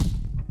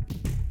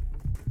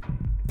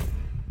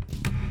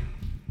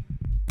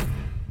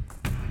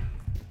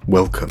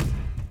Welcome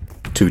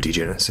to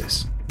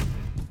Degenesis.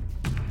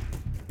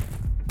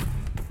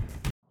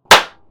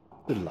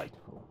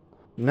 Delightful.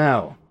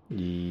 Now,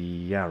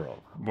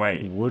 Yarrow.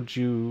 Wait. Would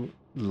you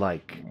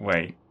like...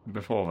 Wait,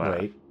 before that.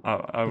 Wait.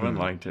 I would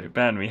like to.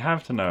 Ben, we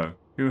have to know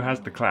who has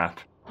the clap.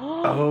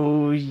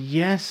 Oh,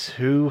 yes,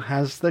 who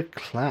has the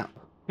clap?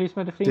 Who's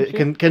made a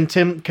theme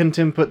tune? Can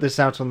Tim put this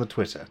out on the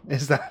Twitter?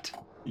 Is that...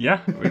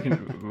 Yeah,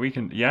 we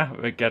can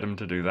get him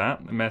to do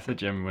that.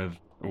 Message him with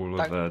all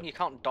of the... You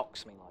can't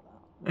dox me like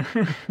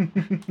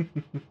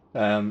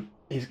that.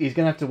 He's going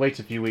to have to wait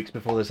a few weeks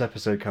before this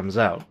episode comes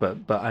out, but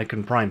I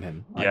can prime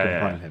him.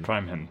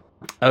 Prime him.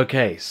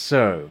 Okay,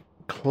 so,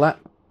 clap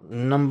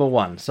number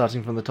 1,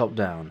 starting from the top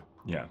down.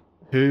 Yeah.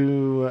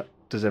 Who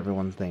does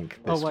everyone think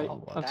this Oh wait, one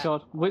was? oh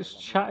god, which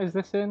chat is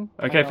this in?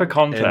 Okay, for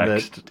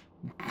context.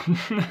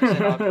 It's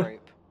in our group.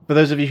 For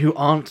those of you who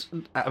aren't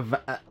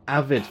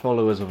avid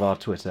followers of our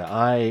Twitter,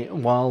 I,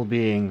 while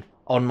being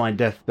on my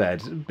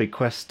deathbed,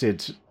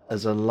 bequested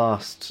as a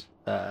last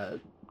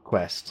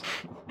quest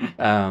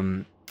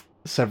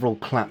several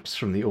claps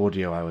from the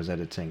audio I was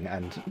editing,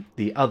 and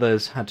the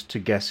others had to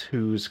guess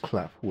whose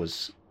clap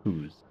was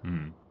whose.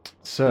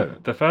 So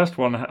The first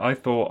one, I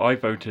thought I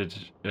voted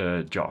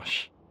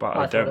Josh, but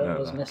I don't thought know. it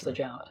was that. Mr.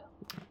 Jarrett.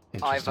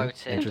 I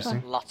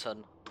Interesting. voted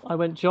Lutton. I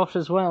went Josh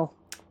as well.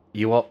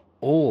 You are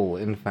all,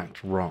 in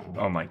fact, wrong.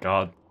 Oh my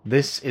god.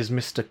 This is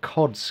Mr.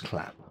 Cod's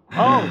clap.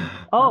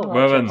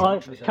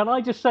 Rowan. Can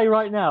I just say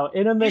right now,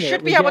 in a You minute...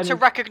 should we be able get to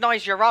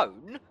recognise your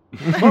own.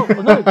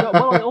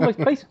 I almost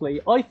basically,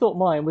 I thought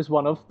mine was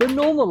one of the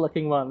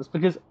normal-looking ones,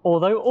 because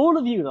although all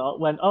of you lot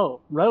went, oh,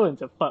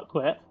 Rowan's a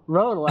fuckwit,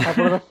 Rowan will have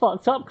one of the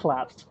fucked-up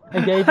claps,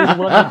 and gave us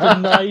one that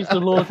denies the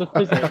laws of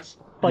physics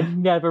by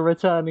never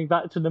returning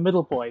back to the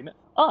middle point,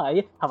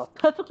 I have a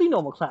perfectly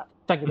normal clap.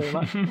 Thank you very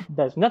much.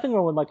 There's nothing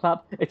wrong with my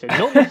clap. It's a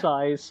normal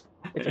size.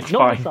 It's a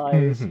normal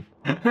size.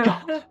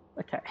 God.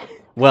 Okay.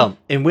 Well,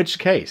 in which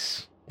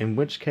case,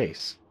 let's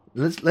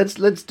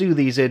do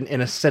these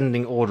in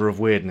ascending order of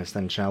weirdness,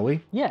 then, shall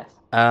we? Yes.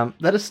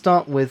 Let us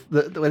start with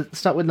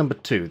number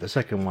 2, the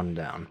second one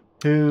down.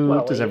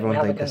 Who does everyone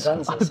we think have a this?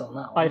 consensus on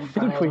that one. I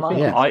think we think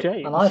Yeah. it's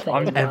James. And I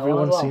think it's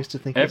Everyone as well. seems to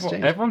think it's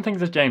James. Everyone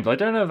thinks it's James. I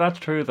don't know if that's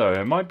true though.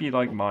 It might be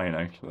like mine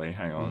actually.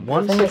 Hang on.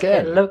 Once The thing is,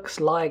 again,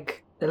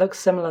 it looks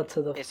similar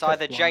to the. It's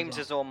either fifth one as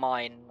James's or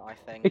mine, I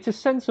think. It's a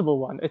sensible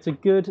one. It's a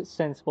good,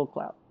 sensible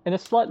clap. In a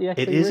slightly it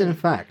is in room.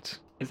 fact.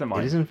 Is it It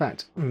mine? is in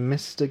fact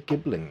Mr.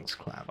 Gibling's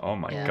clap. Oh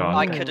my Yeah. god.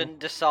 I couldn't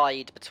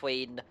decide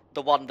between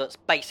the one that's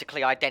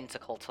basically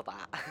identical to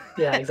that. well.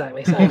 Yeah,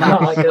 exactly. So Or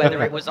that I was could-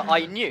 whether it was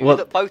I knew Well-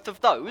 that both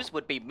of those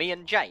would be me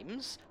and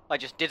James. I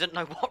just didn't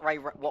know what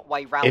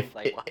way round If-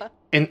 they were.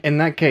 In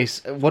that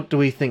case, what do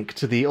we think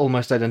to the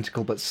almost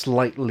identical but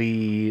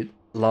slightly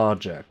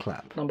larger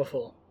clap? Number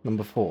 4.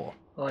 Number 4.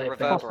 I think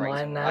that's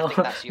Reverberating. mine I now. think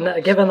that's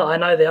yours. Given that I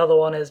know the other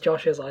one is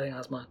Josh's, I think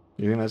that's mine.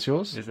 You think that's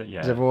yours? Is it?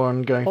 Yeah. Is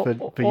everyone going for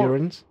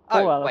urines?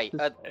 Oh, well, wait.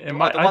 that's It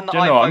might, the I one don't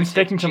that I know. I'm voted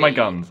sticking to my G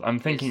guns. I'm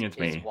thinking it's is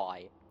me.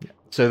 Y.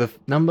 So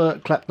the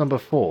clap number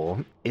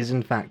 4 is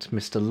in fact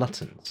Mr.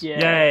 Lutton's.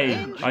 Yeah. Yay!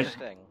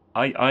 Interesting.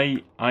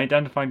 I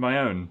identified my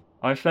own.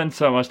 I've spent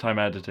so much time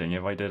editing.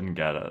 If I didn't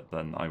get it,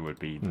 then I would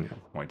be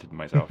disappointed in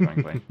myself,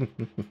 frankly.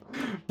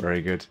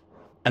 Very good.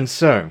 And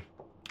so,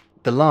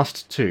 the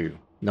last 2,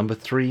 number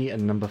 3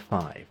 and number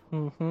 5.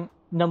 Mm-hmm.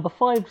 Number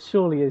 5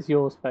 surely is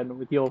yours, Ben,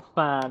 with your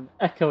fan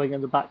echoing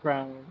in the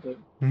background.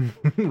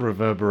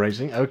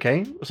 Reverberating.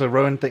 Okay. So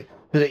Rowan think.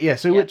 Yeah.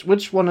 So Yeah.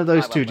 which one of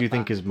those I went two do you with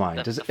think that. is mine?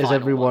 The Is final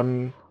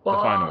everyone? The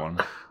final one.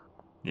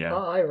 Yeah.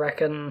 I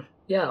reckon,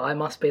 I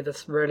must be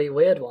this really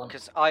weird one.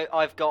 Because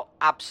I've got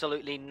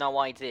absolutely no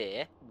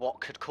idea what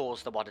could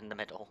cause the one in the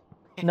middle.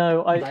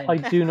 No, I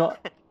do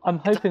not. I'm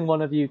hoping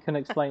one of you can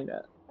explain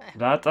it.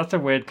 That's a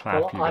weird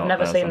clap. Well, you I've got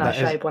never there, seen that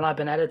that is- shape when I've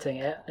been editing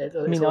it. It's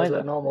Me always neither.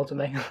 looked normal to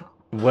me.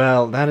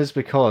 Well, that is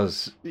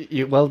because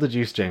well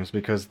deduced, James.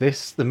 Because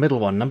the middle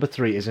one, number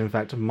 3, is in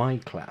fact my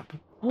clap.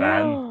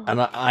 Ben. And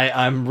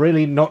I'm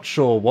really not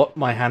sure what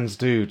my hands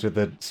do to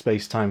the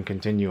space-time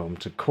continuum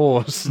to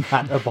cause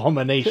that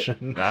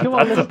abomination. That's Come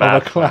on, a listen. bad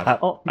Of a clap.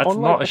 clap. On- That's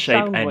on, not like, a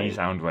shape sound any wave.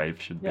 sound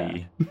wave should Yeah.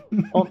 be.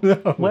 No.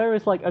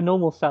 Whereas like a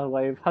normal sound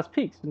wave has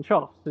peaks and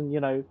troughs,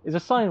 and is a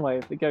sine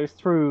wave that goes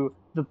through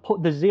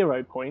the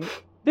 0 point.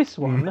 This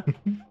one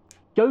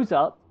goes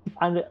up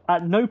and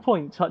at no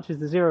point touches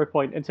the 0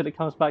 point until it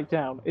comes back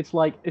down. It's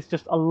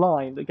just a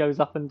line that goes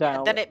up and down.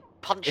 And then it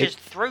punches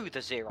through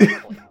the 0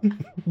 point.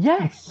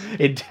 Yes.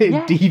 It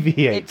Yeah.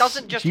 deviates. It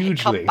doesn't just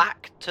hugely. come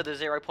back to the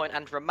 0 point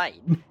and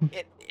remain.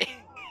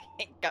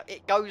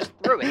 It goes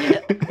through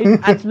it.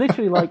 It's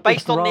literally like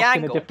Based it's on the graphed in a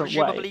angle, different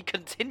presumably way.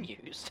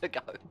 continues to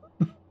go.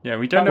 Yeah,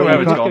 we don't That know way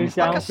where it it's goes gone. It's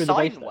down like a through the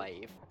sine base.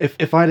 wave.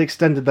 If I'd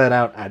extended that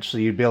out,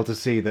 actually, you'd be able to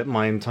see that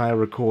my entire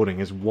recording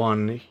is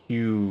one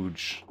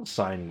huge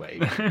sine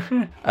wave.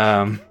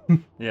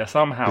 Yeah,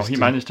 somehow Just he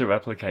to- managed to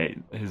replicate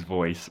his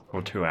voice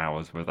for 2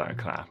 hours without a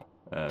clap.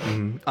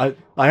 I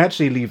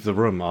actually leave the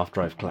room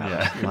after I've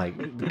clapped. Yeah.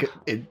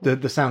 Like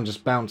the sound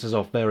just bounces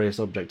off various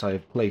objects I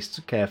have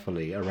placed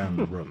carefully around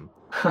the room.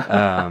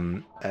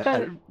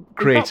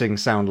 creating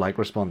sound-like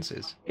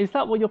responses. Is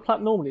that what your clap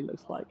normally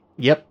looks like?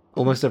 Yep,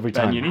 almost every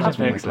Ben, time. you need That's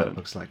to what my fix clap it.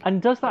 looks like.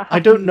 And does that happen? I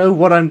don't know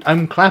what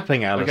I'm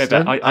clapping, Alistair.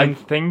 Okay, but I I'm-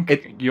 think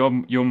your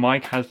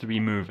mic has to be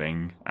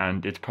moving,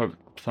 and it's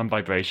some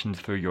vibrations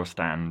through your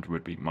stand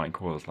might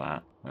cause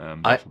that.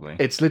 Possibly.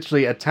 It's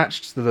literally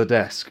attached to the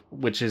desk,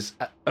 which is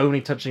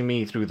only touching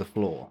me through the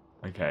floor.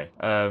 Okay.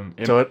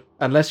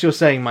 Unless you're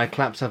saying my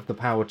claps have the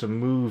power to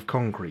move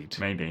concrete.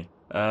 Maybe.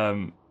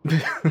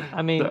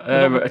 I mean,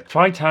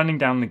 Try turning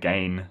down the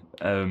gain.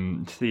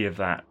 See if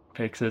that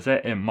fixes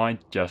it. It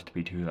might just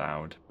be too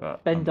loud,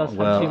 but Ben I'm does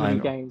not- have too Well, many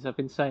I'm- gains. I've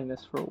been saying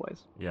this for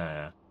always.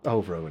 Yeah.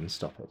 Oh, Rowan,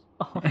 stop it.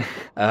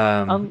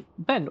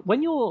 Ben,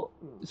 when you're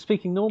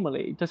speaking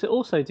normally, does it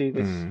also do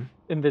this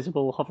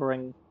invisible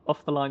hovering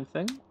off the line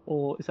thing,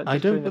 or is that just I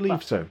don't during the believe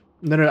clap? so.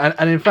 No,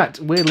 and in fact,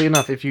 weirdly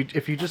enough, if you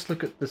just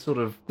look at the sort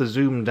of the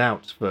zoomed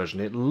out version,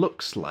 it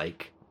looks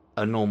like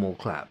a normal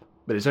clap,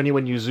 but it's only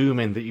when you zoom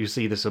in that you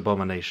see this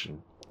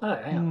abomination. Oh,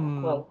 yeah.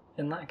 Well,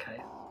 in that case.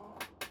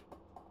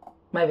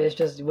 Maybe it's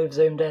just we've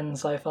zoomed in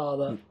so far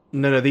that...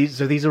 No,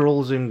 these are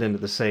all zoomed in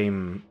at the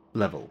same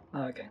level.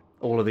 Oh, okay.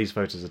 All of these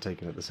photos are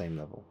taken at the same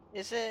level.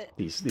 Is it?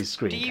 These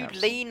screen Do you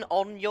caps. lean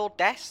on your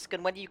desk,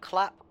 and when you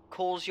clap,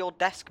 cause your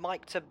desk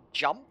mic to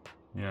jump?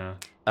 Yeah.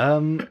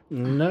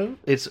 No,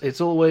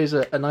 it's always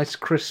a nice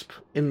crisp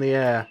in the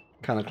air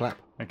kind of clap.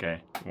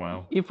 Okay.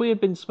 Wow. If we had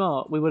been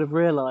smart, we would have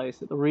realised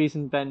that the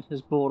reason Ben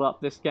has brought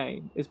up this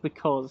game is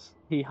because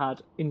he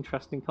had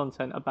interesting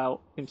content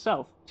about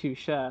himself to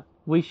share.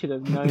 We should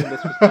have known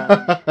this was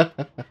coming.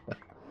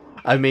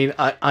 I mean,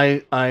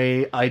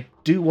 I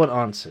do want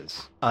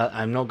answers.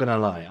 I'm not gonna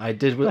lie.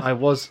 I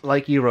was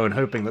like you, Rowan,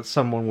 hoping that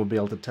someone would be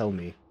able to tell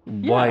me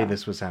why Yeah.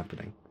 this was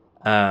happening.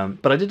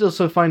 But I did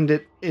also find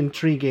it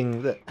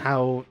intriguing that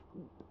how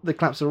the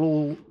claps are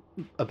all,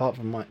 apart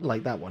from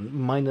like that one,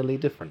 minorly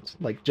different.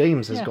 Like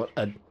James has got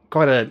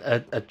quite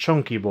a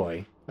chunky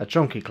boy, a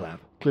chunky clap.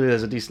 Clearly,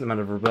 there's a decent amount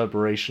of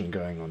reverberation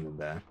going on in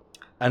there.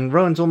 And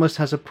Rowan's almost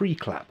has a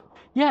pre-clap.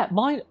 Yeah,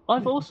 mine.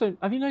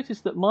 Have you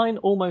noticed that mine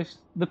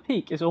the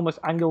peak is almost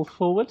angled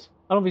forward?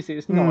 And obviously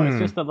it's not. It's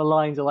just that the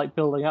lines are like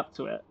building up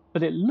to it,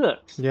 but it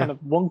looks kind of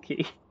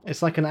wonky.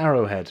 It's like an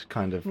arrowhead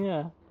kind of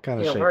Yeah. kind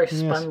of You've shape. got very Yes.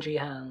 spongy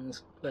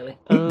hands, Lily.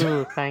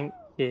 Oh, thank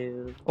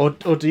you. Or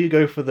do you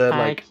go for the I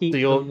like? keep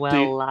Do them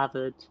well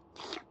lathered.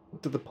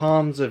 do the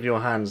palms of your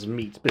hands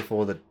meet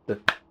before the?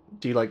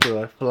 Do you like do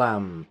a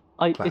flam?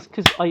 clap? It's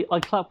because I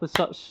clap with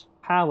such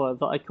power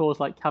that I cause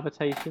like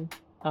cavitation,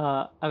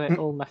 and it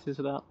all messes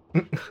it up.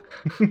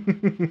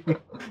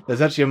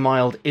 There's actually a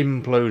mild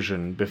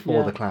implosion before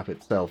Yeah. the clap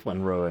itself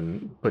when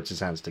Rowan puts his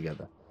hands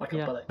together. Like a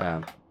Yeah.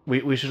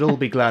 bullet. We should all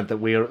be glad that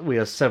we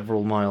are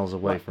several miles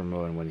away from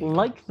Rowan when he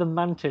Like the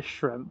mantis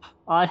shrimp,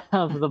 I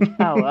have the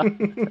power.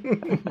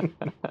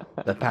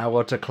 the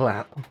power to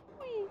clap.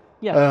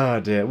 Yeah. Oh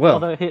dear. Well,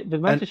 Although the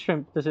mantis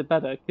shrimp does it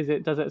better because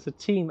it does it as a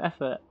team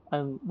effort,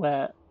 and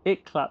where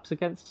it claps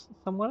against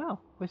someone else,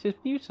 which is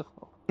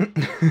beautiful.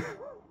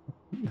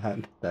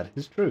 that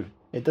is true.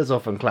 It does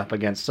often clap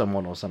against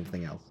someone or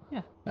something else.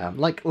 Yeah.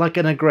 Like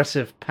an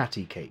aggressive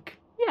patty cake.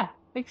 Yeah,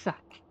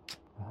 exactly.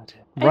 Oh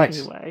dear. Right.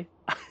 Anyway,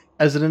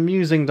 As an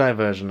amusing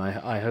diversion,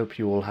 I hope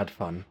you all had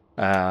fun.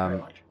 Very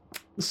much.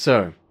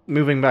 So,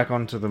 moving back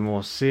onto the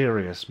more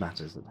serious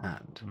matters at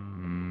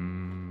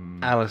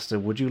hand. Alistair,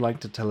 would you like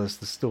to tell us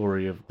the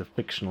story of the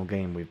fictional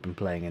game we've been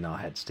playing in our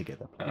heads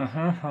together?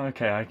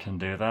 Okay, I can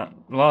do that.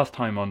 Last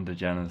time on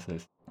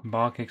Degenesis,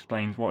 Bark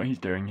explains what he's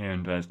doing here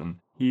in Dresden.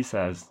 He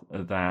says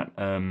that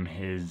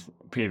his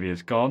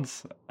previous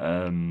gods,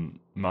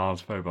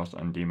 Mars, Phobos,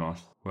 and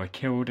Deimos, were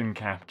killed and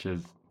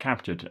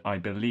captured, I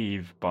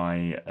believe,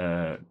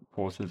 by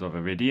forces of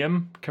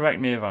Iridium. Correct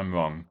me if I'm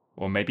wrong.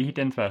 Or maybe he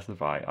didn't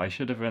specify. I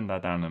should have written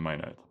that down in my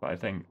notes, but I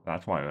think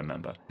that's what I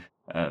remember.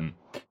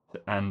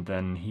 And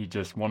then he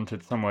just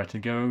wanted somewhere to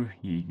go.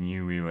 He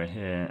knew we were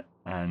here,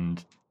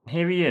 and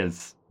here he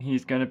is.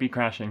 He's going to be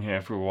crashing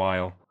here for a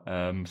while,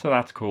 so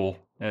that's cool.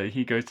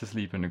 He goes to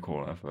sleep in the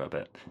corner for a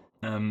bit.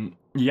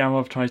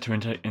 Yarov tries to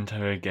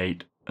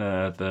interrogate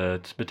the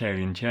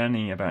Spitalian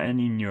Cherney about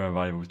any new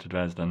arrivals to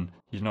Dresden.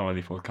 He's not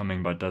really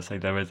forthcoming, but does say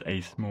there is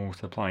a small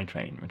supply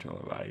train which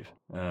will arrive.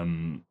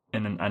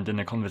 In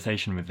a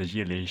conversation with the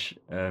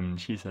Jilish,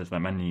 she says that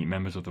many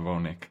members of the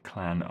Rolnik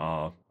clan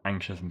are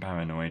anxious and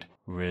paranoid,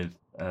 with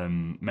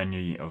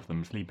many of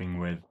them sleeping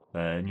with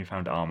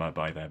newfound armor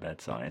by their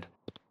bedside.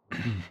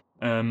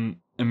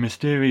 A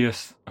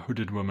mysterious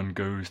hooded woman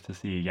goes to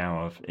see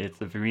Yarov. It's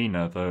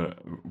Verena, the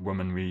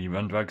woman we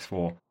run drugs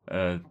for.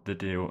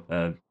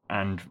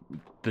 And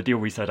the deal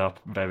we set up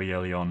very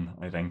early on,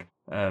 I think.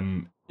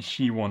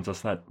 She warns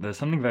us that there's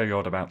something very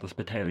odd about the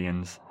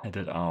Spitalians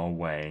headed our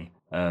way.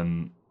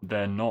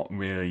 They're not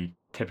really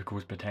typical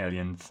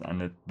Spitalians,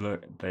 and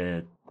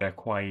they're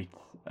quite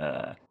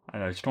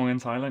strong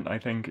and silent, I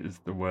think is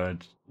the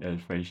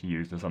phrase she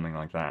used, or something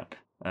like that.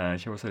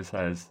 She also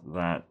says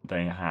that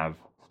they have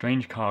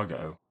strange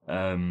cargo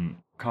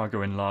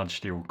in large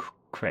steel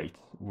crates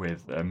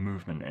with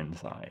movement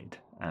inside,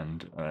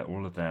 and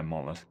all of their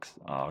mollusks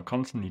are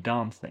constantly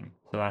dancing,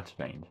 so that's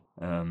strange.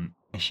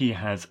 She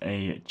has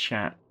a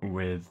chat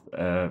with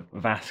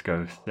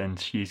Vasko,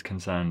 since she's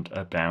concerned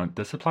about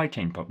the supply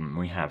chain problem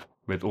we have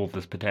with all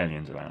the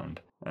Spitalians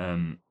around.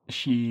 What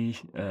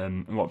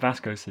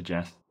Vasko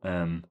suggests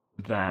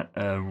that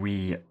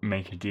we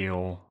make a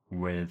deal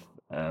with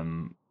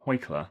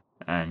Hoikler,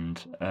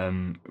 and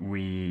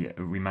we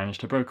manage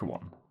to broker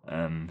one.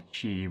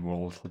 She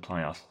will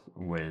supply us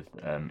with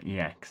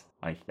EX,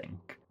 I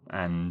think,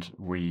 and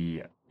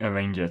we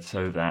arrange it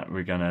so that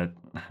we're gonna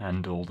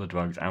handle the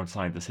drugs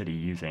outside the city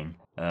using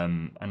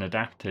an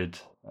adapted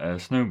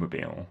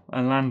snowmobile, a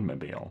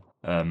landmobile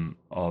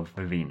of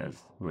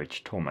Verina's,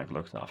 which Tormek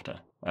looks after.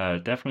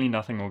 Definitely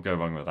nothing will go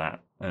wrong with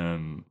that.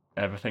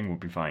 Everything will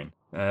be fine.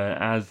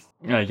 As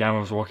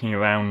Yarov's walking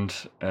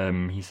around,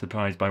 he's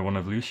surprised by one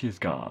of Lucia's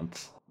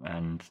guards,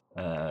 and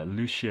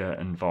Lucia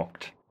and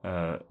Vogt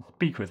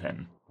speak with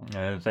him.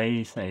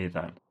 They say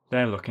that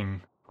they're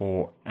looking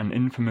for an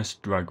infamous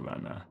drug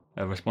runner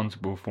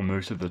responsible for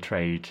most of the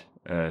trade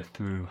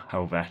through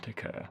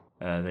Helvetica.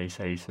 They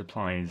say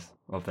supplies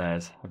of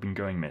theirs have been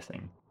going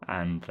missing,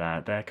 and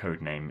that their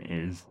code name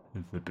is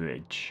The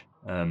Bridge.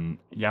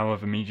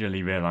 Yarov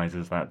immediately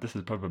realizes that this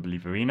is probably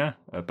Verina,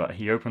 but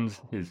he opens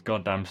his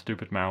goddamn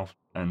stupid mouth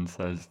and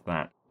says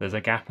that there's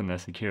a gap in their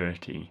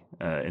security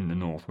in the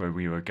north where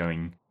we were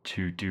going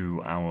to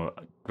do our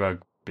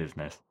drug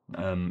business.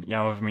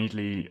 Yarov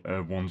immediately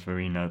warns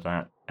Verina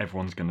that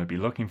everyone's going to be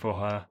looking for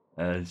her.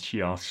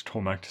 She asks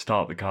Tormek to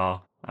start the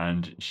car,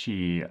 and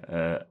she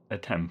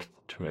attempts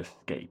to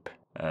escape.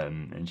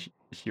 And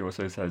she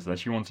also says that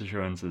she wants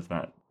assurances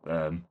that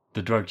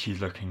the drug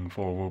she's looking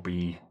for will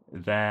be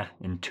there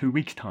in 2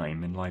 weeks'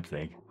 time in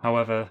Leipzig.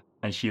 However,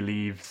 as she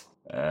leaves,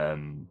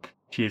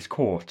 she is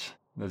caught.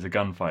 There's a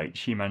gunfight.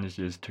 She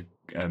manages to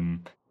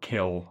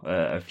kill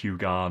a few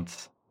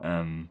guards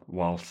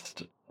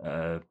whilst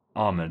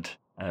armoured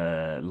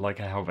like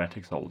a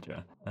Helvetic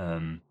soldier.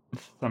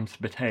 Some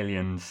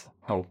Spitalians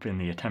help in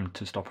the attempt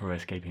to stop her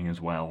escaping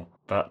as well,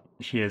 but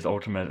she is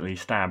ultimately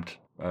stabbed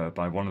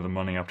by one of them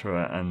running up to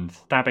her and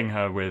stabbing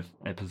her with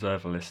a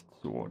preservalist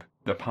sword.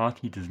 The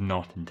party does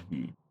not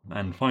intervene.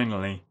 And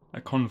finally,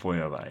 a convoy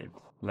arrives,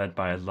 led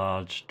by a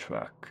large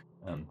truck.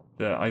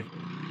 The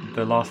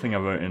last thing I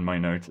wrote in my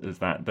notes is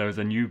that there's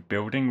a new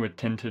building with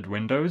tinted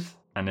windows,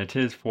 and it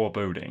is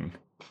foreboding.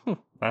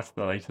 That's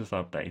the latest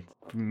update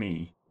from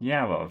me,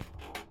 Yarov.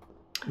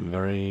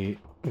 Very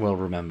well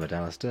remembered,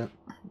 Alistair.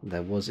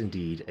 There was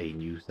indeed a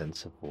new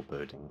sense of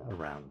foreboding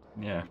around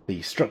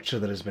the structure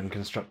that has been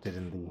constructed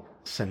in the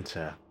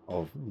centre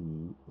of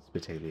the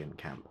Spitalian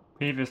camp.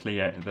 Previously,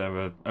 there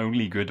were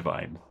only good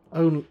vibes.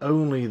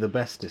 Only the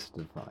bestest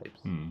of vibes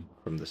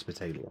from the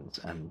Spitalians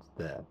and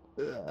their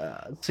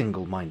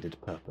single-minded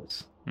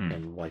purpose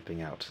in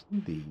wiping out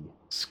the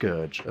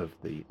scourge of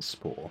the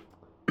spore.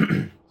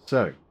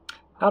 So,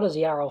 how does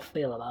Yarov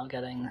feel about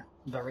getting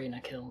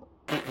Verina killed?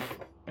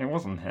 It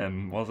wasn't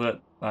him, was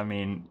it? I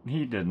mean,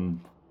 he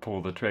didn't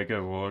pull the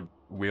trigger or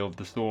wield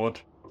the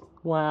sword.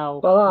 Wow.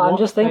 Well, I'm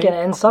just thinking,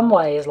 in some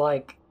ways,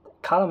 like,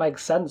 kind of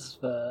makes sense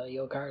for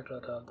your character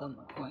to have done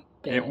that. Like,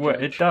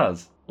 it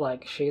does.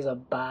 Like, she's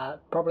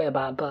probably a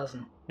bad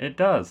person. It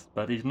does,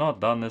 but he's not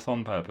done this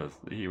on purpose.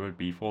 He would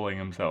be fooling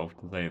himself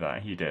to say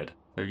that he did.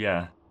 So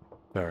yeah.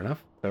 Fair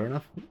enough.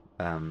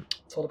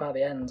 It's all about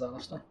the ends,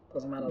 Alistair.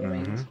 Doesn't matter the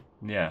means.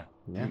 Yeah.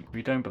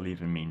 We don't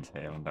believe in means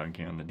here on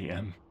Dunking on the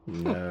DM.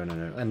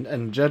 No.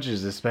 And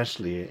judges,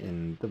 especially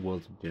in the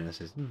world of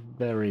Genesis,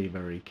 very,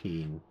 very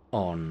keen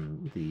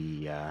on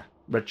the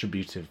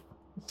retributive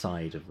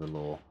side of the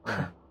law.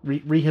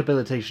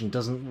 Rehabilitation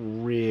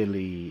doesn't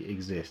really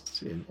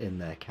exist in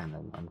their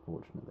canon,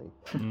 unfortunately.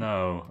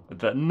 No.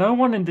 No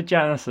one in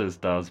Degenesis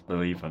does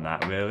believe in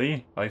that,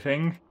 really, I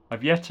think.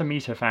 I've yet to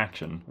meet a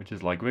faction, which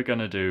is like, we're going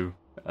to do,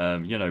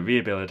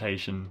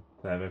 rehabilitation,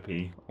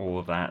 therapy, all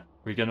of that.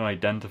 We're going to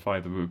identify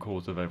the root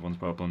cause of everyone's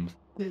problems.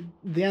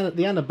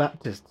 The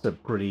Anabaptists are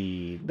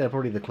they're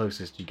probably the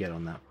closest you get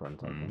on that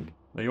front, I think.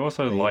 They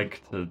also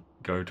like to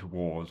go to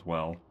war as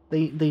well.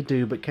 They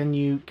do, but can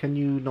you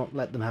not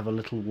let them have a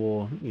little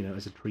war,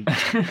 as a treat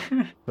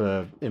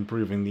for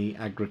improving the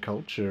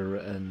agriculture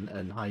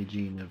and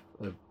hygiene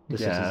of the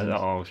citizens? Yeah,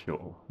 oh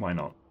sure, why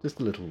not?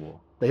 Just a little war.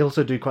 They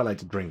also do quite like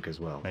to drink as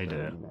well. They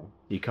do.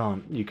 You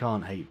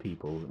can't hate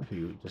people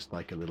who just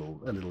like a little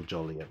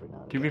jolly every now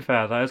and again. To be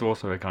fair, that is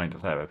also a kind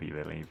of therapy,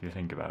 really, if you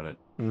think about it.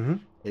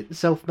 It's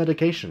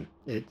self-medication.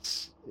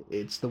 It's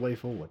the way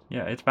forward.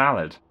 Yeah, it's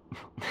valid.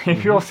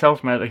 If you're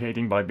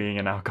self-medicating by being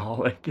an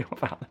alcoholic, you're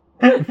valid.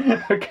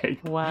 Okay.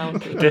 Wow.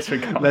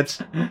 Disregard.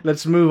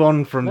 Let's move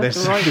on from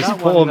this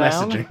poor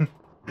messaging.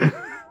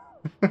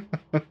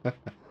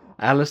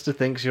 Alistair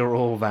thinks you're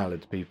all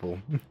valid, people.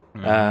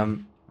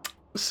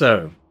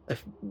 So,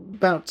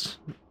 about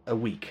a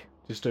week,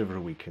 just over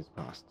a week has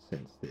passed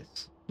since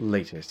this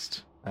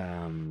latest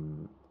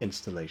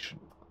installation.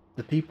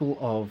 The people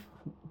of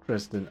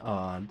Dresden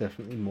are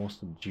definitely more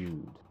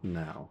subdued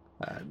now.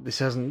 This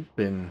hasn't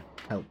been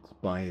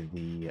helped by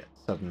the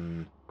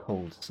sudden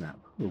cold snap,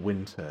 the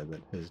winter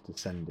that has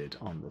descended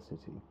on the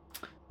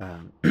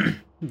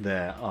city.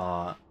 There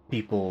are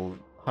people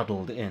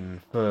huddled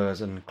in furs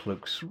and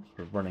cloaks, sort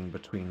of running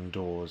between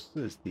doors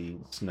as the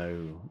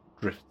snow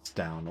drifts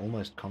down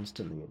almost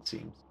constantly, it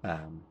seems.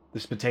 The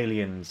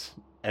Spitalians,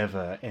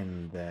 ever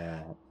in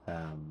their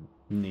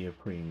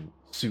neoprene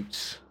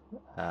suits,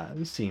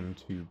 seem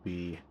to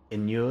be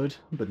inured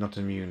but not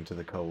immune to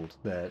the cold,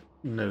 their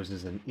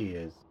noses and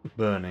ears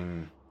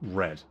burning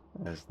red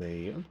as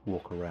they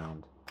walk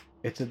around.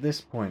 It's at this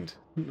point,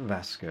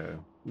 Vasko,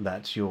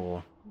 that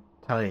you're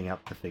tallying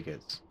up the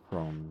figures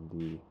from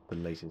the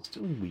latest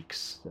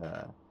week's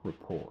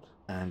report,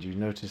 and you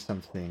notice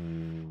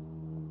something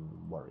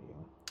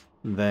worrying.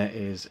 There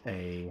is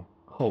a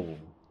hole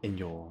in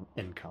your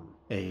income.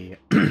 A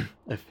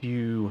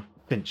few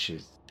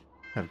finches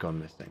have gone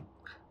missing.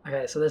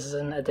 Okay, so this is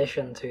in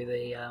addition to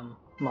the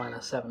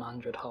minus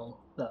 700 hole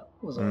that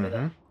was already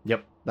there.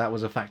 Yep, that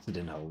was a factored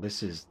in hole.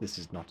 This is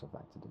not a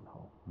factored in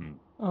hole.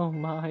 Oh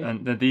my.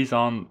 And these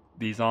aren't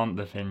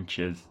the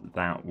finches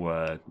that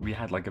we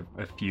had like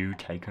a few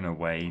taken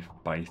away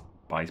by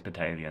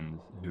Spitalians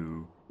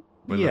who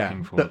were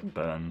looking for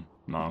burn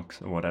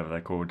marks or whatever they're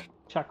called.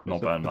 Chakras.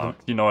 Not burn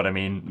marks. You know what I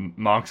mean?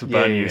 Marks of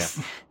burn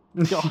use.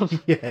 God.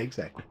 Yeah,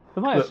 exactly.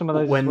 They might have some of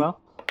those as well.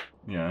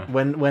 Yeah.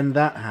 When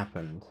that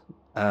happened,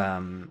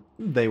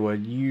 they were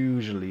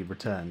usually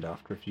returned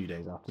after a few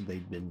days after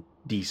they'd been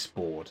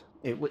despored.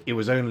 It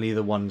was only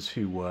the ones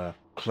who were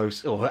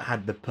close or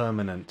had the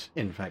permanent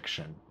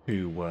infection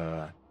who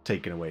were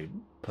taken away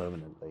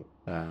permanently.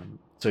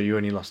 So you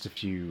only lost a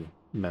few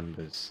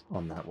members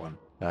on that one.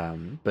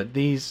 But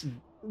these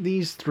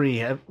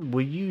three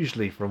were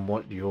usually, from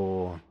what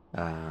your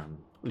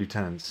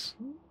lieutenants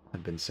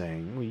had been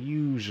saying, were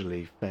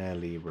usually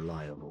fairly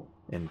reliable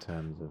in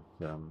terms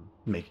of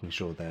making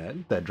sure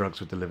their drugs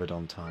were delivered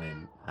on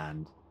time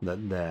and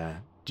that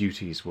their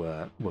duties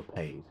were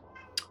paid.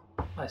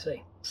 I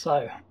see.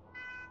 So,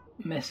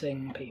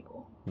 missing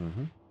people.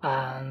 Mm-hmm.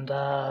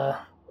 And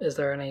is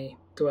there any?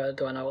 Do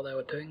I know what they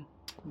were doing?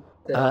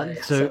 Did they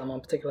so- set them on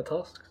particular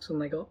tasks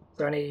and they got? Is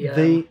there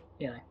any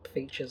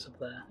features of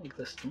their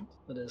existence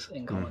that is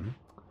in common?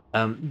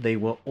 They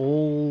were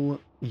all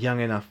young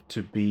enough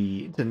to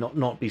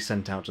not be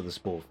sent out to the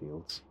spore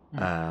fields.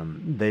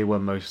 They were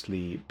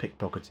mostly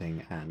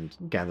pickpocketing and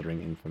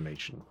gathering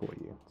information for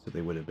you. So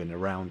they would have been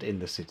around in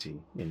the city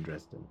in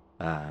Dresden,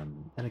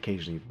 and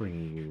occasionally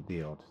bringing you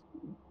the odd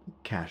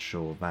cash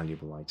or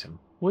valuable item.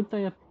 Would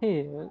they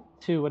appear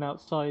to an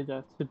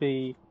outsider to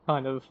be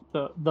kind of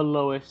the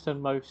lowest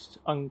and most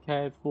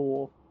uncared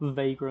for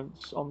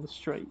vagrants on the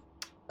street?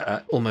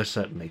 Almost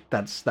certainly.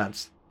 That's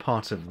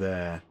part of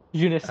their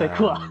Je ne sais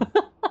quoi.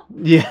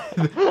 yeah,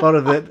 part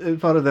of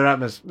their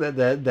atmosphere.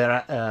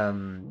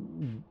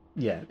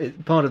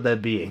 Part of their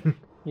being.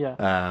 Yeah.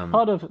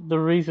 Part of the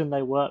reason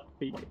they work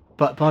for you.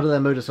 But part of their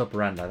modus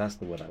operandi. That's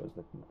the word I was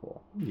looking for.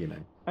 You know.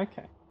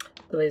 Okay.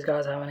 Do these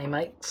guys have any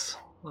mates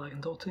that I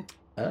can talk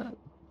to?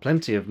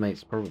 Plenty of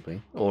mates,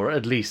 probably, or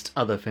at least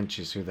other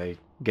finches who they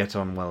get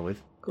on well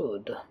with.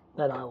 Good.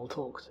 Then I will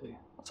talk to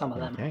some of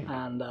them Okay.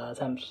 and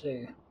attempt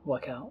to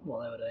work out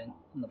what they were doing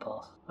in the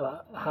past.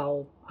 About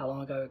how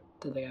long ago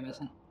did they go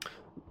missing?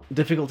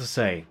 Difficult to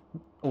say.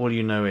 All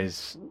you know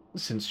is,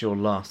 since your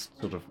last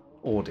sort of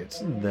audit,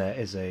 there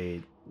is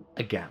a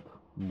gap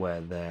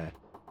where their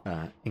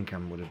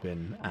income would have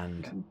been,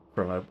 and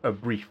from a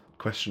brief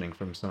questioning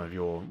from some of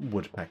your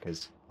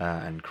woodpeckers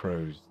and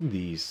crows,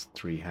 these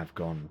three have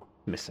gone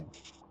missing.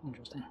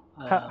 Interesting.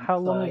 How so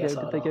long I ago guess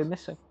did I'd they go ask-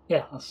 missing?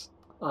 Yeah, I'll ask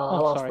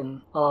sorry.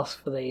 them. I'll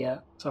ask for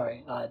the.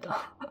 Sorry,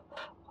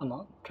 I'm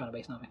not trying to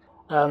be snappy.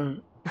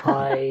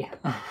 I.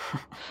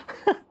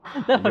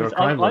 No, You're a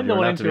crime lord, I'm the you're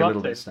one allowed to be a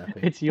little interrupting. bit snappy.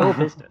 It's your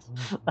business.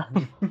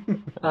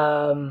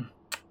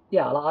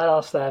 Yeah, I'll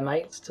ask their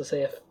mates to see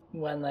if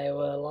when they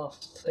were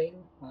last seen.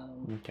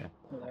 Okay.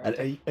 whether And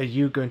they're- are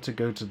you going to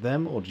go to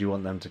them, or do you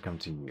want them to come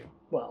to you?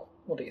 Well,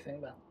 what do you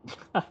think, Ben?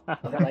 I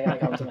think they're going to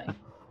come to me.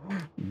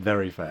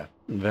 Very fair.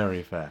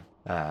 Very fair.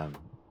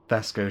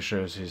 Vasko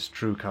shows his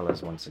true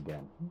colours once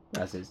again,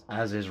 as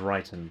is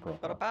right and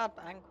proper. Got a bad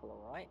ankle,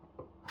 alright?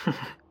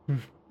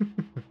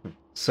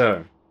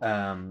 So,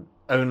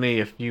 only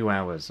a few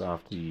hours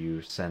after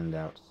you send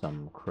out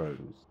some crows,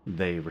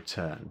 they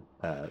return.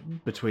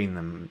 Between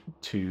them,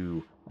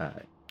 two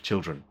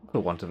children, for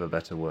want of a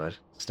better word,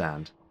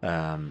 stand.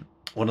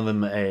 One of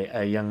them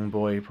a young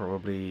boy,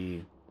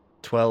 probably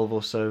 12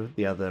 or so.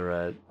 The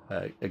other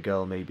a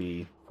girl,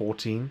 maybe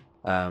 14.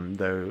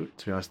 Though,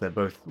 to be honest, they're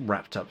both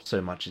wrapped up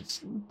so much it's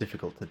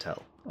difficult to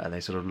tell. And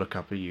they sort of look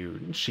up at you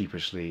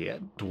sheepishly,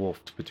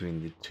 dwarfed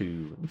between the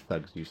two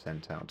thugs you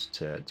sent out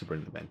to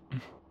bring them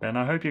in. Ben,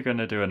 I hope you're going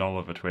to do an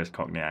Oliver Twist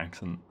Cockney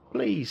accent.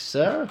 Please,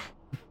 sir.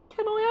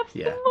 Can I have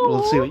Yeah, some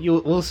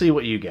more? we'll see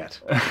what you get.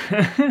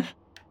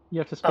 You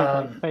have to speak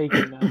like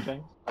Fagin now,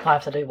 James. I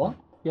have to do what?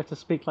 You have to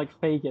speak like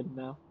Fagin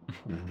now.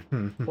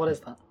 What is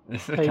that?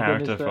 It's a Fagin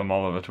character is the- from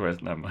Oliver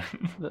Twist, never mind.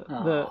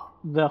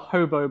 The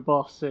hobo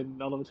boss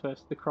in Oliver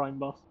Twist, the crime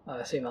boss. I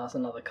assume that's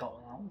another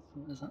Cockney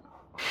accent, is it?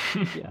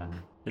 Yeah.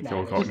 It's No,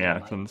 all just Cockney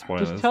like- accent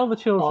spoilers. Just tell the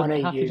children I they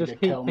need have to you just to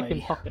keep tell picking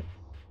me. pockets.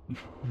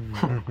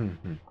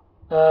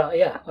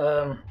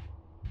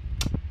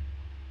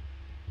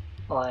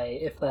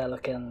 If they're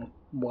looking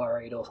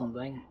worried or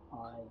something,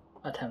 I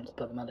attempt to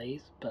put them at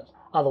ease, but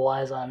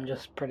otherwise I'm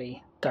just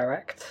pretty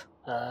direct.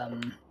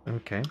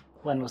 Okay.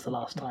 When was the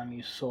last time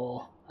you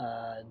saw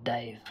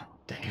Dave?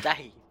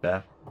 Dave.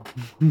 There.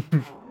 In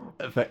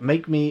fact,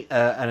 make me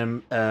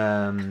what's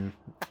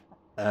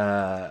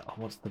the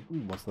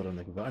what I'm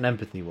looking for? An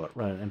empathy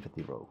Run an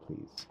empathy roll,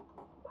 please.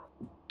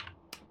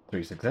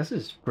 3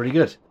 successes. Pretty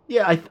good.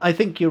 Yeah, I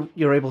think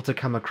you're able to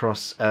come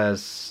across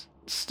as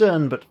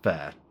stern but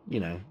fair. You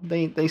know,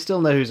 they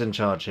still know who's in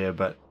charge here,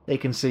 but they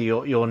can see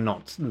you're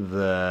not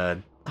the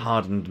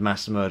hardened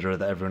mass murderer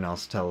that everyone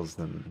else tells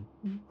them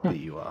that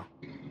you are.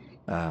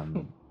 Yeah.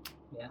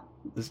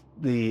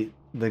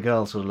 The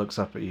girl sort of looks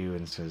up at you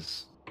and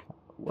says,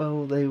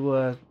 "Well, they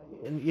were,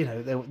 you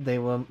know, they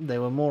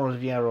were more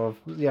of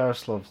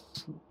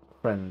Yaroslav's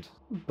friend,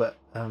 but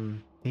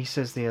he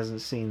says he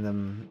hasn't seen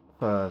them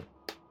for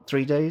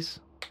 3 days."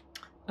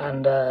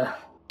 And were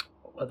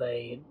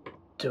they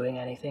doing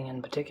anything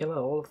in particular,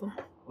 all of them?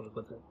 Or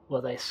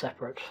were they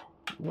separate?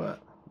 Well,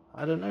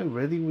 I don't know,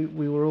 really.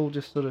 We were all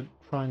just sort of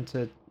trying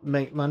to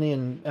make money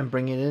and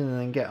bring it in and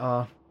then get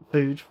our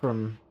food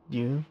from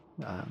you.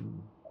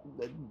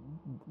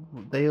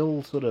 They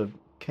all sort of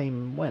came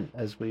and went,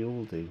 as we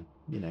all do,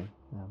 you know.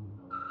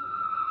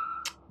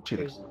 She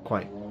looks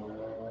quite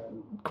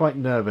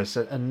nervous,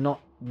 and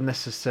not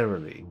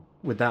necessarily,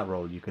 with that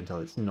role, you can tell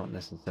it's not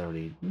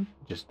necessarily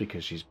just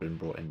because she's been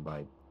brought in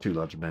by 2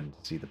 large men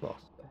to see the boss.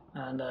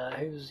 And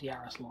who's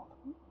Yaroslav?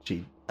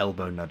 She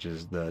elbow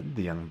nudges the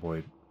young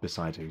boy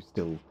beside her,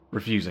 still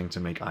refusing to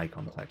make eye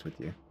contact with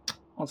you.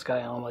 What's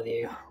going on with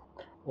you?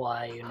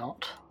 Why are you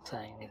not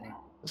saying anything?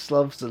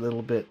 Slav's a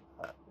little bit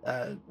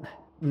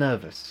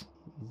nervous.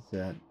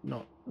 He's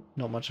not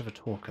much of a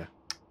talker.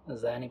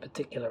 Is there any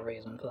particular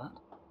reason for that?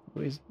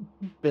 Well, he's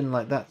been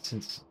like that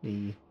since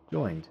he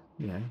joined.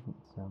 You know,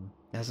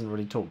 he hasn't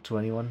really talked to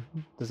anyone.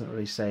 Doesn't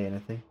really say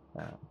anything.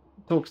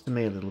 Talks to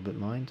me a little bit,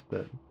 mind,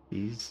 but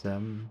he's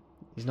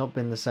not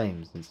been the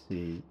same since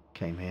he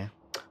came here.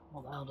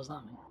 What the hell does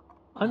that mean?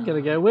 I'm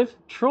gonna go with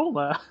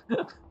trauma.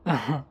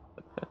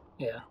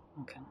 Yeah,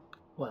 okay.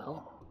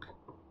 Well,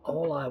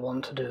 all I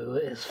want to do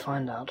is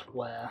find out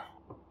where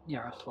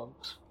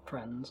Yaroslav's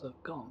friends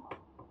have gone.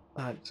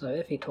 So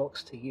if he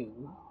talks to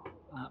you,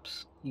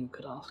 perhaps you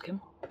could ask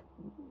him.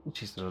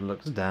 She sort of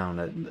looks down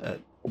at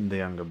the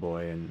younger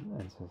boy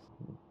and says,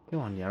 "Go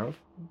on,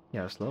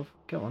 Yaroslav,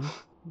 go on.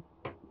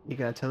 You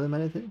gonna tell him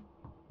anything?"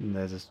 And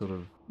there's a sort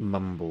of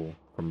mumble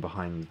from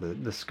behind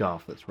the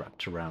scarf that's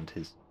wrapped around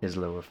his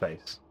lower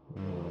face.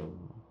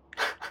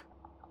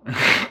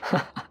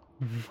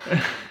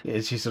 Yeah,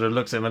 she sort of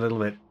looks at him a little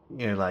bit,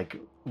 you know, like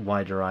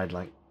wider-eyed,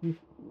 like,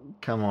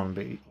 "Come on,"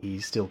 but he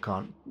still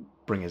can't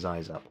bring his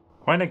eyes up.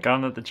 Point a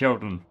gun at the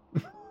children.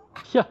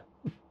 Yeah.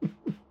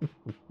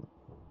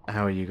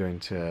 How are you going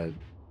to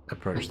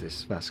approach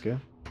this, Vasko?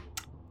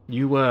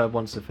 You were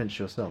once a Finch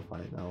yourself,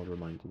 I'll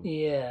remind you.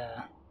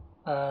 Yeah.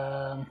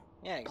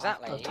 Yeah,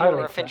 exactly. I'll You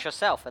totally were a Finch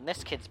yourself, and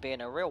this kid's being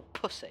a real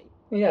pussy.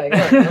 Yeah,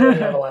 exactly. I would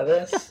never like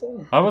this.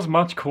 I was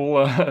much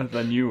cooler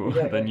than you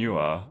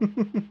are.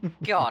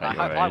 God, I At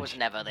your hope I age. was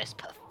never this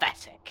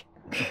pathetic.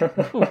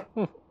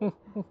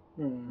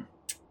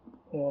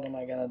 What am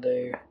I gonna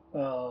do?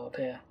 Oh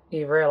dear.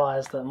 You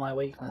realise that my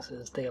weakness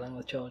is dealing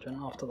with children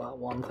after that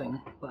one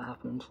thing that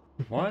happened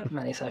What?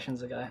 many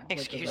sessions ago. Which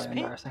Excuse is very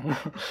me? embarrassing.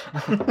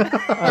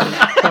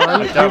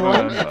 I don't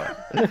remember.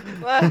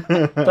 Well,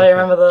 Do you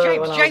remember the James,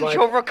 when I James, was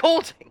you're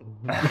recording.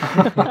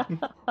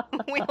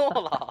 We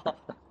all are.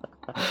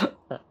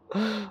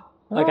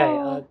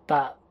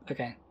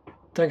 Okay.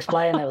 To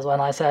explain, it was when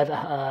I said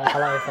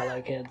hello,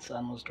 fellow kids,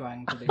 and was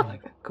trying to be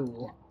like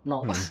cool,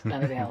 not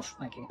anything else.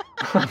 Thank you.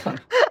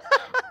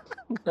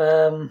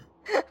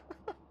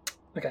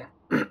 Okay.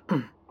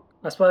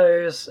 I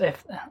suppose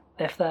if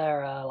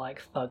there are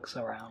like thugs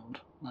around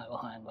like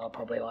behind, I'll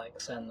probably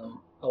like send them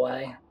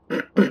away,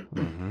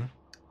 Mm-hmm.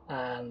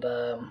 and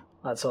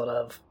I'd sort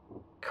of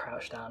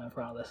crouch down in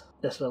front of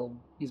this little.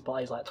 He's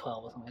like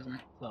 12 or something, isn't he?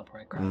 So I'll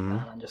probably crouch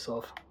down and just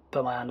sort of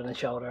put my hand on his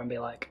shoulder and be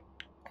like,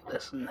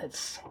 "Listen, it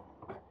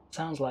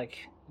sounds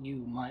like you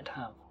might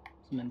have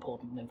some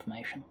important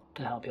information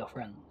to help your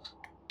friends.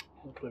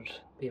 It would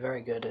be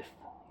very good if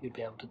you'd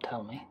be able to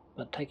tell me,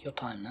 but take your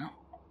time now,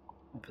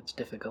 if it's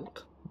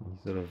difficult." He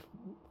sort of,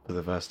 for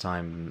the first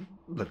time,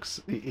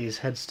 looks. His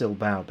head's still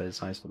bowed, but his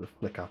eyes sort of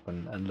flick up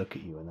and look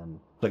at you, and then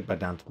flick back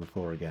down to the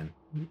floor again.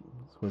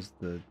 This was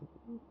the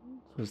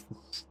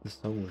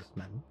soulless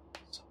men.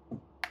 Who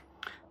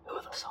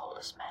are the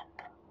soulless men?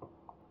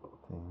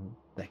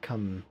 They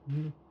come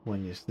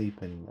when you're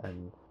sleeping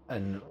and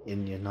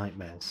in your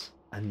nightmares,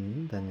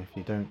 and then if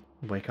you don't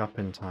wake up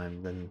in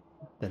time, then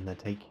they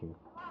take you.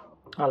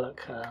 I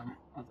look at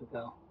the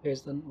girl.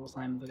 What's the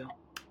name of the girl?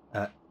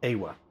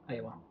 Awa.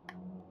 Awa.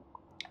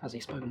 Has he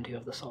spoken to you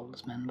of the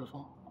soulless men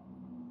before?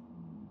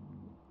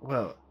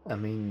 Well, I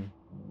mean,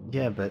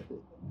 yeah, but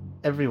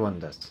everyone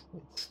does.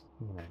 It's,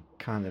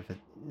 kind of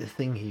the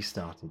thing he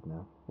started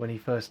now. When he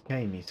first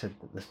came, he said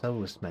that the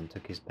soulless men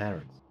took his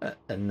parents.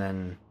 And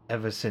then,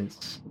 ever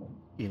since,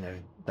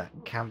 that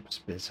camp's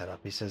been set up,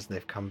 he says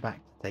they've come back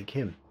to take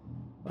him.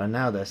 And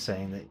now they're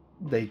saying that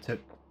they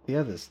took the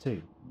others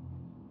too.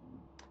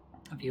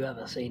 Have you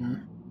ever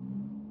seen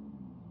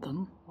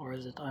them, or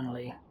is it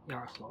only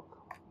Yaroslav?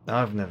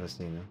 I've never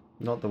seen them.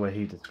 Not the way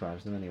he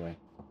describes them, anyway.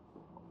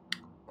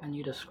 Can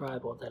you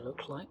describe what they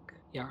look like,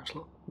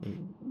 Yaroslav?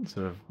 He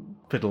sort of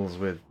fiddles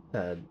with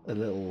a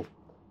little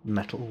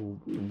metal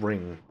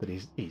ring that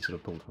he sort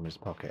of pulled from his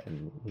pocket,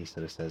 and he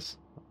sort of says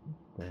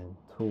they're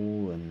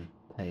tall and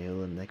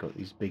pale, and they've got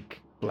these big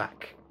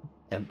black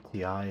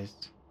empty eyes,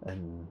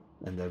 and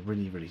they're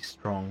really, really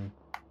strong,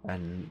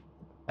 and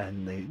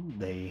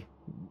they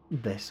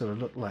sort of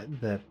look like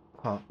they're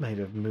part made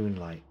of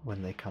moonlight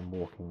when they come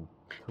walking.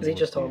 Is he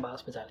just talking you. about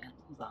hospitalian?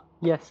 Is that?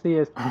 Yes, he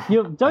is.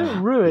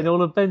 Don't ruin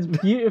all of Ben's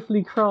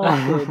beautifully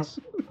crafted,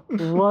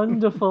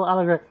 wonderful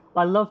allegory.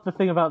 I love the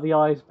thing about the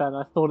eyes, Ben.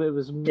 I thought it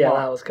was... Yeah,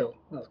 that was cool.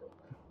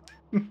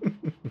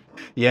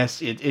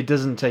 Yes, it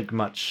doesn't take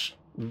much,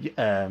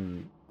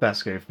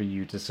 Vasko, for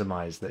you to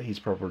surmise that he's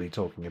probably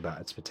talking about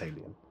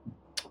Hospitalian.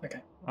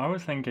 Okay. I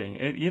was thinking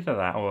either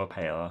that or a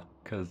paler,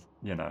 because,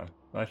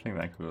 I think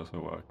that could also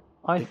work.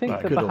 I think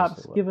that that could also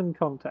perhaps, work. given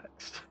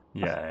context...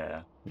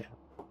 Yeah.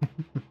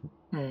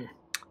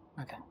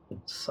 Okay.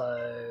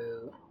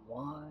 So,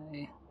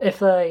 why... If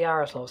they're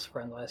Yaroslav's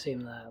friends, I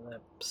assume they're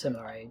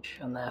similar age,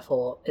 and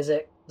therefore, is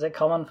it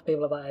common for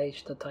people of that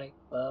age to take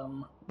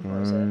or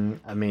is it...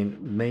 I mean,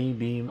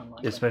 maybe,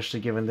 Unlikely. especially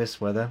given this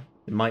weather,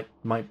 it might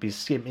be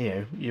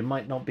you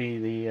might not be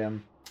the,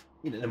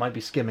 they might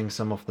be skimming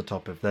some off the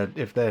top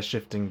if they're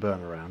shifting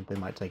burn around. They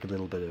might take a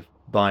little bit of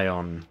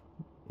buy-on,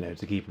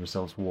 to keep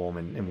themselves warm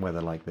in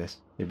weather like this.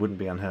 It wouldn't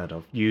be unheard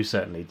of. You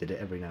certainly did it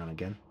every now and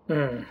again.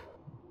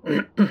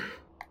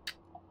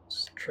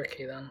 It's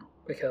tricky then,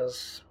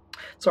 because...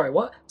 Sorry,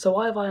 what? So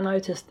why have I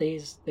noticed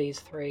these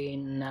three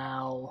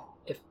now?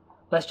 If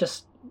let's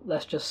just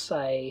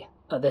say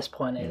at this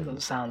point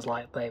it sounds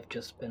like they've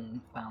just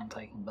been found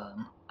taking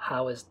burn.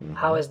 How is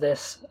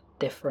this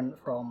different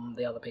from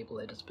the other people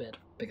who disappeared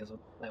because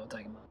they were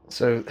taking burn?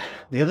 So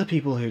the other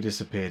people who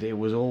disappeared, it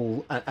was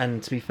all,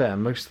 and to be fair,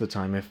 most of the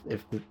time,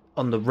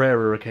 on the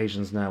rarer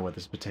occasions now where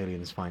the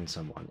Spitalians find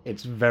someone,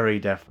 it's very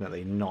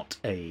definitely not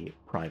a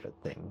private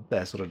thing.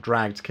 They're sort of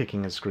dragged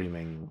kicking and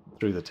screaming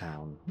through the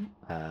town.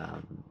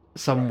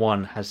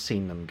 Someone has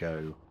seen them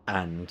go,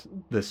 and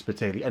the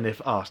Spitalians, and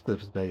if asked, the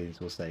Spitalians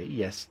will say,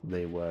 yes,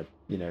 they were,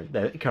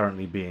 they're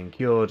currently being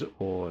cured,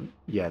 or,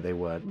 yeah, they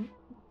were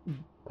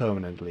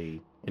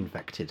permanently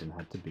infected and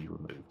had to be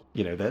removed.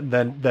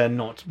 They're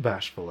not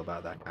bashful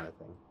about that kind of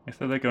thing.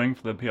 So they're going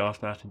for the PR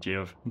strategy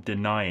of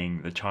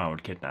denying the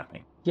child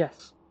kidnapping.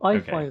 Yes, I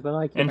Okay. find when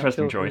I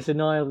Interesting choice.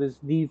 denial is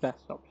the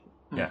best option.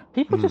 Yeah.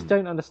 People just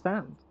don't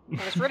understand. Well,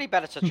 it's really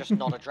better to just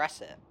not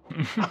address it.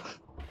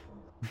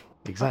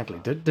 Exactly.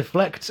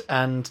 Deflect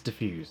and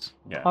diffuse.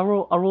 Yeah.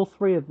 Are all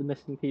three of the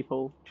missing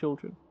people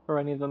children? Or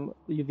any of them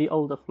the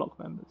older flock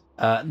members?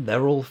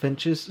 They're all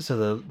Finches,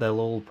 so they'll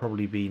all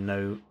probably be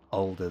no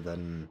older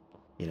than,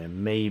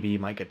 maybe you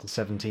might get to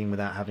 17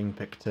 without having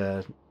picked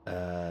a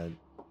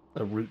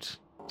route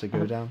to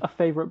go down. A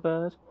favourite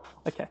bird?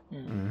 Okay.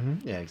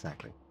 Yeah,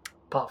 exactly.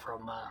 Apart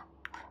from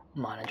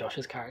mine and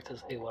Josh's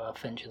characters, who were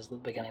Finches at the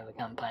beginning of the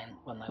campaign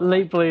when they were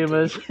Late like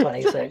bloomers.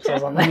 26 or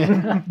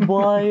something.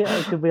 Why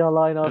did we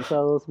align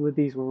ourselves with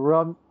these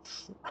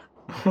runts?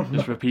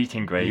 Just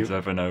repeating grades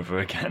over and over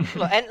again.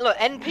 Look,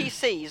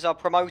 NPCs are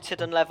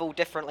promoted and leveled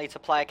differently to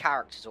player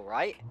characters,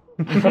 alright?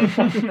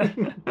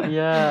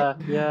 Yeah.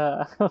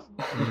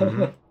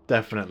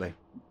 Definitely.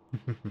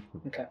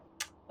 Okay.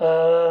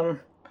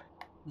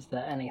 Is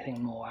there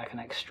anything more I can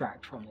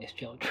extract from these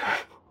children?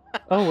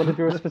 Oh, well, if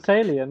you're a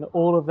Spitalian,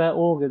 all of their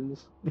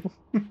organs.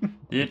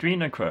 The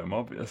adrenochrome,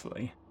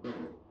 obviously.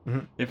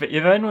 Mhm.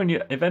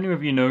 If any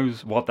of you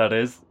knows what that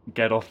is,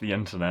 get off the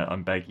internet.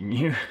 I'm begging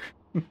you.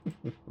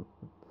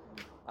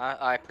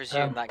 I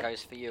presume that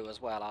goes for you as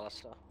well,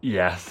 Alistair.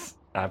 Yes,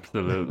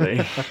 absolutely.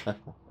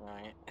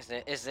 Right.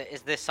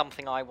 Is this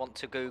something I want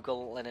to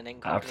Google in an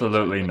incognito?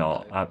 Absolutely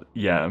window? not.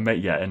 In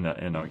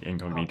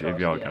incognito if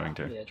you're going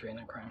to. The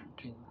adrenochrome.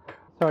 Jesus.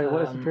 Sorry,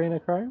 what is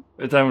adrenochrome?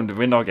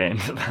 We're not getting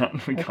into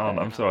that. We can't.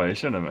 I'm sorry. I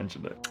shouldn't have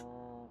mentioned it.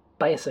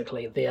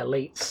 Basically, the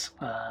elites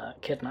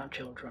kidnap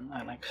children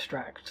and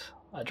extract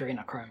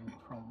adrenochrome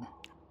from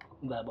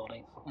their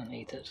body and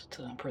eat it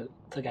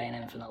to gain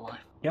infinite life.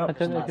 I Yep.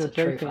 don't know if That's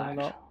you're a true joking or fact.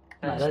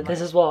 not. No,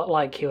 this is what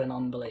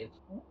QAnon believe.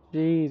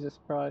 Jesus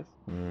Christ.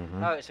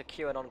 Oh, it's a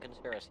QAnon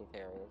conspiracy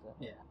theory, is it?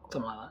 Yeah,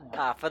 something like that.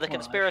 Yeah. For the Alright.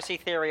 conspiracy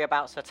theory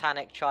about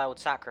satanic child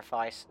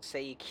sacrifice,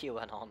 see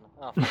QAnon.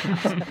 Oh,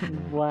 fantastic.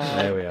 Wow.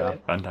 There we are.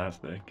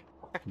 Fantastic.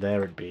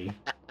 There it be.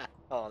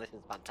 Oh, this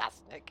is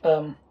fantastic.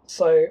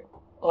 So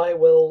I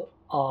will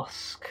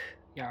ask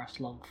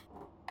Yaroslav,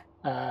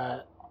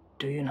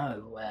 do you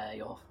know where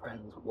your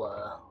friends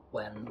were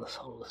when the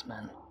soulless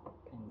men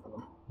came for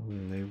them?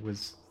 They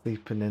was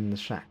sleeping in the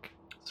shack.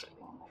 Sleeping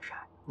in the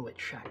shack. Which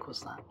shack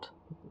was that?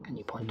 Can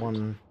you The point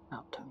one, it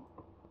out to me?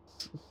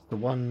 the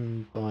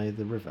one by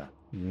the river,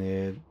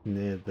 near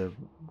the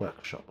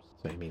workshops.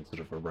 So you mean sort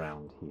of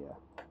around here.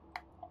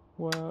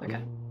 Well,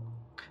 Okay.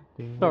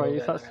 sorry, We'll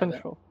is go that there a bit.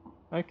 central?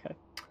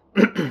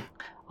 Okay.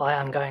 I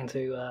am going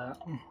to.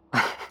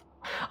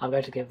 I'm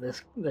going to give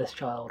this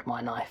child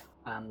my knife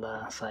and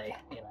say,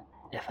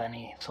 if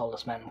any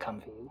soulless men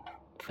come for you,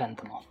 fend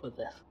them off with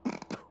this.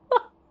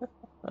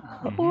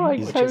 All right,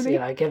 Which Tony.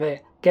 is,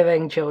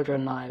 giving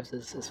children knives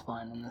is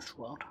fine in this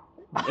world.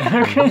 Well,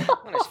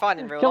 it's fine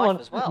in real Come life on,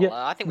 as well. you-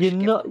 I think we you're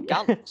should not- give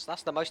them guns.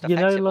 That's the most you're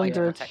no effective way to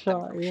longer a protect them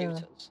child, from yeah.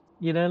 shooters.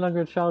 You're no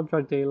longer a child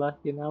drug dealer.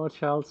 You're now a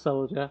child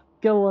soldier.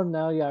 Go on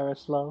now,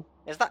 Yaroslav.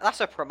 That's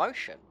a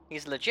promotion?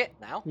 He's legit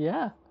now.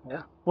 Yeah.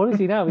 Yeah. What is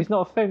he now? He's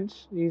not a Finch.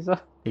 He's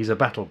He's a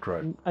battle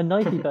crow. a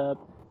Nike bird.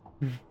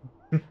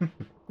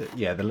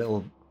 Yeah, the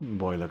little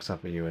boy looks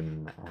up at you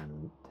and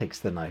takes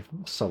the knife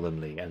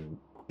solemnly, and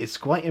it's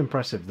quite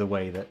impressive the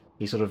way that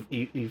he sort of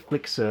he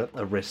flicks a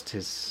wrist,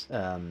 his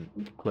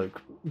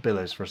cloak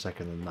billows for a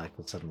second, and the knife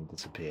has suddenly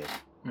disappeared.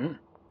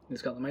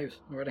 He's got the moves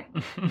already.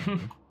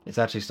 It's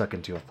actually stuck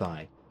into your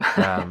thigh.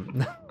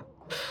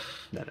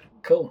 No.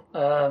 Cool.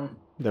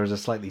 There is a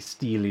slightly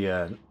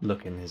steelier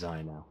look in his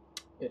eye now.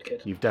 Good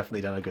kid. You've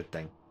definitely done a good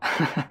thing.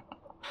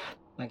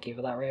 Thank you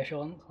for that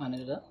reassurance. I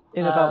needed it.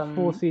 In about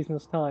 4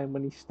 seasons' time,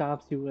 when he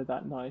stabs you with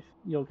that knife,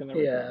 you're gonna.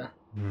 Yeah.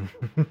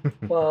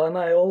 Well, I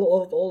know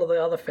all of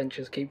the other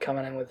Finches keep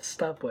coming in with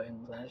stab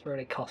wounds, and it's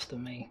really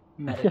costing me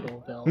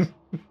medical bills.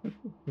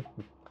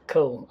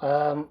 Cool.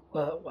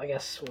 Well, I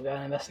guess we'll go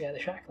and investigate the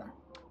shack then.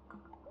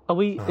 Are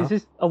we? Uh-huh.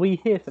 Are we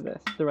here for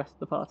this? The rest of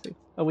the party?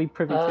 Are we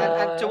privy to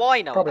And do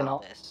I know probably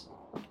about not. this?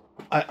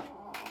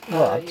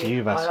 Well, up to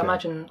you,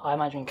 Vasko. I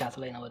imagine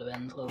Catalina would have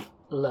been sort of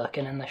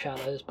lurking in the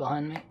shadows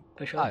behind me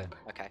for sure.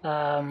 Oh, okay.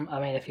 I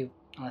mean,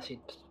 unless you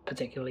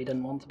particularly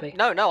didn't want to be.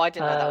 No, I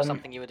didn't know that was Um,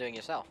 something you were doing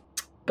yourself.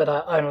 But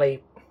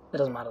only it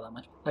doesn't matter that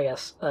much, I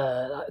guess.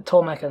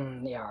 Tormek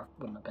and Yara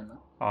wouldn't have been there.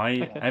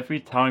 Every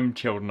time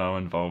children are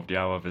involved,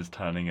 Yarov is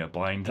turning a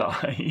blind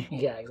eye.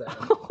 Yeah,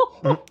 exactly.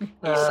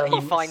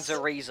 He finds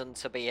a reason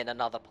to be in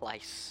another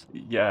place.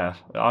 Yeah,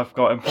 I've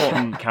got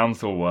important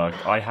council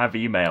work. I have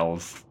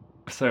emails.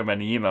 So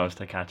many emails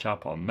to catch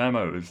up on.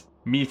 Memos.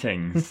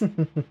 Meetings.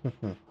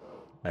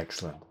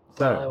 Excellent.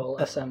 So I So, will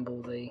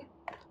assemble the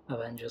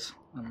Avengers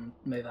and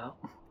move out.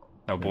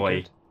 Oh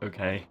boy.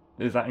 Okay.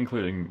 Is that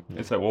including...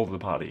 So all of the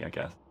party, I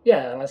guess.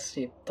 Yeah, unless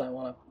you don't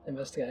want to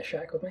investigate a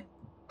shack with me.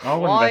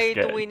 I'll Why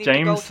investigate. do we need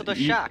James, to go to the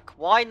you- shack?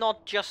 Why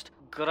not just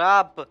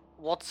grab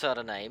what's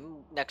her name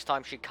next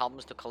time she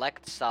comes to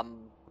collect some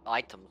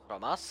items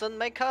from us and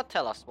make her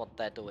tell us what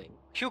they're doing?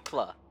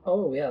 Hukla.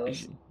 Oh yeah,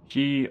 that's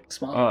She...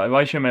 smart.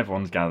 I assume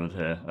everyone's gathered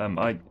here.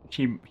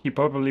 He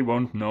probably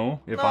won't know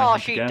if I Oh, had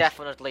to she guess.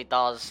 definitely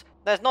does.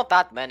 There's not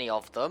that many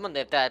of them, and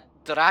if they're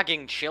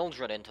dragging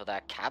children into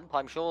their camp,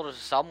 I'm sure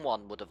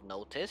someone would have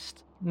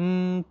noticed.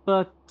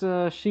 But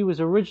she was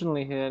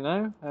originally here,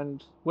 no?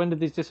 And when did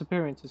these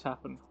disappearances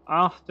happen?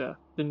 After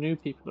the new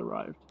people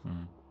arrived.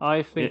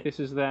 I think this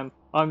is them.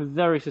 I'm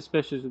very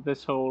suspicious of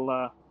this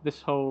whole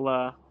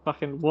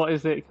fucking, what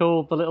is it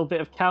called? The little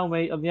bit of cow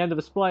meat on the end of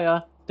a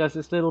splayer does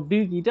this little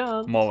boogie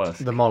dance.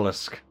 Mollusk. the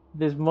mollusk.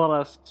 There's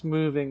mollusks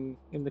moving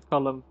in the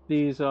column.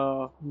 These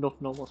are not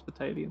normal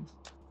Spitalians.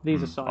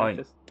 These are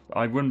scientists.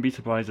 I wouldn't be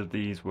surprised if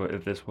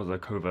this was a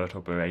covert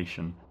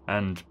operation,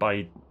 and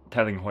by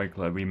telling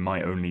Hoykler we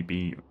might only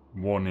be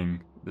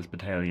warning the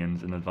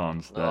Spitalians in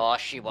advance that Oh,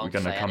 she we're won't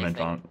going to say come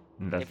anything.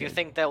 investigate. If you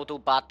think they'll do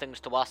bad things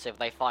to us if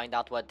they find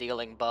out we're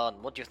dealing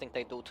burn, what do you think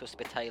they do to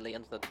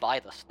Spitalians that buy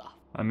the stuff?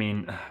 I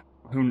mean,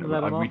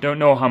 Let 'em we off. don't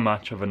know how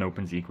much of an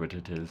open secret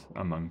it is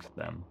amongst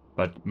them.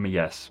 But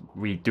yes,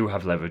 we do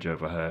have leverage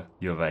over her,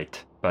 you're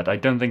right. But I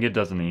don't think it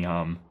does any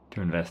harm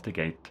to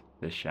investigate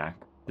this shack.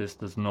 This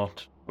does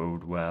not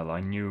bode well. I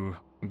knew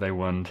they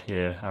weren't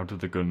here out of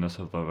the goodness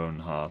of their own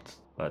hearts,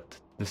 but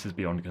this is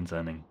beyond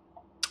concerning.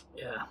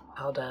 Yeah,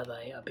 how dare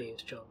they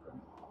abuse children?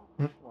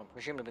 Well,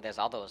 presumably there's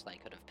others they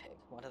could have picked.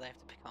 Why do they have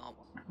to pick our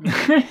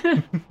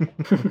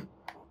one?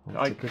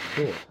 That's a good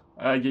thought.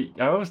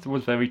 I always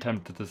was very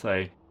tempted to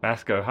say,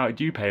 Vasko, how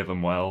do you pay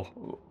them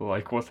well?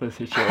 Like, what's the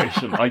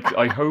situation?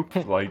 I hope,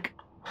 like,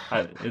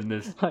 in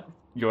this,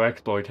 your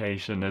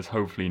exploitation is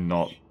hopefully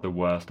not the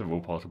worst of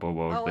all possible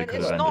worlds Oh, they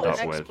could it's have not ended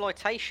an up with.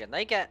 exploitation.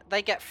 They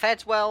get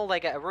fed well. They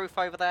get a roof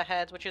over their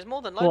heads, which is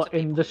more than loads What, of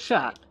people in the would say.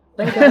 shack?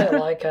 Think of it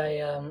like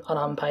an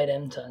unpaid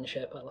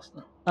internship,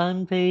 Alistair.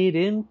 Unpaid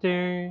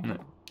intern.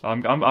 I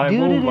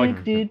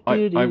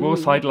will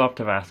sidle up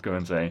to Vasko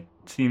and say,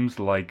 it seems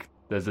like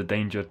there's a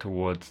danger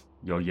towards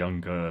your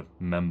younger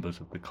members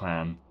of the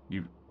clan.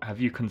 Have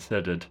you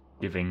considered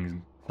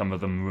giving some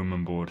of them room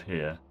and board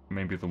here?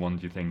 Maybe the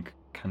ones you think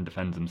can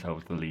defend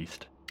themselves the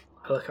least.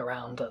 I look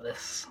around at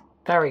this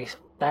very,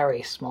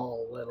 very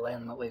small little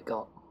inn that we've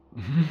got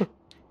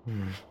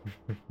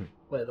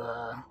with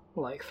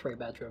like 3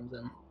 bedrooms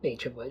in,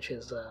 each of which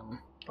is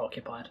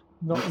occupied.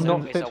 Not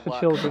Zombies fit are for work.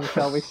 children,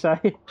 shall we say?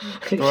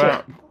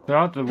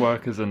 Throughout the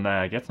workers in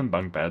there, get some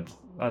bunk beds.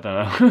 I don't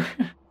know.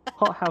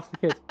 Hot house for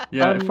kids.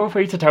 Yeah, feel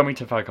free to tell me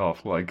to fuck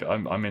off. Like,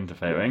 I'm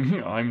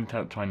interfering. I'm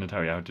trying to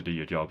tell you how to do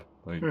your job.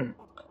 Like,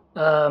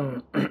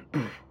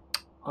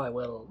 I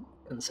will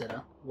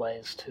consider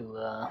ways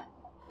to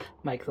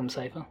make them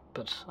safer,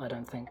 but I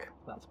don't think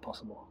that's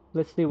possible.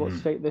 Let's see what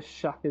state this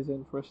shack is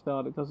in for a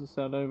start. It doesn't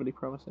sound overly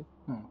promising.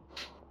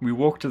 we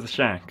walk to the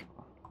shack.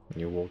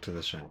 You walk to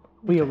the shack.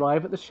 We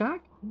arrive at the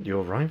shack? You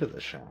arrive at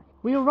the shack.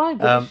 We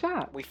arrived at the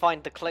shack. We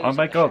find the clothes. Oh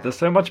my in the god, shack. there's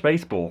so much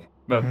baseball.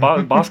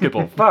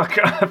 Basketball. Fuck.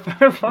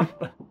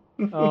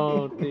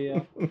 Oh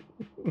dear.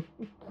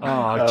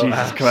 Oh,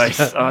 Jesus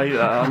Christ. I'm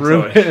sorry.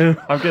 Ruin.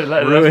 I'm going to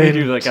let me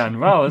do that again.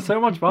 Wow, there's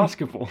so much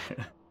basketball.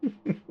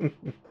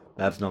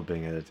 That's not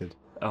being edited.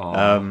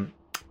 Oh.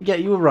 Yeah,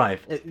 you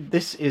arrive.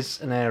 This is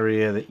an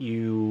area that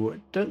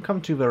you don't come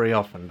to very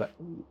often, but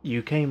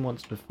you came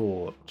once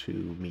before to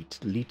meet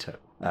Lito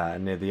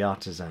near the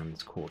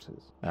artisan's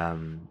quarters.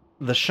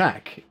 The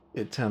shack,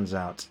 it turns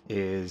out,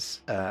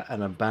 is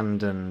an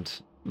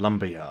abandoned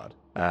lumberyard.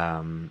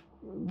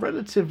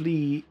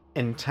 Relatively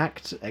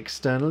intact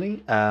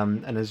externally,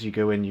 and as you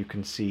go in, you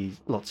can see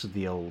lots of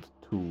the old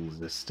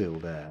tools are still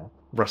there,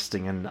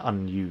 rusting and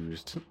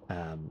unused.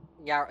 Damn,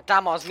 I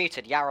was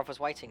muted. Yarov was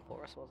waiting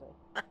for us, was he?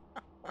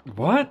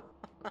 What?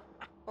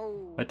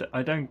 Oh, I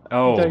don't...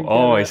 Don't get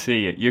I it.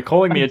 see it. You're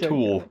calling me I a don't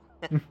tool.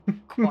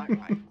 quite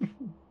right.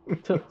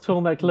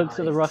 Tormek looks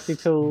at the rusty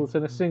Nice. tools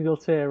and a single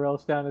tear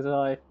rolls down his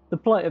eye. The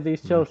plight of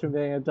these children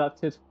being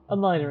abducted, a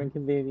minor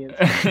inconvenience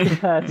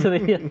compared to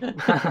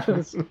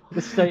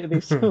the state of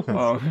these tools.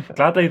 Oh,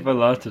 glad they've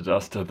alerted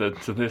us to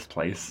this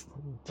place.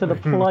 To the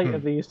plight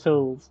of these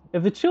tools.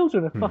 If the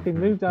children have fucking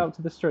moved out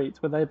to the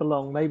streets where they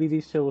belong, maybe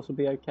these tools will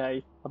be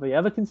okay. Have they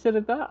ever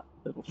considered that?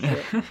 Little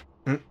shit.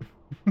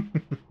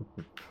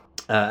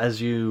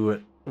 As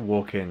you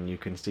walk in, you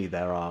can see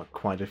there are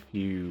quite a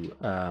few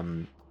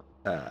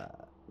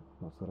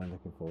what's what I'm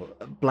looking for?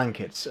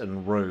 Blankets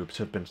and robes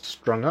have been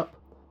strung up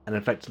and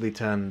effectively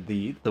turn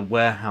the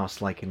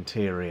warehouse-like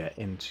interior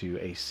into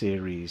a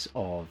series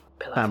of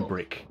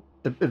fabric,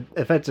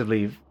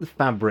 effectively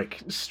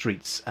fabric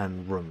streets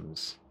and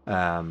rooms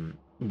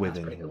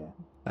within pretty here. cool.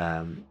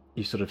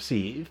 You sort of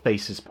see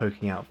faces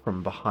poking out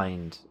from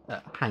behind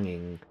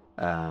hanging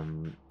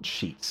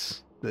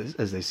sheets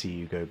as they see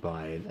you go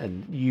by,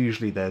 and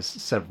usually there's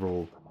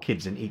several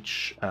kids in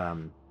each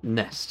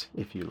nest,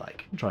 if you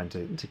like, trying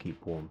to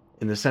keep warm.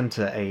 In the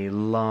centre, a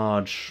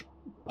large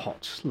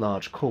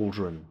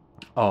cauldron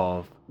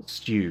of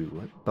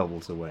stew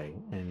bubbles away,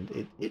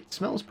 and it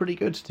smells pretty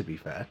good, to be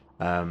fair.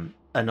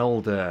 An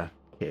older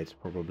kid,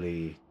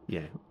 probably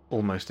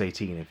almost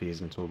 18 if he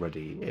isn't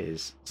already,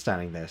 is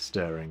standing there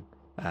stirring,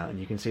 and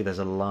you can see there's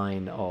a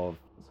line of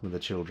some of the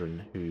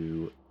children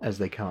who, as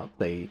they come up,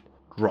 they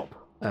drop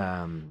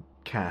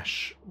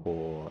cash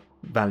or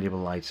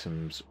valuable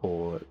items,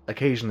 or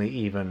occasionally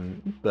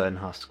even burn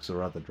husks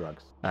or other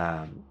drugs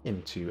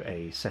into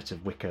a set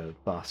of wicker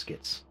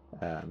baskets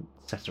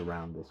set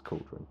around this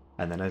cauldron.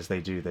 And then as they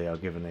do, they are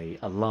given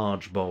a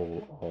large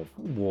bowl of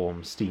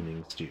warm,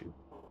 steaming stew.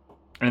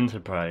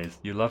 Enterprise,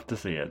 you love to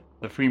see it.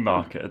 The free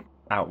market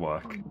at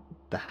work.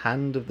 The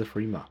hand of the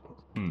free market.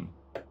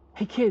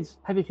 Hey kids,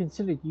 have you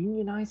considered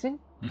unionizing?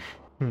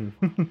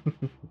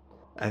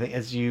 I think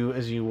as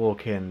you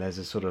walk in, there's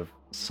a sort of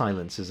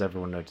silence as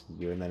everyone notices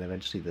you, and then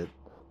eventually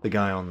the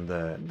guy on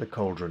the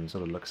cauldron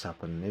sort of looks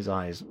up and his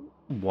eyes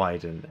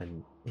widen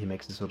and he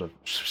makes a sort of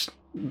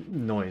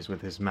noise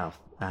with his mouth,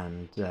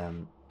 and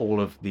all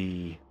of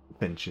the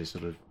benches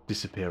sort of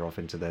disappear off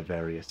into their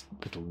various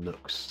little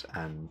nooks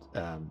and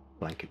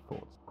blanket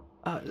forts.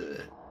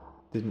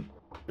 Didn't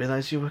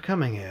realize you were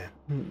coming here,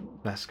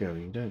 Vasko.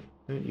 You don't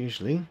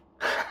usually.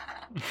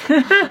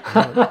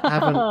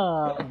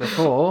 Haven't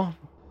before.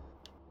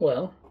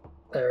 Well,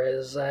 there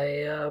is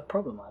a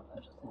problem I've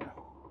noticed. Yeah.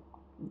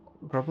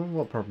 Problem?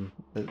 What problem?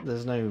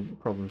 There's no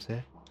problems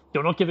here.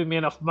 You're not giving me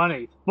enough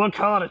money. Work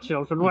harder,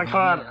 children. Work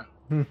harder.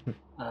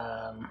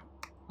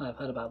 I've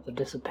heard about the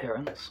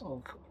disappearance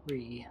of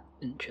 3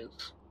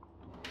 inches.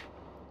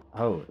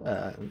 Oh,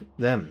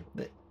 them.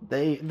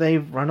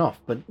 They've run off,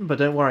 but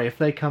don't worry. If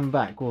they come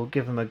back, we'll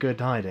give them a good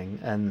hiding,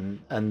 and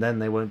then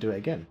they won't do it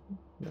again.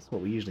 That's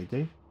what we usually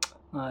do.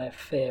 I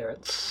fear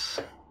it's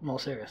more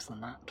serious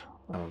than that.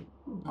 Oh,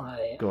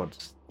 I God.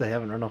 They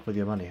haven't run off with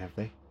your money, have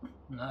they?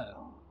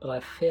 No, but I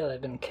fear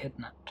they've been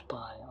kidnapped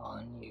by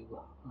our new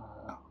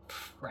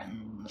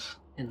friends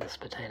in the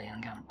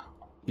Spitalian camp.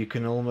 You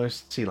can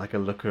almost see like a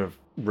look of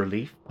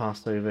relief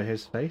pass over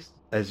his face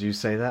as you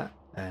say that,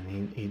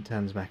 and he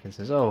turns back and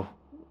says, "Oh,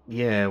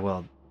 yeah,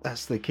 well,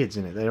 that's the kids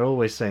in it. They're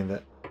always saying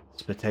that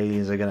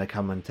Spitalians are going to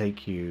come and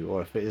take you,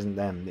 or if it isn't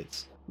them,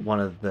 it's one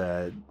of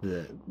the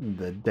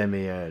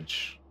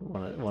demiurge,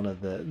 one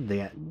of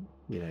the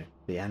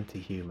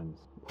anti-humans.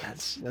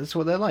 That's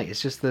what they're like.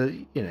 It's just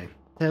the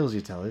tales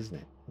you tell, isn't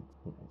it?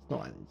 It's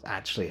not like it's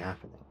actually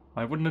happening."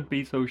 I wouldn't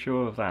be so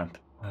sure of that.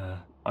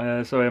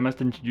 Sorry, I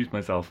must introduce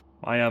myself.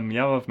 I am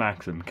Yarov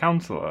Maxim,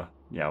 Councillor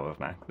Yarrow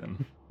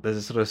Maxim. There's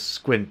a sort of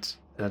squint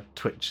and a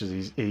twitch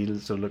as he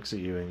sort of looks at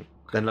you and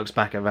then looks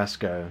back at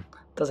Vasko.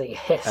 Does he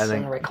hiss And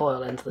then- and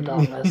recoil into the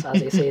darkness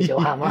as he sees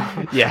your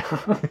hammer? Yeah.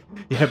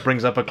 Yeah,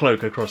 brings up a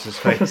cloak across his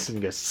face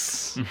and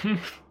goes...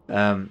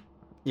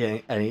 Yeah,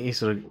 and he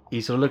sort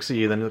of looks at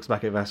you, then looks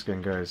back at Vasko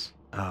and goes,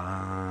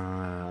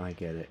 I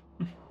get it.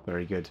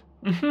 Very good.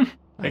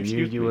 I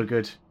knew you were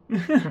good.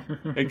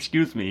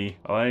 Excuse me,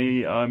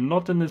 I'm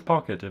not in this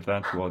pocket if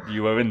that's what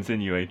you are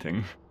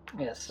insinuating.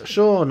 Yes.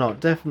 Sure not,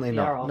 definitely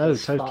not. Yarrow No,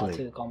 is far totally.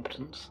 too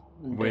competent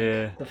and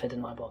We're- big to fit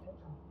in my pocket.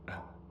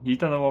 He's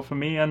done a lot for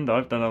me, and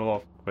I've done a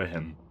lot for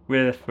him.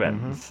 We're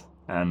friends,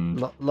 and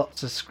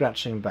Lots of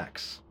scratching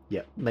backs.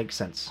 Yep, makes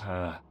sense.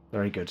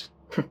 Very good.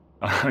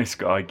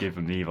 I give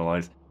him the evil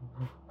eyes.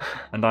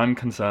 And I'm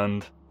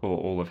concerned for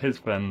all of his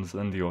friends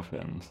and your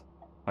friends.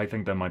 I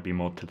think there might be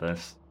more to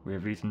this. We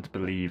have reason to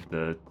believe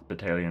the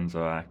battalions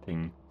are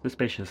acting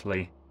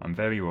suspiciously. I'm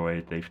very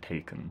worried they've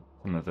taken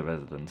some of the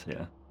residents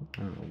here.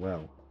 Oh,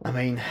 well. I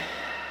mean,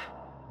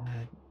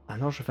 I'm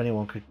not sure if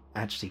anyone could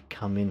actually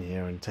come in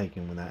here and take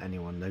him without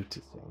anyone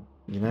noticing.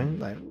 You know,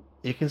 like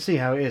you can see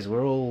how it is.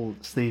 We're all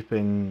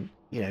sleeping,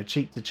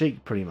 cheek to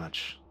cheek, pretty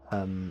much.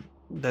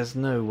 There's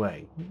no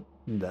way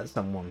that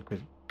someone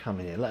could come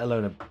in here, let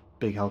alone a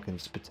big hulking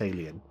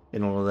battalion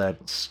in all of their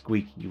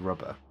squeaky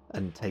rubber,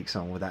 and take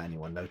someone without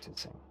anyone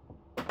noticing.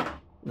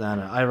 No,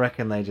 I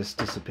reckon they just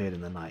disappeared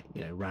in the night.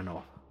 Ran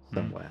off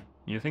somewhere.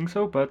 You think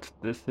so? But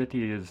this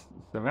city is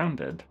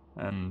surrounded,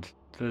 and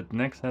the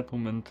next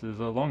settlement is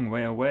a long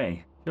way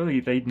away. Surely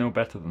they'd know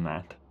better than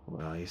that.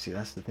 Well, you see,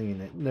 that's the thing,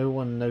 isn't it? No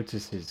one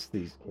notices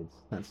these kids.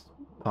 That's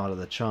part of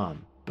the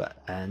charm.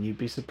 And you'd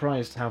be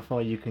surprised how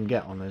far you can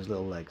get on those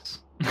little legs.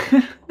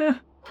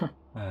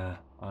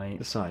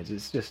 Besides,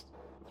 it's just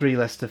 3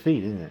 less to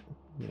feed, isn't it?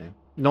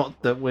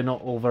 Not that we're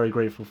not all very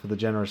grateful for the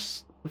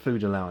generous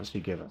food allowance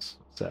you give us.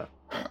 So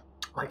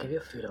I give you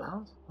a food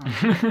allowance? I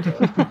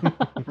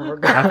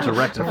have to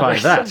rectify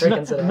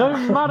that. No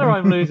matter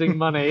I'm losing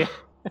money.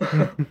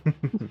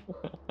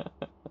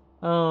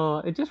 Oh,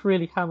 it just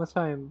really hammers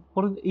home.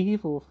 What an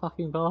evil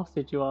fucking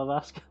bastard you are,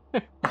 Vasko.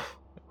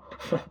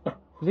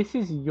 This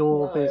is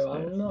your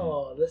business.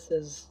 No, this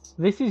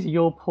is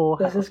your poor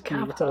This house is you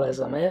have.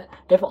 capitalism.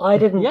 If I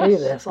didn't Yes, do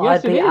this, yes,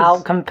 I'd be it is.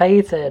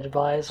 outcompeted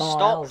by someone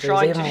Stop else who's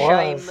trying even to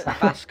shame worse.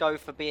 Vasko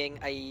for being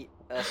a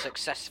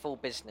successful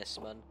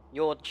businessman.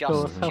 You're Of just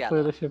course, how jealous.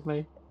 foolish of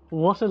me.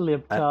 What a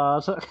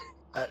libtard.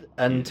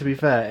 And to be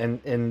fair,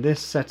 in this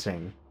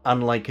setting,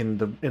 unlike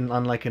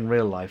in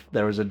real life,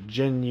 there is a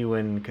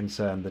genuine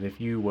concern that if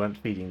you weren't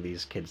feeding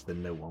these kids,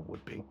 then no one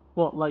would be.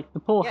 What, like the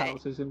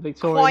poorhouses in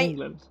Victorian quite-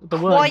 England? The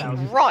Quite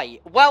workhouses?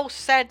 right. Well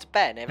said,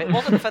 Ben. If it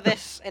wasn't for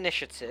this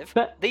initiative,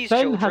 these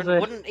Ben has children a-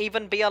 wouldn't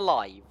even be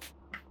alive.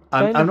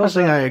 I'm Ben not has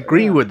saying a- I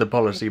agree with the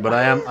policy, but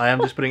I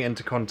am just putting it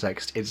into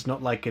context. It's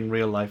not like in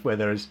real life where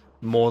there is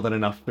more than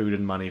enough food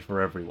and money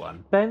for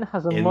everyone. Ben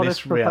has a In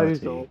modest this reality-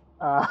 proposal.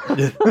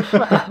 In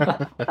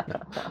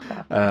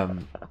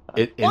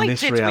Why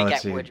this did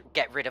reality, we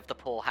get rid of the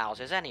poor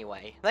houses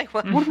anyway? They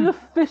were. What an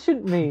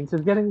efficient means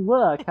of getting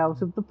work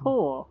out of the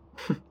poor.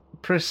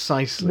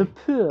 precisely, The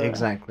poor.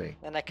 exactly.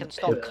 Then they can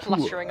stop The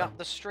cluttering poor. up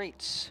the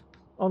streets.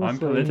 I'm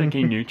Honestly.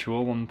 politically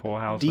neutral on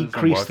poor houses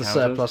Decrease and the workhouses.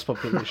 surplus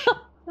population.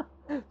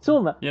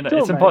 Torment, You know,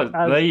 it's Torment, important.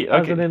 as, They-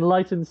 as okay. an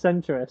enlightened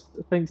centrist,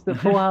 thinks that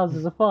poor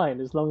houses are fine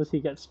as long as he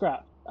gets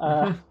scrapped.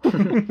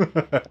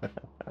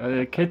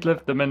 Kids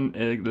lived in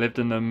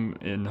them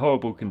in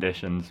horrible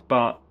conditions,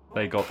 but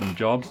they got them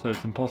jobs, so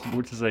it's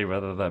impossible to say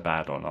whether they're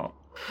bad or not.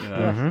 You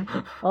know?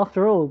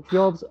 After all,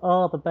 jobs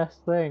are the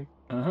best thing.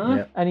 Uh-huh.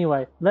 Yeah.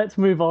 Anyway, let's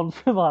move on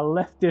from our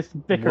leftist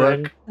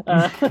bickering.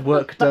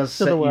 Work does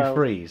to the set you world.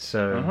 free,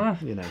 so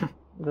Uh-huh.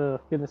 Oh,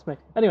 goodness me.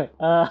 Anyway,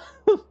 let's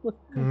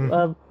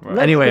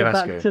Anyway, get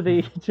back Vasko. to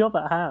the job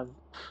at hand.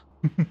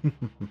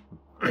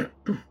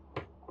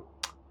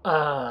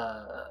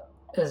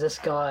 Is this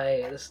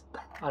guy this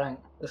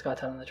guy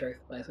telling the truth,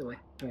 basically?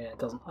 I mean, it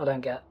doesn't. I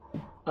don't get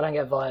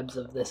vibes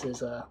of this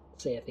is a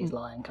see if he's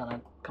lying kind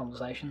of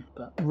conversation.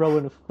 But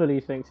Rowan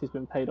fully thinks he's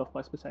been paid off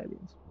by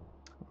Spitalians.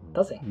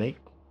 does he? Make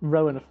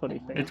Rowan fully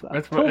thinks that.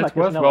 It's Tormek has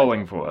worth no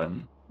rolling idea. for it.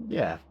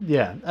 yeah.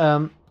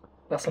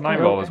 That's the Can I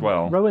point. roll as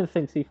well? Rowan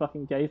thinks he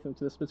fucking gave them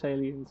to the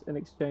Spitalians in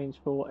exchange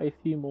for a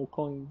few more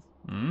coins.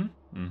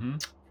 Mm-hmm.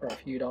 For a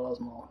few dollars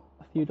more.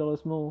 A few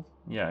dollars more.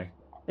 Yeah.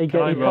 He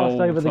Can I passed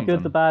roll over the good,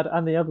 something? the bad,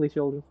 and the ugly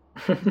children.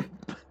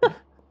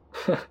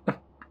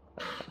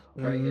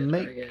 Very good.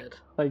 Make- Very good.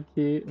 Thank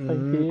you, thank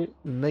you.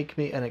 Make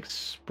me an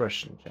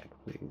expression check,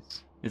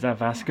 please. Is that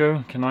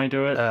Vasko? Can I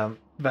do it?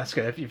 Vasko,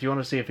 if you want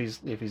to see if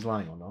he's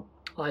lying or not.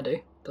 I do.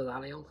 Does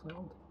Ali also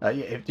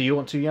want? Do you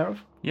want to, Yarov?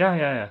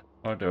 Yeah.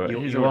 I'll do it.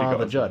 He's You already are got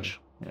the his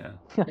judge. Yeah.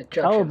 Judge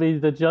I'll him. be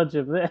the judge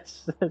of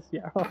this, says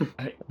Yarrow.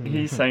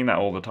 He's saying that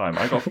all the time.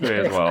 I got 3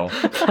 as well.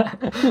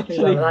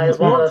 That is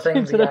one of the Walks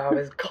things into Yarrow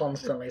is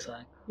constantly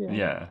saying.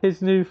 Yeah.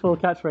 His new full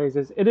catchphrase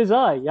is, "It is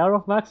I,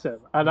 Yarov Maxim,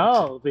 and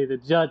I'll be the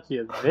judge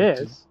of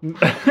this."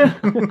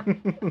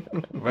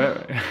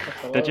 Where,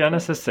 the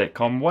Genesis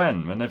sitcom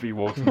when? Whenever he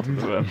walks into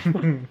the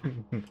room.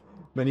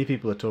 Many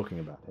people are talking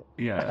about it.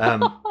 Yeah.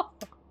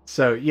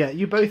 So yeah,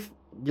 you're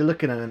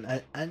looking at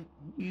him, and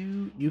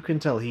you can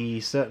tell he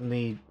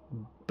certainly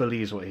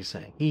believes what he's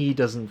saying. He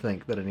doesn't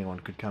think that anyone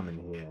could come in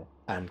here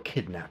and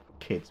kidnap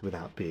kids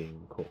without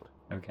being caught.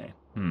 Okay.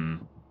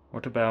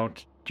 What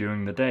about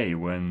during the day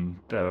when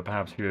there are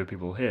perhaps fewer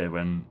people here,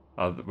 when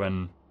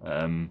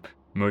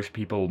most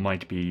people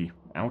might be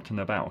out and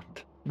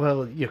about?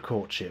 Well, your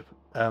courtship.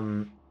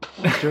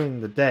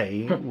 During the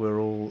day, we're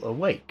all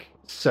awake.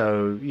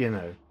 So,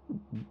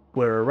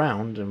 we're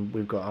around and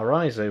we've got our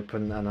eyes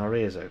open and our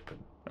ears open.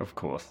 Of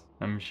course.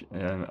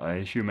 I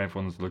assume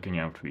everyone's looking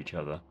out for each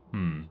other.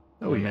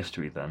 Oh, yeah.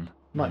 Mystery then.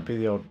 Might be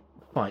the odd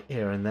fight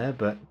here and there,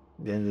 but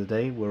at the end of the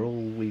day, we're all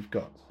we've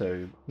got.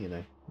 So,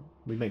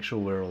 we make sure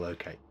we're all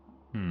okay.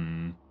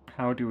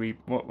 How do we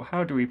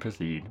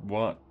proceed?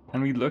 What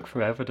can we look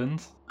for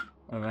evidence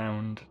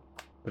around?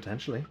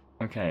 Potentially.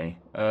 Okay.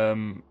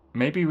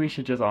 Maybe we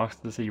should just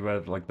ask to see where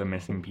the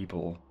missing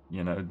people,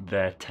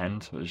 their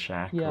tent or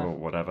shack or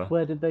whatever.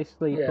 Where did they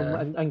sleep?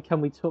 Yeah. And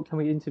can we talk? Can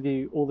we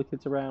interview all the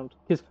kids around?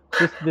 Because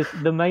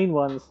the main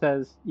one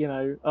says,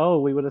 oh,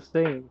 we would have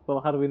seen.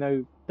 Well, how do we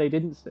know they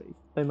didn't see?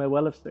 They may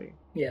well have seen.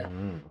 Yeah.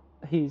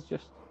 He's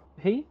just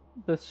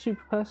the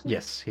super person.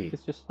 Yes, he.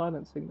 Is just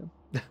silencing them.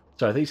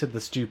 So I think you said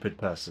the stupid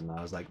person.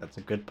 I was like, that's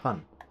a good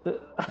pun.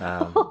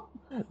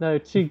 No,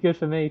 too good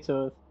for me to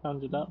have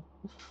conjured up.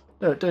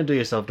 No, don't do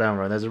yourself down,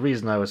 Ryan. There's a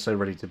reason I was so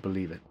ready to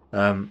believe it.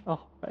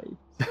 Oh, babe.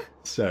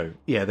 So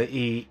yeah,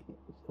 they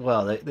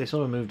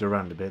sort of moved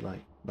around a bit,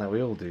 like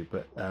we all do,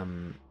 but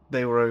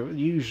they were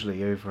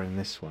usually over in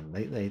this one.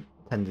 They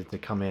tended to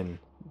come in,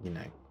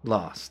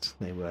 last.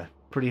 They were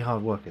pretty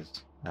hard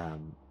workers.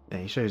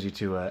 And he shows you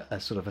to a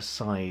sort of a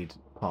side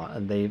part,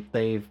 and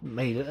they've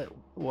made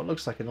what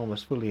looks like an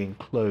almost fully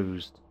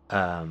enclosed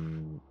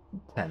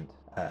tent.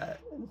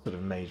 Sort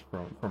of made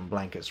from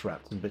blankets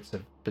wrapped and bits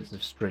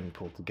of string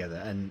pulled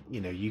together, and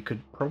you could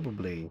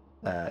probably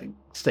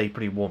stay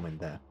pretty warm in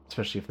there,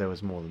 especially if there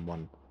was more than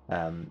one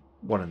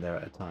in there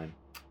at a time.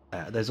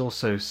 There's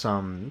also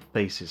some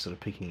faces sort of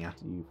peeking out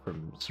at you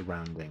from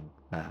surrounding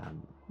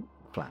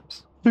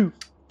flaps.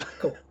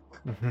 Cool.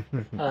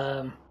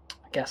 I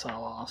guess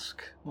I'll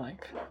ask, what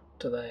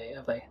do I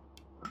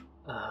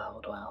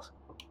ask?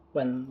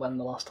 When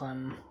the last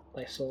time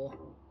they saw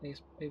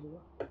these people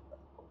were?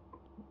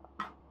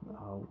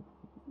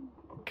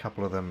 A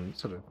couple of them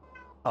sort of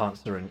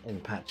answer in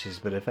patches,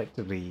 but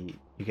effectively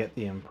you get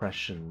the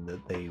impression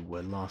that they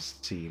were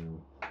last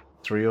seen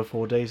 3 or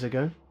 4 days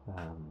ago,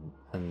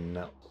 and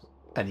not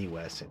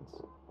anywhere since.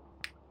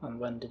 And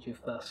when did you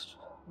first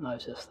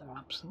notice their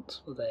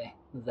absence? Were they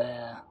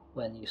there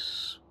when you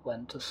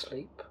went to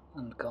sleep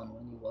and gone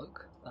when you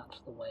woke? That's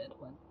the way it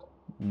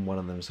went. One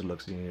of them sort of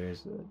looks at you and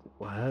goes,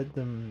 well, I heard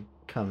them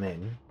come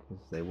in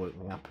because they woke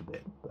me up a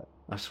bit, but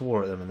I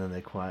swore at them and then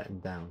they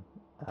quietened down.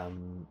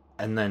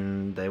 And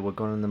then they were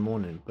gone in the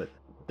morning, but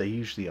they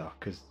usually are,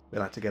 because they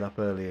like to get up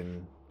early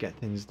and get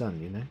things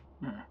done,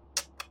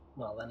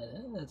 Well, then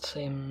it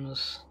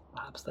seems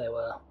perhaps they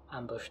were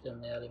ambushed in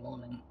the early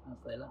morning as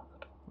they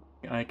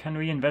left. Can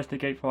we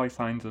investigate for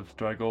signs of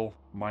struggle?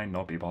 Might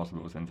not be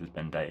possible since it's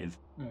been days.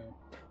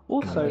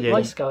 Also, Yeah.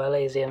 Let's go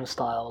Elysium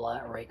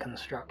style,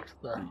 reconstruct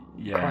the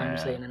crime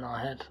scene in our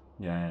head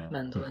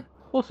mentally.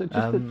 Also,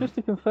 just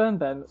to confirm,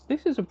 Ben,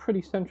 this is a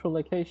pretty central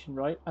location,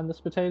 right? And the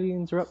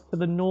Spitalians are up to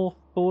the north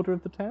border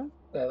of the town?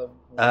 So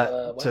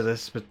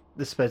the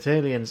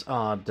Spitalians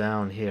are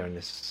down here in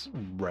this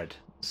red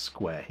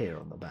square here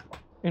on the back.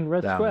 In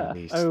Red Down Square?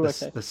 east. Oh, the,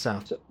 okay. the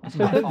south. So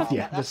yeah,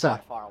 the That's south.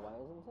 not far away,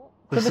 isn't it?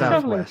 The So they're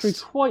travelling southwest.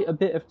 through quite a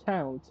bit of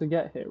town to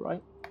get here,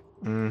 right?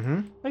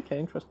 Mm-hmm. Okay,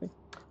 interesting.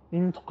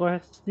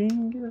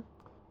 Interesting.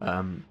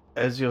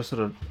 As you're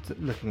sort of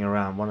looking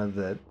around, one of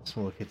the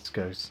smaller kids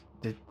goes,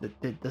 Did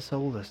the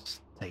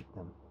soulless take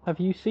them? Have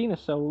you seen a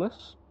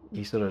soulless?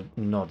 He sort of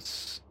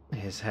nods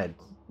his head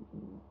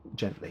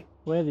gently.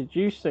 Where did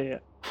you see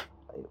it?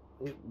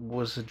 It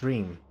was a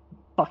dream.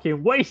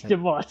 Fucking wasted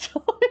my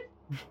time.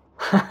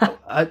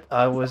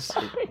 I was.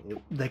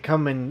 They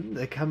come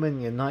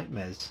in your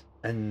nightmares,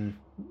 and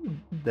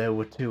there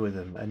were 2 of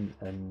them,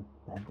 and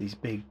had these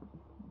big,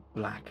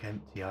 black,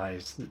 empty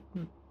eyes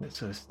that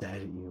sort of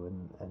stared at you,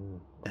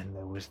 and then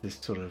there was this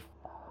sort of.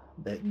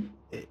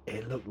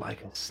 It looked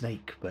like a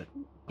snake, but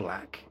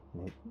black.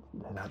 And it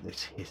had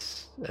this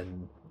hiss,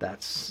 and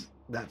that's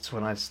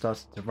when I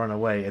started to run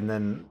away, and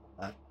then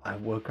I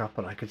woke up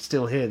and I could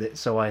still hear it,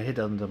 so I hid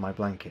under my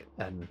blanket,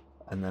 and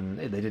then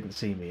they didn't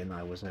see me, and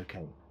I was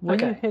okay. When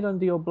you Okay. hid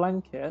under your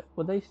blanket,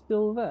 were they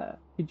still there?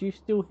 Could you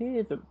still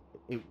hear them?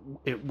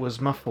 It was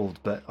muffled,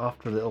 but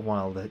after a little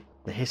while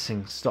the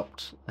hissing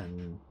stopped,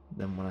 and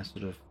then when I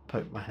sort of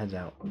poked my head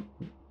out,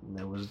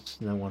 there was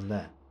no one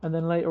there. And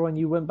then later on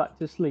you went back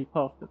to sleep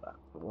after that?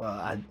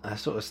 Well, I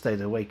sort of stayed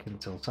awake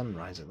until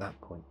sunrise at that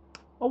point.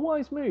 A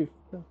wise move.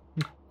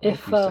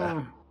 If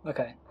Thank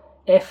you,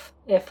 sir.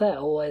 if they're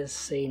always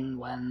seen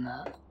when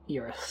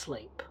you're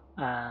asleep,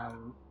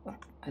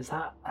 Is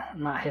that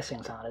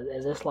hissing sound?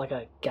 Is this like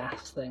a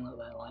gas thing that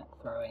they're like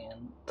throwing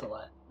in to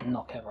like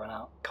knock everyone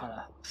out, kind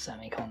of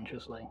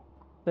semi-consciously?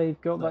 They've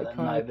got So that that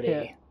kind of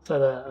kit. so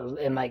that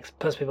it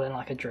puts people in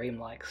like a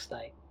dreamlike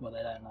state where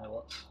they don't know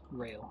what's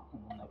real,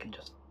 and then they can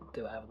just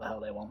do whatever the hell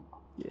they want.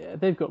 Yeah,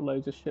 they've got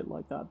loads of shit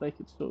like that. They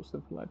could sort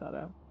something like that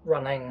out.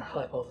 Running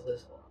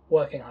hypothesis,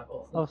 working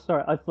hypothesis. Oh,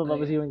 sorry, I thought that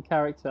was you in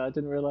character. I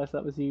didn't realise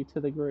that was you to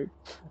the group.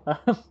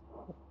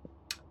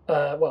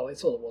 Well, it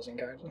sort of was in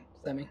character,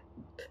 semi.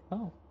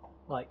 Oh,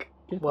 Like,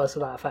 good. words to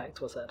that effect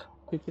was said.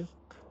 Good.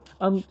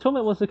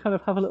 Tomek wants to kind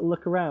of have a little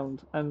look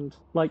around and,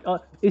 like,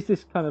 is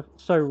this kind of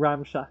so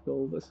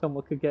ramshackle that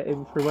someone could get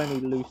in through any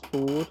loose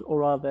board,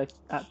 or are there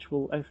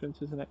actual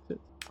entrances and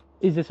exits?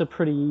 Is this a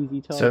pretty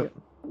easy target?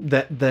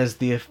 So there's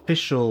the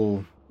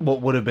official,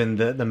 what would have been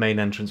the main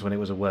entrance when it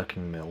was a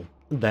working mill.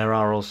 There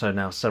are also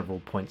now several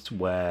points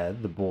where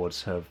the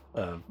boards have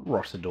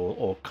rotted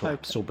or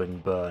collapsed or been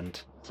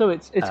burned. So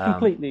it's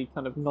completely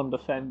kind of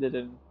non-defended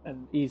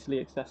and easily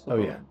accessible. Oh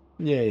yeah.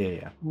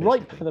 Yeah.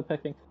 Ripe basically. for the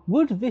picking.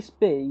 Would this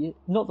be,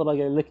 not that I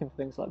go looking for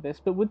things like this,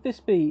 but would this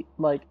be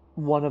like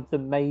one of the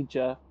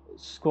major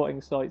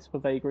squatting sites for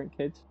vagrant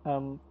kids?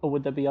 Or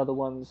would there be other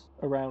ones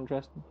around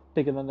Dresden,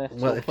 bigger than this,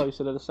 Well, or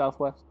closer to the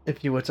southwest?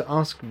 If you were to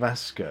ask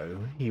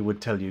Vasko, he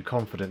would tell you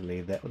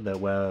confidently that there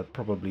were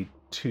probably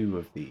 2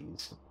 of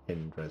these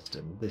in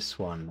Dresden. This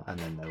one, and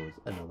then there was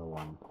another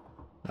one,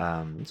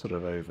 sort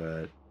of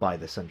over by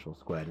the central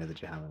square near the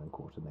Johannan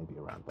Quarter, maybe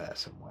around there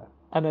somewhere.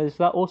 And is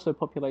that also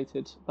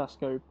populated,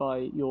 Vasko, by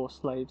your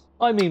slaves?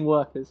 I mean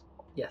workers.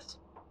 Yes.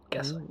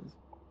 Guess so.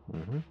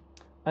 Mm-hmm.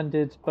 And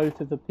did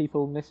both of the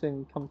people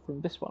missing come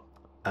from this one?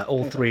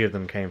 All 3 of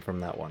them came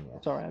from that one,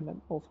 yes. Sorry, I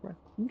meant all 3.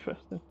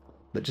 Interesting.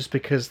 But just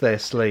because they're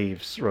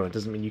slaves, Rowan,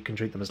 doesn't mean you can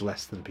treat them as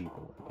less than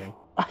people, okay?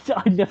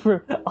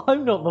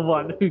 I'm not the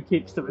one who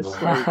keeps them as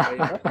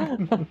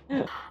slaves.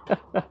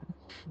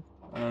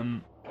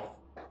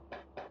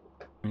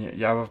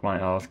 Yarov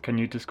might ask, can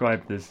you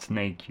describe the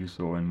snake you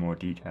saw in more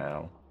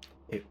detail?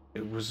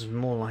 It was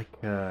more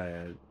like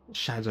a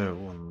shadow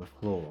on the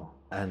floor,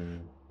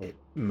 and it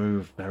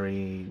moved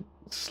very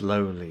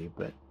slowly,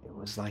 but it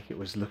was like it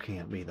was looking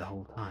at me the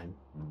whole time.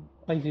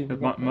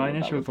 My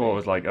initial thought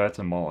was like, oh, it's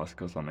a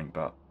mollusk or something,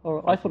 but...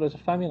 Or I thought it was a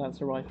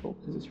Famulancer rifle,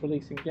 because it's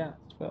releasing gas,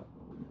 but...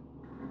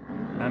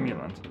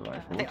 Ambulance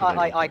rifle.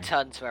 I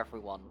turn to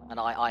everyone, and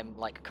I'm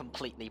like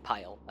completely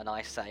pale, and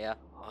I say, "Are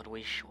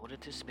we sure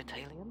it is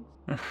Spitalian?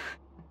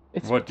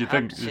 What do you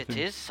think? Perhaps it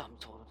is some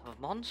sort of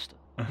monster."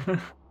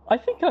 I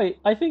think I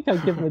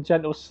give him a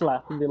gentle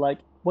slap and be like,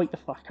 "Wake the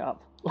fuck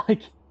up!"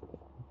 Like,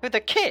 Who,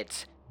 the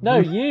kids? no,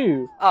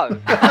 you. Oh.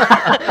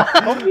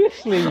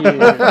 Obviously you.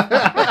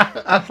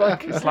 That's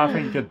like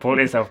slapping. You could pull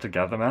yourself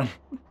together, man.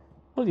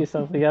 Pull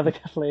yourself together,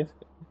 Kathleen.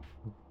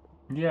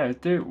 Yeah.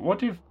 Do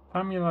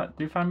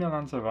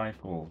Famulancer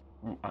rifle?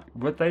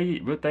 Would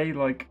they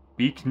like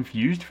be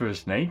confused for a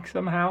snake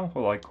somehow,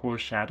 or like cause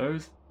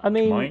shadows? I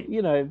mean, Might.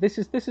 you know, this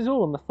is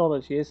all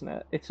mythology, isn't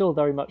it? It's all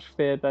very much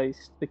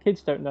fear-based. The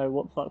kids don't know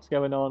what the fuck's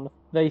going on.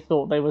 They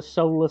thought they were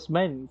soulless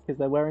men because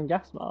they're wearing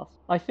gas masks.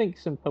 I think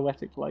some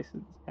poetic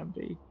license can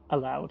be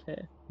allowed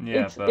here.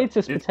 Yeah, it's but a it's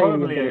Spitalian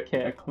probably bit of a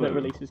kit clue. that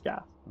releases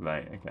gas.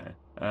 Right.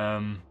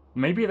 Okay.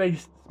 Maybe they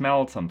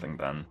smelled something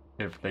then.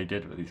 If they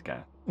did release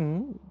gas,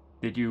 Mm.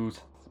 did you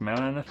smell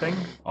anything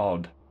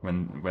odd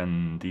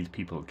when these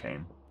people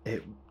came?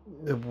 It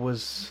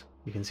was...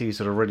 You can see he's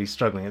sort of really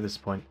struggling at this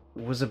point.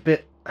 It was a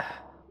bit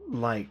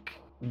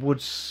like wood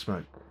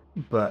smoke,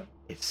 but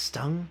it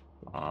stung.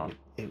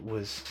 It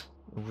was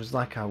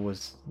like I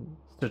was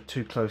stood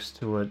too close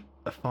to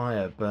a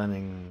fire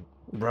burning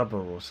rubber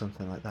or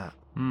something like that.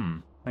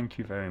 Thank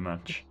you very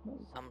much.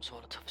 Some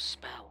sort of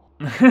spell.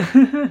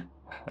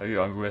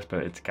 I whisper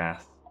it's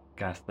gas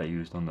they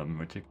used on them,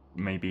 which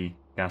maybe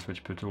gas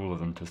which put all of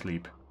them to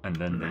sleep, and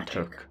then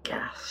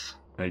gas.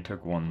 They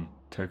took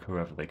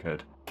whoever they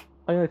could.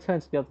 I'm going to turn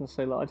to the others and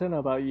say, look, I don't know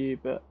about you,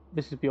 but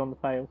this is beyond the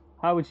pale.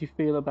 How would you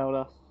feel about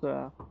us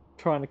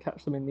trying to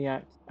catch them in the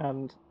act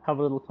and have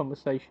a little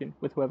conversation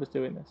with whoever's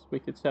doing this? We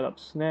could set up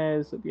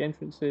snares at the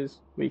entrances.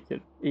 We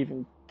could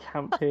even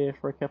camp here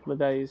for a couple of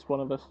days, one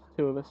of us,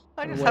 2 of us.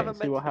 I and just wait have a and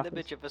see what mental happens.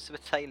 image of a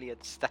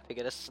Spitalian stepping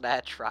in a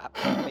snare trap,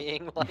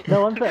 being like,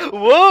 No, I'm saying-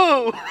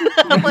 "Whoa!"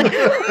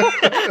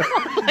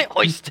 like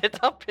hoisted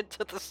up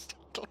into the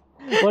ceiling.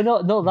 Well,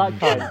 not that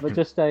kind, but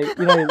just a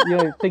you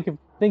know think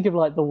of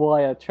like the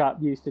wire trap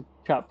used to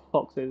trap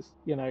foxes,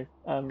 Yeah.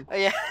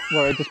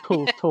 where it just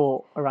pulls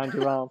taut around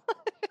your arm.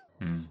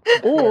 Hmm.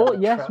 Or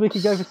Yeah, yes, we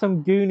could go for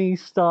some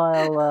Goonies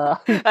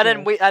style.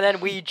 And then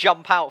we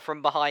jump out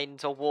from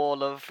behind a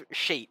wall of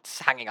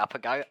sheets hanging up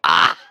and go,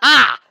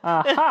 "Aha!"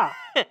 Aha!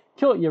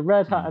 Caught your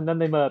red hat, and then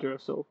they murder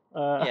us all.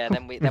 Yeah,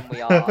 then we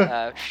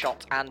are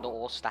shot and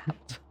or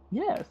stabbed.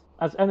 Yes,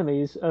 as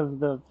enemies of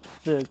the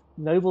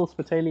noble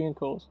Spitalian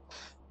cause.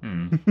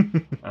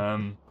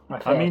 I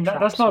fear mean, that's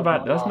traps not will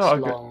bad. That's not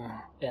a good.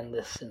 long in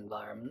this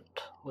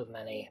environment with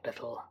many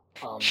little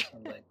arms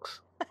and legs.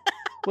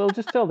 Well,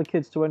 just tell the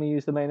kids to only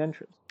use the main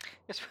entrance.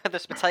 It's where the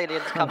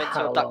Spitalians come in to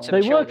How abduct long? some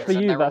They children work for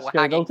and you, they're all Vasko,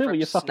 they'll hanging do what from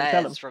you fucking tell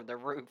 'em. snares from the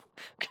roof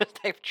because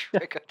they've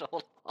triggered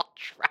all our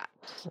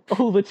traps.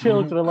 All the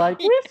children are like,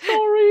 we're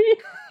sorry.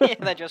 Yeah,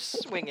 they're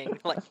just swinging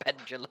like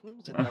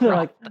pendulums in the They're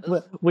like,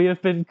 rafters. we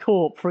have been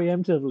caught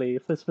preemptively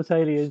for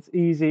Spitalians.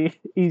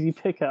 Easy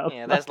pickup.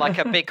 Yeah, there's like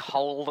a big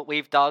hole that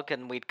we've dug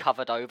and we'd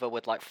covered over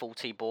with like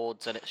 40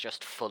 boards and it's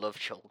just full of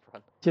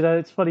children. Do you know,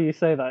 it's funny you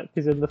say that,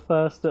 because in the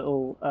first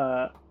little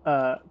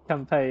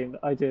campaign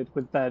I did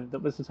with Ben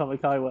that was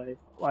Atomic Highway,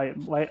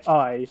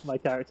 my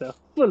character,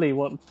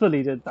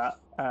 fully did that.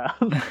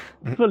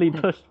 Fully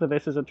pushed for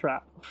this as a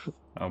trap.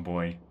 Oh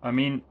boy. I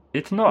mean,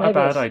 it's not a Maybe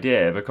bad it's-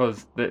 idea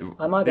because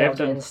I might be they able have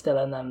to done. instill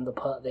in them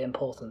the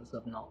importance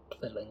of not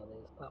fiddling with these.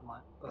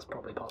 That's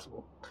probably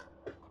possible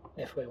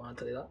if we wanted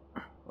to do that.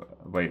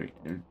 Wait,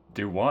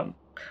 do what?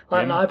 No,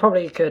 I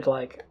probably could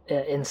like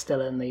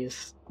instill in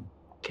these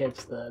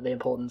kids the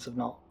importance of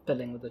not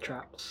fiddling with the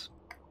traps.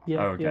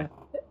 Yeah, Oh, okay. yeah.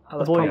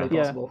 That's Avoid- probably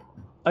yeah. possible.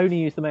 Only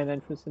use the main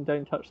entrance and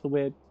don't touch the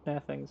weird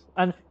snare things.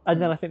 And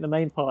then I think the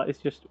main part is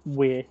just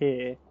we're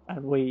here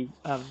and we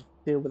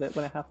deal with it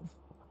when it happens.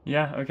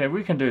 Yeah, okay,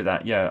 we can do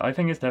that. Yeah, I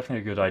think it's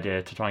definitely a good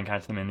idea to try and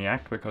catch them in the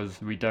act because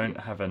we don't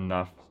have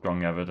enough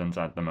strong evidence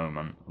at the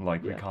moment.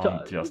 Like, we Yeah.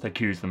 can't just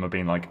accuse them of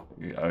being like,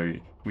 oh,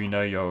 we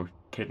know you're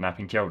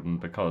kidnapping children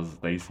because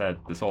they said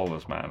the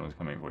Soulless Man was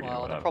coming for you or Well,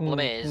 the whatever. problem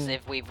Mm, is, mm.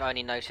 if we've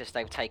only noticed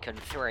they've taken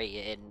 3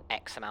 in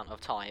X amount of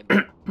time,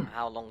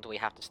 how long do we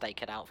have to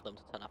stake it out for them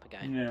to turn up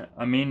again? Yeah,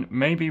 I mean,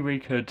 maybe we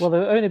could. Well,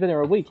 they've only been here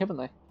a week, haven't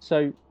they?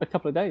 So a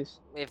couple of days.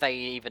 If they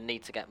even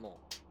need to get more.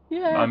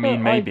 Yeah, I mean,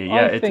 but maybe.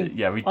 I Yeah, think,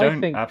 yeah, we I don't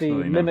think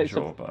absolutely the know for limits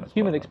sure, of but it's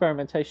human whatever.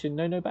 experimentation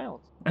know no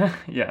bounds.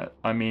 Yeah,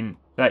 I mean,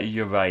 that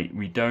you're right.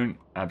 We don't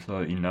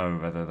absolutely know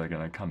whether they're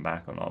going to come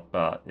back or not,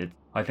 but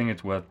I think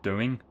it's worth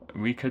doing.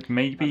 We could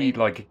maybe, I mean-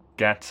 like,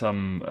 get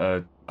some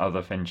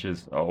other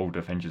finches, or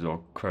older finches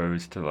or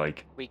crows to,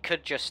 like... We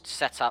could just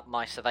set up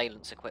my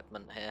surveillance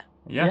equipment here.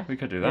 Yeah, Yeah, we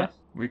could do that. yes.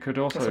 We could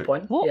That's the also...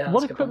 point. What Yeah,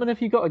 what that's a good equipment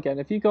have you got again?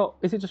 Have you got?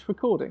 Is it just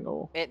recording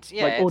or? It's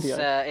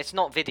Like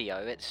not video,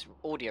 it's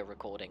audio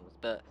recordings,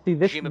 but See,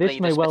 this presumably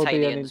may the well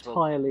be an Spitalians will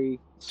entirely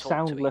talk to each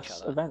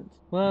soundless other. event.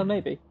 Well,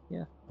 maybe.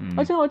 Yeah. Hmm.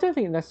 I don't know. I don't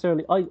think it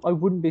necessarily. I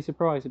wouldn't be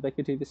surprised if they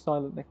could do this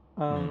silently.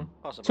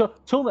 possibly.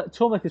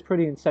 Tormek is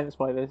pretty incensed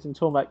by this, and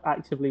Tormek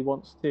actively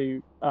wants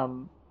to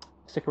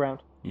stick around.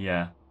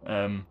 Yeah.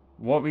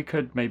 What we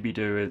could maybe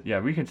do is, yeah,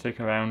 we could stick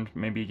around,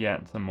 maybe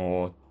get some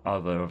more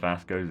other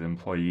Vasko's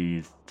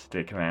employees to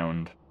stick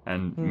around,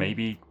 and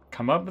maybe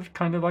come up with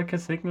kind of like a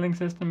signaling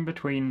system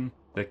between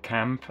the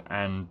camp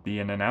and the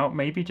in and out,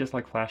 maybe just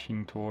like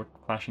flashing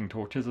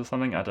torches or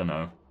something. I don't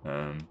know.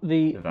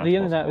 The if that's in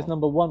and out is possible.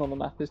 number 1 on the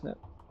map, isn't it?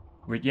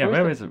 Yeah,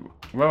 Where where is is it?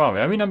 Where are we?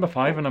 Are we number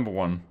 5 or number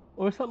 1?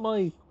 Or is that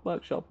my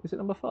workshop? Is it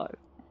number 5?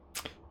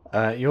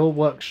 Your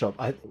workshop.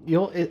 I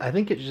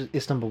think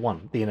it's number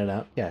 1. The in and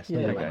out. Yes.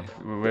 Yeah. number Okay,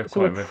 one. we're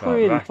So we're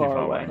pretty actually far far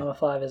away. away. Number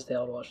 5 is the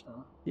old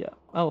watchtower. Yeah.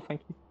 Oh,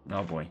 thank you.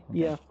 Oh boy.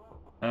 Okay.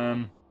 Yeah.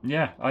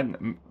 Yeah.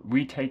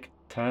 We take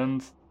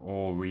turns,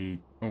 or we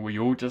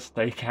all just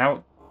stake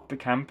out the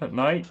camp at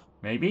night.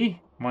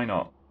 Maybe. Why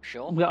not?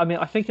 Sure. Well, I mean,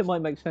 I think it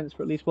might make sense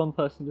for at least one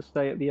person to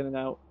stay at the in and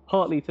out,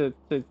 partly to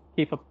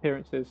keep up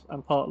appearances,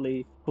 and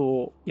partly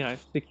for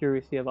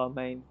security of our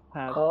main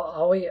pad.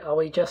 Are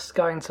we just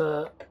going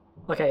to?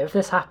 Okay, if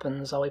this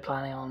happens, are we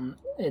planning on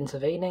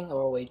intervening,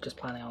 or are we just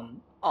planning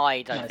on?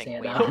 I don't Noting think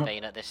it we down.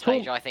 intervene at this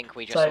stage. I think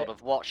we just So, sort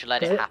of watch,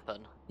 let is it it-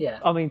 happen. Yeah.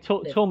 I mean, If-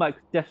 Tormek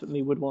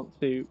definitely would want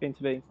to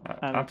intervene.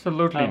 And,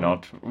 Absolutely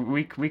not.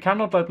 We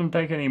cannot let them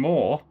take any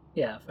more.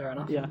 Yeah, fair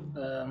enough. Yeah.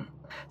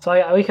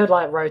 So we could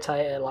like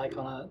rotate it like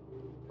on a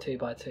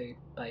 2x2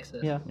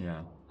 basis. Yeah.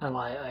 Yeah. And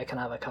like I can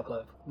have a couple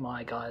of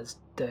my guys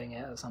doing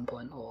it at some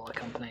point or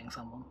accompanying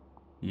someone.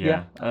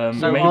 Yeah. So our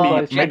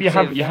Maybe you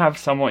objective- have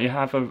someone. You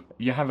have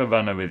a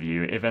runner with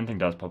you. If anything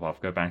does pop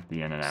off, go back to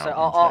the in and out. So and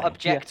our stay.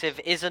 objective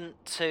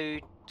isn't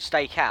to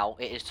stake out,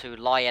 it is to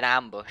lie in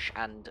ambush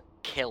and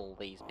kill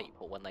these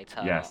people when they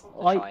turn Yes. up.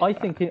 to try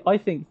and- I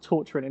think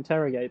torture and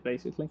interrogate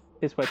basically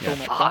is where Yeah.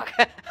 Tormek's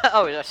Fuck.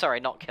 Oh, sorry,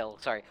 not kill.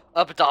 Sorry,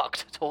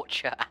 abduct,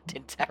 torture, and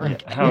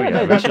interrogate. Hell yeah,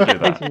 no, we should do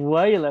it's that.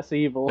 way less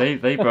evil.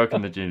 They've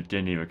broken the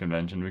Geneva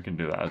Convention. We can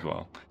do that as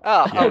well.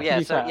 Oh, Yeah. yeah. To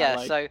be So fair, yeah,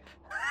 like- so.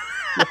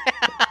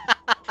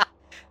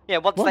 Yeah,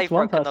 once Once they've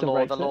one broken the person law,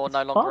 breaks the it, law it's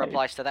no longer fine.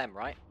 applies to them,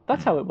 right?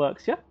 That's how it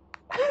works, yeah.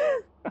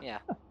 Yeah.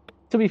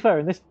 To be fair,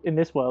 in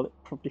this world, it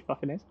probably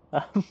fucking is.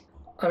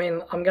 I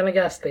mean, I'm gonna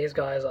guess these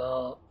guys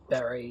are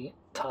very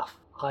tough,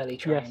 highly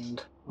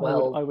trained,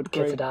 well I would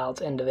agree. kitted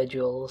out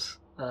individuals.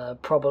 They're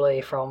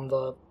probably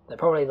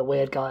the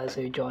weird guys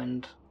who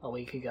joined a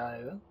week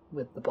ago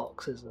with the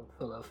boxes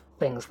full of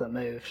things that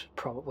moved,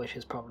 which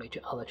is probably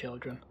other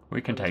children.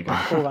 We can take them.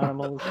 All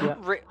animals, yeah.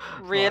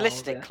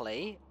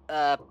 Realistically,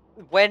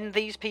 when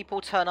these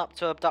people turn up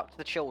to abduct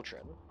the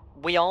children,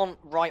 we aren't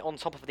right on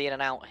top of the in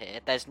and out here.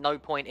 There's no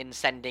point in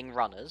sending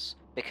runners,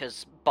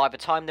 because by the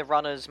time the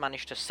runners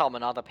manage to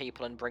summon other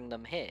people and bring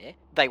them here,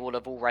 they will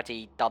have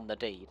already done the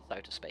deed, so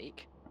to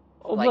speak.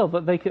 Oh, Like- well,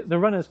 but the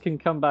runners can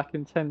come back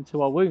and tend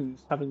to our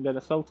wounds, having been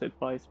assaulted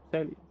by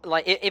aliens.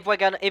 Like,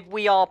 if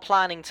we are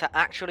planning to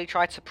actually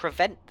try to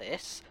prevent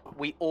this,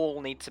 we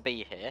all need to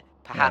be here.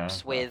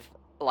 Perhaps Yeah. with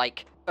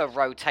like a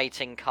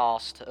rotating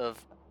cast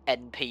of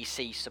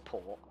NPC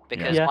support,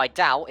 because Yeah. I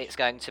doubt it's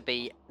going to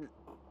be,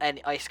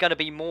 and it's going to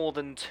be more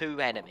than 2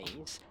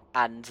 enemies,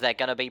 and they're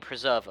going to be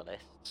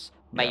preservalists.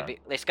 Maybe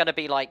it's going to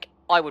be like,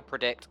 I would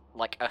predict,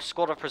 like a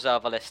squad of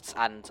preservalists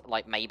and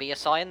like maybe a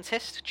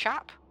scientist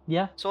chap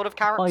Yeah, sort of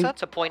character I-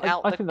 to point I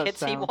out the think that's kids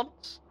he sound.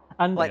 wants.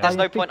 and Like, there's I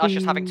no think point us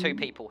just having 2 we-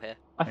 people here.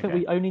 I think Okay.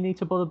 we only need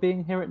to bother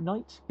being here at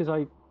night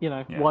because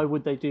Yeah. why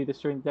would they do this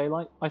during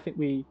daylight? I think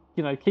we,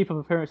 keep up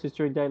appearances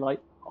during daylight.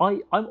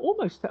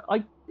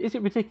 Is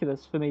it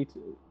ridiculous for me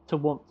to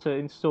want to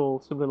install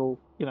some little,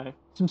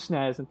 some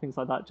snares and things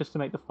like that just to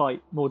make the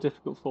fight more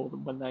difficult for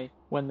them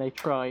when they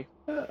try?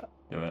 Do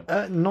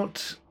it.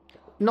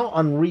 Not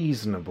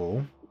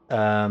unreasonable.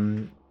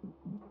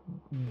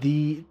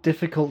 The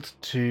difficult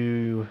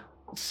to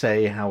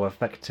say how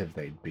effective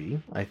they'd be,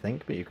 I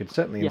think, but you could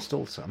certainly Yes.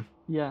 install some.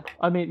 Yeah,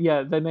 I mean,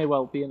 yeah, they may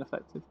well be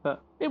ineffective,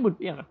 but it would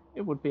be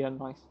a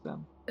nice.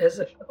 Is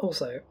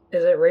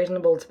it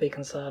reasonable to be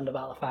concerned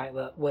about the fact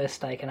that we're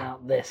staking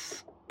out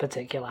this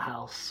particular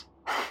house?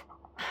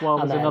 Well,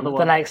 And there's then another the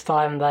one. next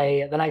time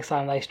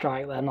they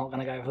strike, they're not going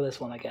to go for this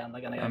one again.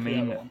 They're going to go I for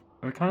mean, the other one.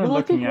 We're kind of Well, I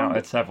looking think out one-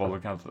 at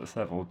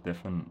several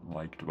different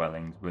like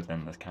dwellings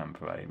within this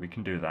camp array. We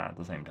can do that at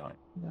the same time.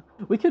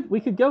 We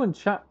could go and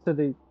chat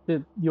to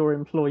your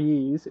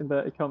employees,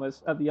 inverted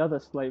commas, at the other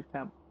slave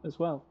camp as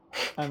well,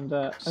 and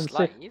see,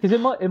 Slave? because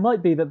it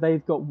might be that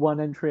they've got one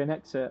entry and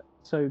exit,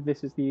 so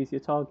this is the easier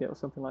target or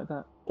something like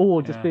that,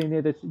 or just Yeah. being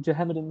near the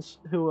Jehemedans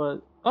who are.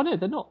 Oh no,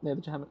 they're not near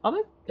the Jehemedans, are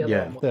they? The other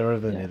Yeah, one. they're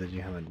over Yeah. near the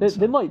Jihad.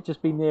 They might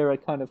just be near a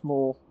kind of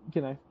more,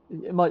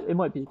 it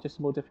might be just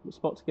a more difficult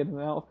spot to get in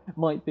and out of. It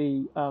might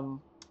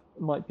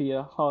be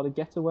a harder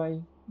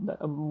getaway,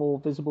 a more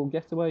visible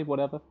getaway,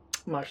 whatever.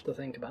 Much to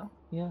think about.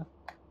 Yeah.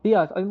 But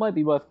yeah, it might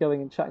be worth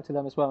going and chatting to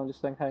them as well and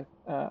just saying, hey,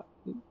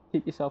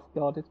 keep yourself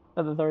guarded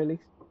at the very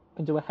least,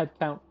 and do a head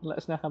count. Let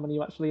us know how many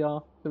you actually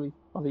are.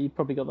 You've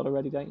probably got that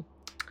already, don't you?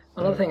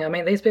 Another thing, I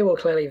mean, these people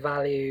clearly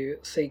value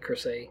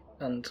secrecy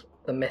and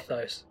the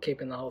mythos,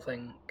 keeping the whole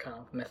thing kind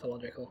of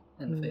mythological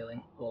in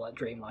feeling, or like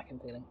dreamlike in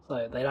feeling.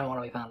 So they don't want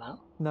to be found out.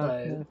 No.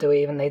 So no. do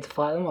we even need to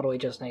fight them, or do we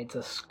just need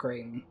to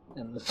scream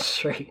in the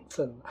streets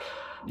and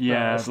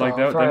Yeah, start like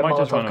they throwing might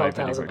just Molotov run away pretty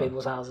cocktails at quickly.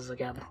 people's houses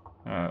again?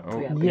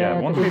 Yeah,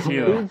 Once we because see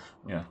them,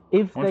 yeah.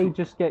 If Once they we-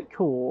 just get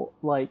caught,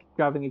 like,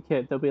 grabbing a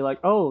kid, they'll be like,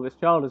 oh, this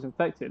child is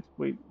infected.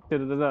 We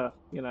da-da-da-da,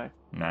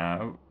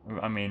 No,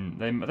 I mean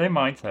they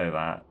might say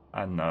that.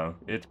 I don't know.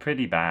 It's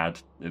pretty bad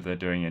if they're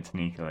doing it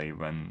sneakily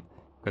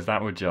because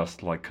that would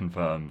just like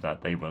confirm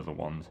that they were the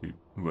ones who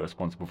were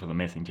responsible for the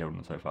missing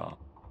children so far.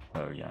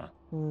 So yeah.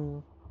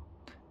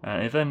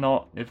 If they're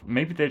not, if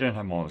maybe they don't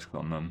have mollusks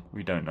on them,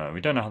 we don't know.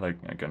 We don't know how they're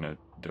gonna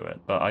do it.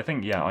 But I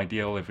think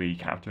ideal if we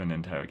capture and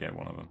interrogate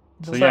one of them.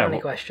 So So yeah, many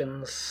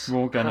questions. we're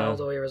all gonna- How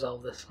do we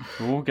resolve this?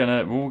 we're all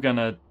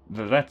gonna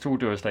let's all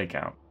do a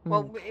stakeout.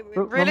 Well,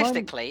 Remind-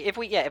 realistically, if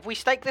we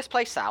stake this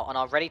place out and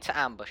are ready to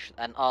ambush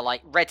and are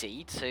like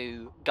ready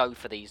to go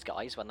for these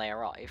guys when they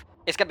arrive,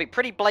 it's going to be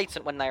pretty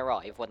blatant when they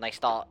arrive, when they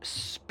start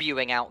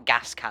spewing out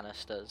gas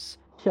canisters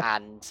Yeah.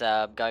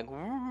 and going.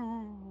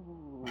 Ooh.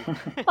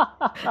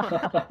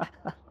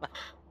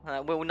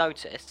 We'll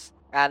notice,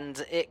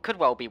 and it could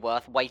well be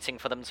worth waiting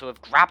for them to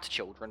have grabbed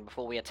children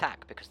before we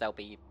attack, because they'll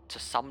be to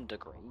some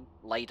degree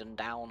laden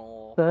down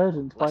or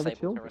Burdened by less the able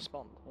to children.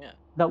 respond. Yeah.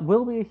 That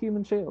will be a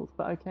human shield,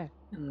 but okay.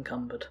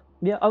 Encumbered.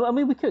 Yeah, I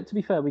mean, we could. To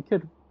be fair, we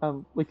could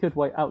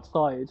wait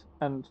outside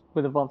and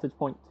with a vantage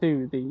point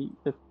to the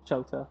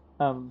shelter,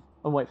 and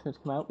wait for them to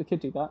come out. We could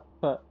do that,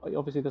 but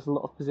obviously there's a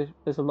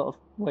lot of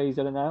ways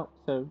in and out,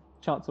 so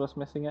chance of us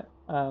missing it.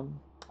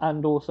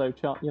 And also,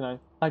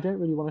 I don't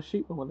really want to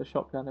shoot them with a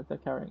shotgun if they're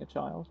carrying a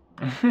child.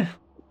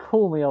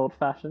 Call me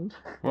old-fashioned.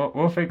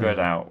 We'll figure it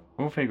out.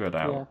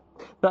 Yeah,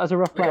 but as a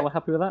rough plan, Okay. we're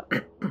happy with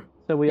that.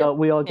 So we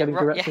are getting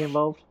directly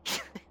involved.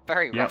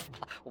 Very Yep. rough.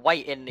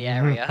 Wait in the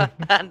area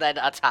and then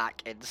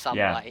attack in some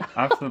Yeah, way.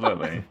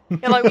 absolutely.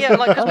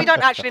 Because we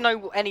don't actually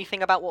know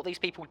anything about what these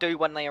people do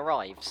when they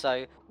arrive,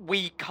 so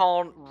we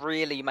can't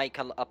really make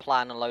a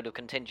plan and load of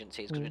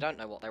contingencies because we don't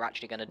know what they're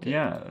actually going to do.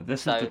 Yeah,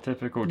 this So- is the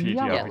typical Yeah,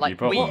 TTRPG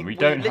problem. We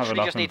don't have literally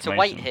enough just need to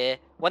information. wait here.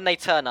 When they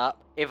turn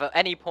up, if at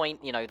any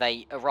point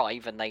they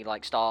arrive and they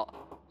start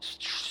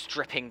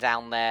stripping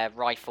down their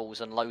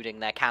rifles and loading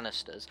their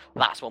canisters,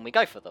 that's when we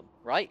go for them,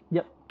 right?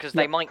 Yep. Because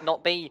they Yep. might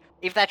not be.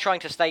 If they're trying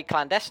to stay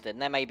clandestine,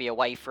 there may be a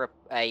way for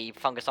a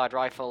fungicide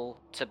rifle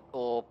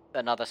or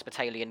another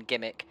Spitalian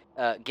gimmick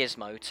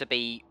gizmo to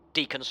be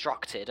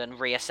deconstructed and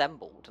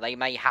reassembled. They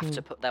may have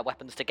to put their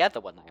weapons together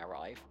when they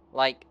arrive.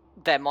 Like,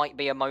 there might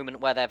be a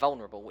moment where they're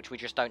vulnerable, which we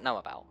just don't know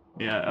about.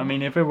 Yeah, I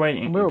mean, if we're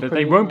waiting, We're all they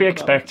pretty won't be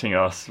ignorant about it. expecting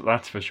us,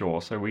 that's for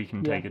sure, so we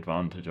can Yeah. take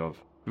advantage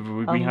of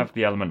We have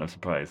the element of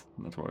surprise.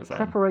 That's what we're saying.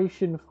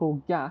 Preparation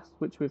for gas,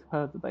 which we've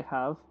heard that they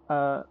have.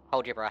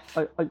 Hold your breath.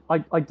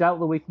 I doubt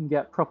that we can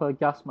get proper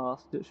gas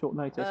masks at short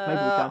notice. Maybe we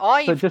can.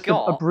 I've But just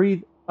got...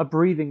 a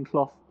breathing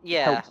cloth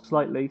Yeah. helps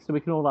slightly, so we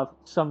can all have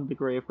some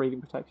degree of breathing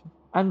protection.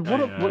 And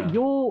Yeah. what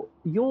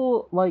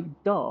your like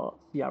darts,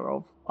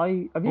 Yarov? Have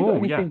you got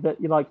anything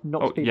that you like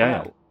knocks people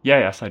out?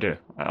 Yes, I do.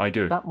 I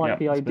do. That might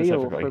be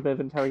ideal for a bit of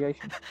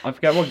interrogation. I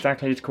forget what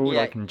exactly it's called.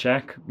 Yeah. I can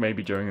check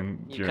maybe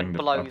during can the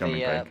blow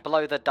upcoming break.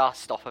 blow the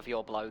dust off of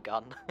your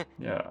blowgun.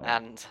 Yeah.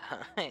 And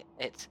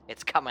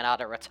it's coming out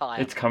of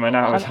retirement. It's coming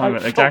out of And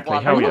retirement. I- Exactly.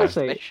 for Hell one- yeah.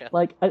 Honestly, Suspicion.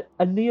 like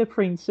a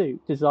neoprene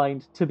suit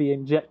designed to be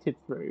injected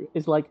through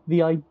is like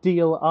the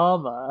ideal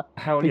armor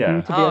Hell for you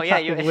yeah. to be Oh, yeah,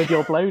 attacking with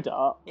your blow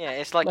dart. Yeah,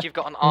 it's like you've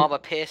got an armor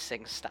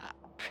piercing stat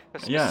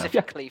Yeah.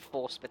 specifically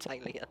for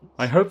Spitalians.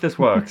 I hope this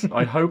works.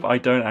 I hope I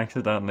don't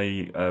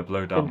accidentally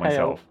blow dart Inhale.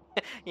 myself.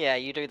 Yeah,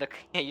 you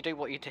do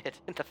what you did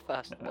in the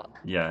first one.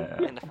 Yeah.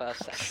 In the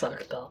first session.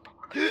 Sucked up.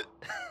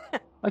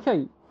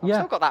 Okay, I've yeah.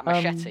 still got that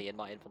machete in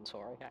my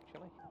inventory,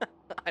 actually.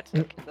 I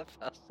took in the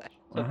first session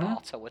to Uh-huh.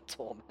 barter with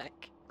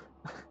Tormek.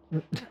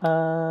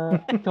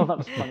 God, that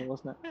was funny,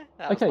 wasn't it?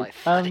 That was Okay, like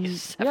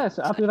 37 yeah,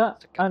 so happy with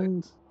that. seconds ago.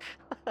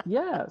 And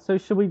yeah, so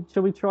should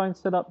we try and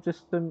set up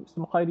just some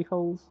hidey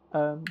holes?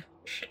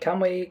 Can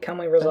we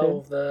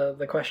resolve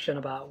the question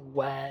about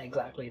where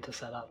exactly to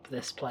set up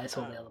this place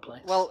or the other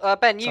place? Well,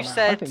 Ben, you Somehow. I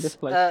said think this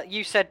place-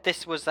 you said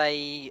this was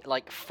a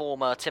like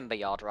former timber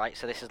yard, right?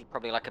 So this is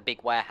probably like a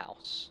big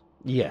warehouse.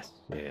 Yes.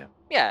 Yeah.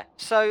 Yeah.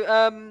 So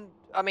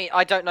I mean,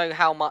 I don't know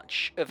how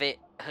much of it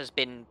has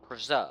been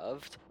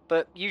preserved,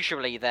 but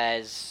usually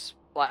there's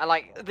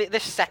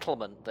this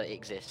settlement that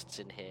exists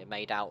in here,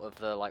 made out of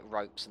the like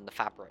ropes and the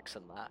fabrics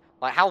and that.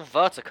 Like, how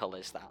vertical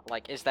is that?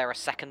 Like, is there a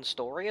second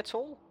story at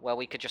all where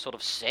we could just sort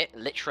of sit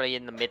literally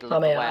in the middle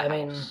of the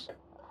warehouse?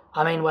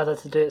 I mean, whether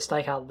to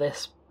stake out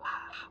this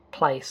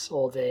place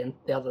or the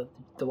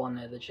one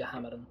near the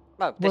Jahamadon.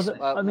 No, Well, this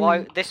I why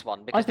mean, this one?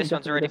 I Because think this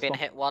one's definitely already this been one.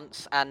 hit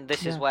once, and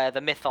this is Yeah. where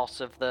the mythos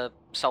of the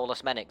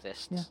soulless men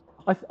exists. Yeah.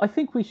 I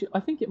think we should. I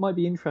think it might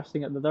be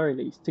interesting at the very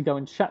least to go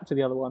and chat to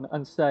the other one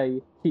and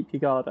say, keep your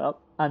guard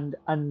up, and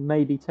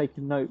maybe take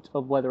a note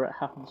of whether it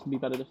happens to be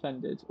better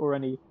defended or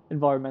any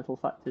environmental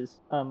factors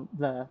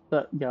there.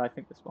 But yeah, I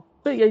think this one.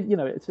 But yeah, you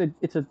know, it's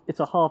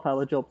a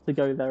half-hour job to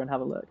go there and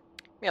have a look.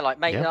 Yeah, like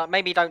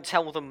maybe don't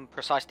tell them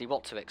precisely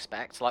what to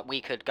expect. Like, we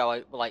could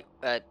go like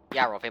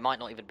Yarov. It might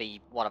not even be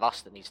one of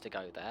us that needs to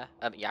go there.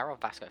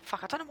 Yarov, Vasko.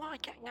 Fuck, I don't know why I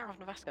get Yarov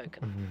and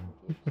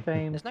Vasko.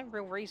 Same. There's no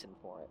real reason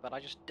for it, but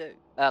I just do.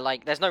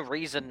 Like, there's no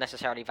reason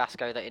necessarily,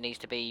 Vasko, that it needs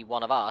to be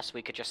one of us.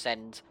 We could just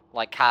send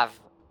have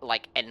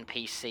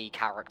NPC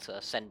character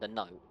send a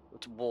note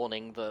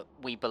warning that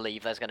we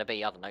believe there's going to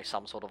be, I don't know,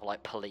 some sort of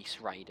like police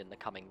raid in the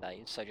coming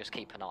days. So just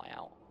keep an eye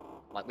out.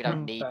 Like, we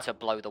don't need fair. to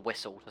blow the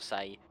whistle to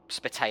say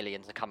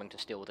Spitalians are coming to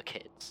steal the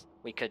kids.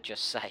 We could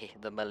just say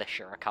the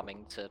militia are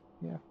coming to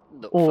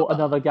look Or for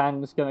another them,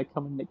 gang's going to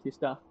come and nick your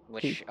stuff.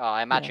 which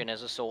I imagine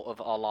is a sort of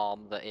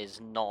alarm that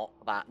is not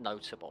that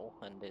notable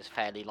and is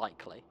fairly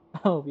likely.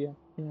 Oh yeah.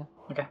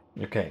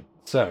 Okay.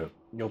 So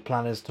your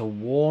plan is to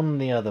warn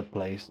the other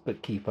place,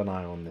 but keep an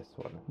eye on this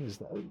one.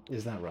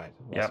 Is that right?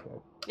 Yep.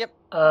 Vasco?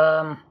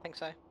 I think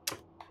so.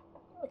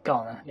 Go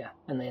on then. Yeah,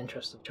 in the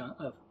interest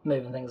of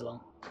moving things along.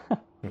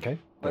 Okay. Wait,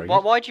 very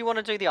why good. do you want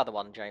to do the other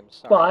one, James?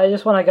 Sorry. Well, I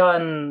just want to go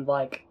and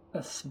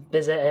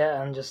visit it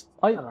and just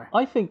I don't know.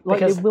 I think like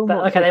Because it will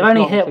not. okay, take they've us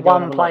only long to hit go and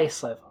one have a look. place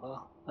so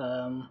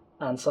far,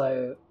 and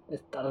so I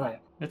don't know.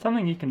 It's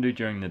something you can do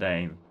during the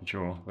day, for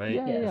sure. Right?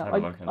 Yeah, Just yeah. have a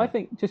look at I it.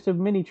 think just a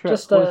mini trip.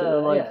 Just what is it,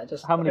 like, yeah,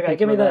 just how many okay. people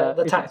Give me are there?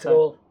 the Is it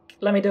tactical.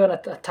 Let me do a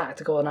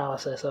tactical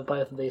analysis of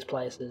both of these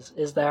places.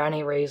 Is there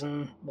any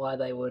reason why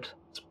they would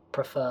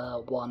prefer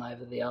one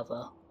over the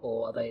other,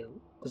 or are they?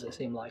 Does it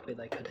seem likely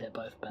they could hit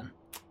both, Ben?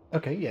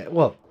 Okay. Yeah.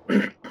 Well,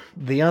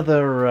 the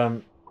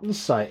other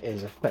site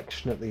is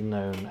affectionately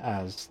known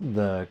as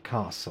the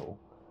castle.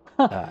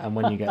 And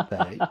when you get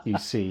there, you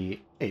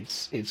see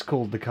it's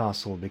called the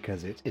castle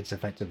because it's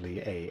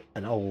effectively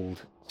an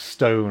old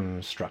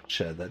stone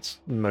structure that's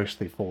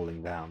mostly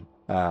falling down.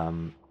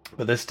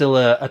 But there's still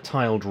a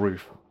tiled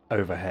roof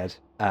overhead,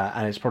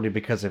 and it's probably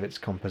because of its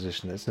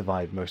composition that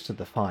survived most of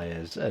the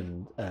fires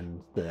and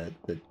the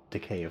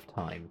decay of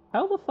time.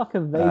 How the fuck are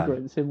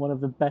vagrants in one of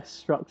the best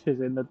structures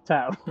in the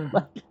town?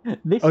 Like,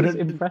 this Oh, is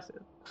no,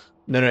 impressive.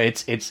 No,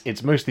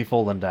 it's mostly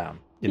fallen down.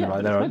 You know, Yeah,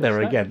 like, that's there are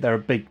fair. again there are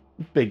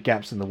big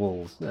gaps in the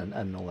walls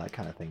and all that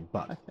kind of thing.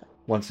 But Okay.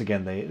 once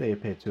again, they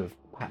appear to have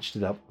patched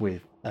it up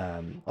with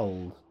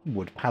old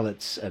wood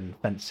pallets and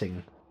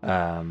fencing,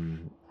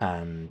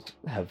 and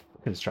have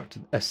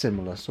constructed a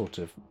similar sort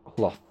of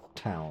cloth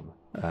town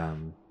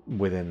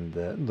within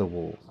the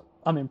walls.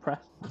 I'm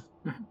impressed.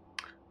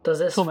 Does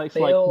this Cormac's,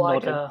 feel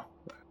like, like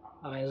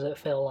does it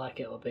feel like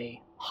it would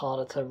be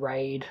harder to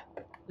raid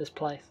this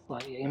place?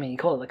 Like, I mean, you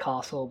call it the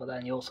castle, but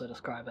then you also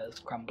describe it as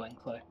crumbling.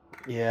 So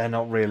Yeah,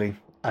 not really.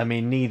 I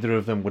mean, neither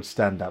of them would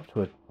stand up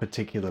to a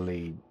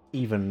particularly,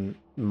 even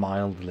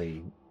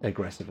mildly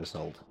aggressive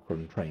assault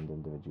from trained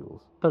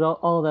individuals. But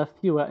are there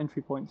fewer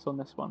entry points on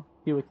this one?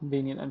 Fewer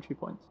convenient entry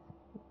points?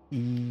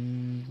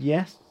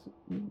 Yes,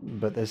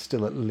 but there's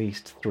still at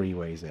least 3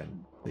 ways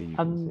in that you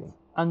can see.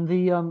 And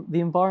the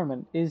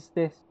environment, is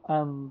this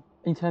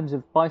in terms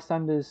of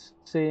bystanders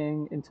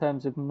seeing, in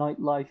terms of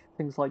nightlife,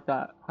 things like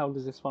that? How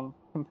does this one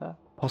compare?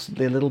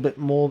 Possibly a little bit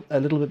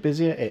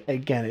busier.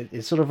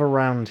 It's sort of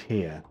around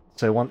here.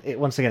 So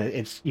once again,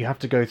 it's you have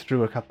to go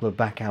through a couple of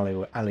back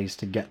alleys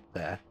to get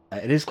there.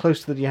 It is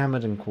close to the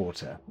Dihamedan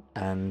Quarter,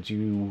 and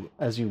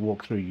as you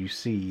walk through, you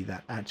see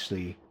that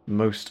actually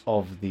most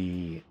of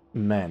the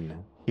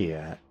men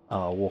here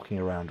are walking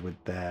around with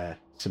their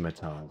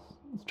scimitars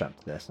strapped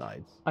to their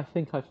sides. I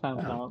think I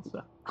found an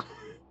answer.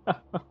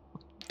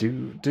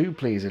 Do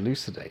please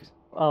elucidate.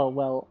 Oh,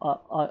 well,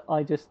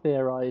 I just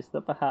theorised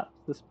that perhaps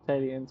the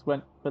Spitalians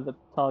went for the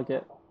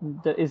target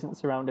that isn't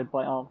surrounded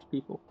by armed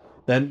people.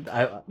 Then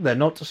they're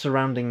not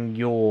surrounding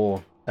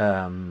your.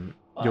 I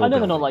know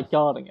they're not like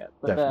guarding it,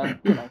 but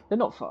they're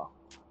not far.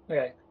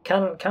 Okay.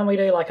 Can we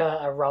do like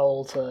a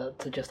roll to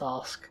just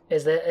ask?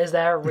 Is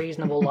there a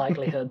reasonable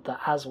likelihood that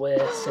as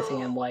we're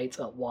sitting in wait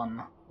at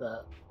one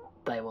that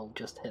they will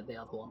just hit the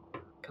other one?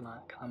 Can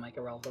I make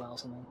a roll for that or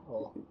something?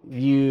 Or...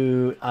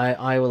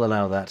 I will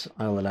allow that.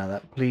 I will allow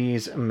that.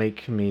 Please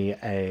make me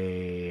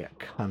a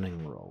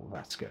cunning roll,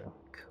 Vasko.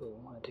 Cool.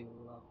 I do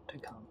love to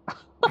come.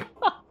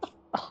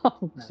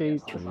 Oh,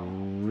 jeez.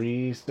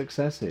 3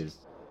 successes.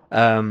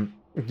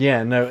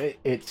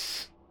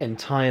 It's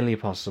entirely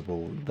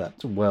possible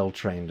that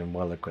well-trained and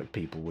well-equipped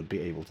people would be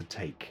able to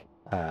take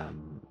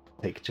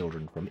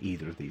children from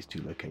either of these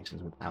 2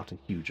 locations without a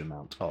huge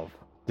amount of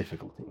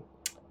difficulty.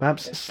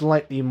 Perhaps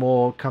slightly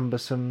more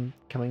cumbersome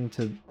coming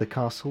to the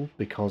castle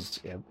because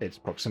its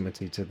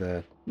proximity to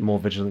the more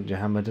vigilant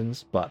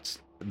Jehamedans, but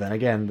then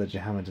again, the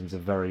Jehamedans are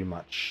very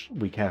much,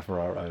 we care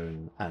for our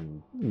own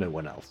and no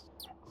one else.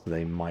 So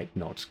they might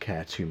not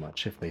care too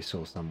much if they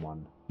saw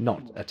someone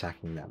not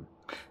attacking them.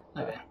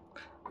 Okay.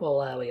 Well,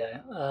 there we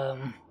go.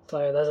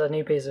 So there's a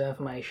new piece of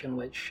information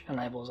which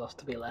enables us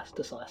to be less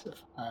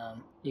decisive.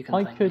 You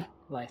can thank me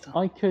later.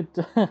 I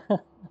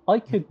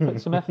could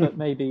put some effort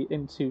maybe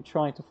into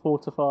trying to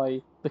fortify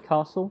the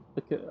castle.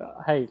 Because,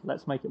 hey,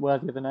 let's make it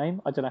worthy of the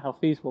name. I don't know how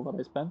feasible that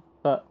has been,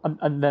 but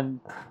and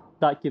then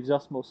that gives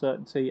us more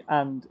certainty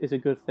and is a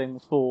good thing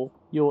for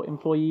your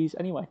employees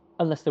anyway.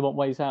 Unless they want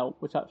ways out,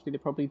 which actually they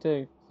probably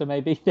do. So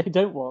maybe they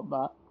don't want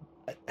that.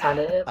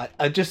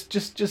 I just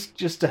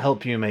to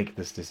help you make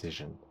this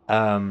decision.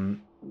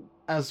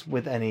 As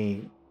with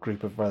any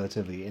group of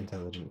relatively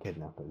intelligent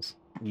kidnappers,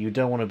 you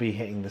don't want to be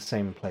hitting the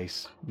same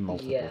place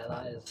multiple times. Yeah,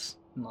 that is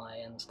my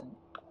instinct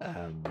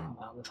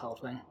about this whole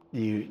thing.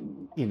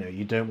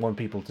 You don't want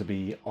people to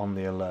be on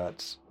the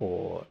alert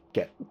or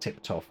get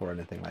tipped off or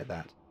anything like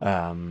that.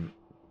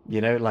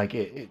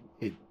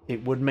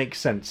 It would make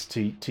sense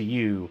to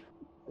you,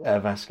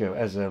 Vasko,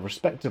 as a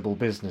respectable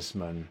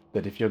businessman,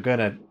 that if you're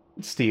gonna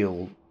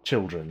steal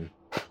children,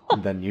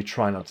 then you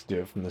try not to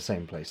do it from the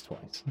same place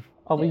twice.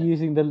 Are we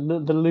using the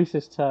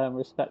loosest term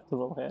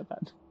respectable here,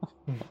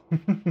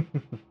 Ben?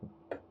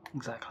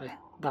 Exactly.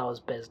 That was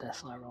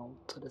business I rolled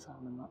to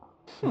determine that.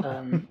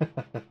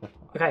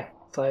 Okay,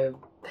 so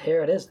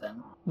here it is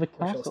then. The We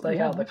shall castle. stake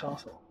out the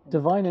castle.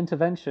 Divine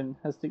intervention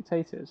has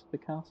dictated the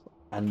castle.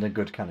 And a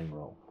good cunning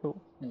roll. Cool.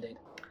 Indeed.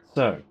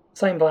 So,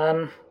 Same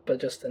plan, but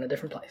just in a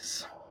different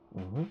place.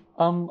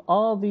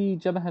 Are the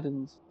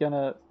Jemahedans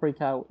gonna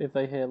freak out if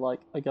they hear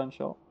like a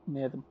gunshot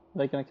near them? Are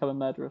they gonna come and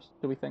murder us?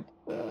 Do we think?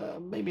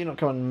 maybe not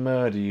come and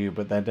murder you,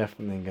 but they're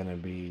definitely going to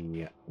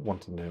be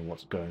wanting to know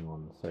what's going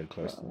on so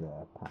close to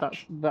their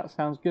patch. That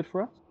sounds good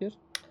for us. Good.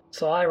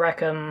 So I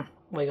reckon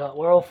we're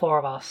all 4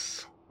 of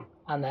us,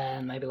 and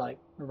then maybe like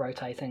a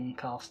rotating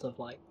cast of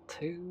like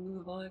 2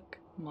 of like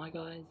my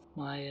guys,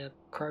 my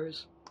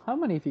crows. How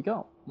many have you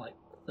got? Like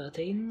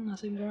 13, I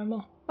seem to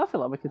remember. I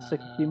feel like we could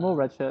stick a few more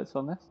red shirts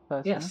on this.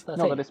 Personally. Yes, 13.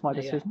 Not that it's my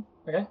There you go. decision.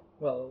 Okay,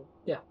 well,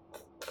 yeah,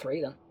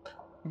 3 then.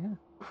 Yeah.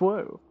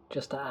 Whoa.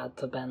 Just to add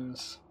to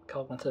Ben's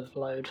cognitive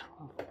load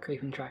of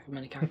keeping track of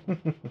many characters.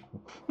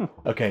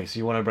 Okay, so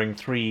you want to bring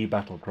 3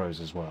 battle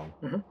crows as well.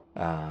 Mhm.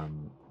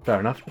 Fair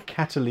enough.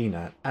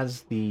 Catalina,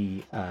 as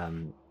the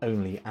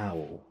only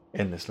owl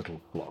in this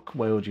little flock,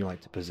 where would you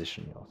like to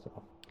position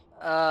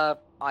yourself?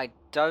 I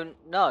don't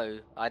know.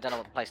 I don't know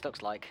what the place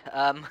looks like.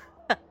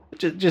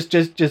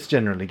 Just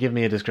generally, give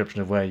me a description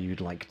of where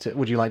you'd like to.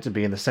 Would you like to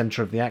be in the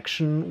center of the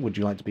action? Would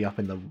you like to be up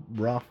in the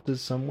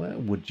rafters somewhere?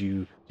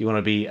 Do you want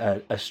to be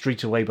a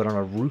street away but on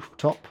a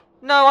rooftop?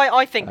 No,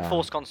 I think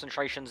force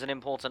concentration's an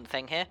important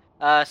thing here.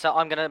 So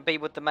I'm going to be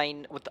with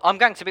I'm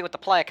going to be with the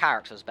player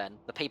characters, Ben.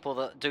 The people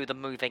that do the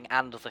moving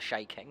and the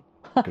shaking.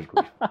 Good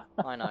grief.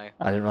 I know.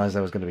 I didn't realize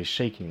there was going to be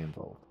shaking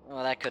involved.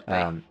 Well, there could be.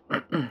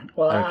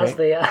 Well,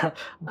 Okay.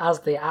 as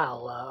the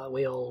owl,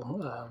 we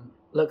all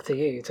look to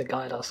you to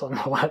guide us on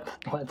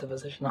where to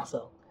position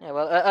ourselves. Yeah,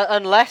 well,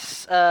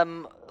 unless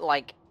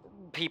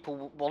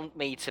people want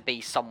me to be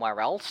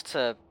somewhere else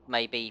to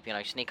maybe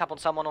sneak up on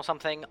someone or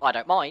something, I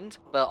don't mind.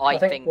 But I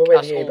think we're with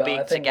us you, all but I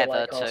being think we're, together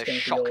like, to asking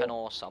for shock your- and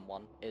awe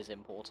someone is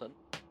important.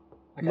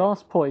 Okay.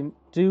 Last point,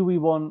 do we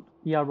want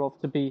Yarov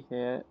to be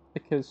here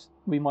because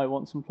we might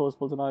want some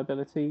plausible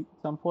deniability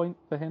at some point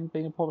for him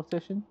being a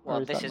politician? Or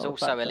Well, is this that is not a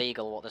also factor?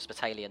 illegal what the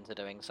Spitalians are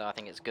doing, so I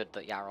think it's good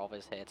that Yarov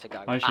is here to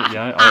go. Actually,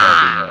 yeah,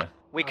 I'll be here.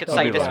 We could I'll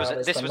say be this there. was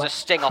It's this the was a ma-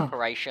 sting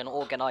operation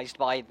organised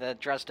by the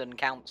Dresden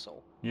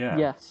Council. Yeah.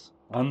 Yes.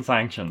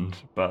 Unsanctioned,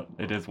 but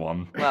it is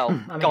one. Well, I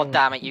mean- God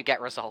damn it, you get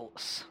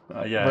results.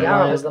 Yeah. Well,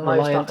 Yarrow is the most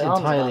reliant up in arms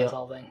about entirely this on-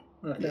 whole thing.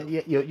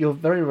 You're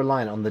very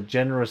reliant on the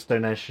generous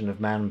donation of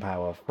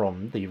manpower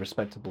from the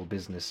respectable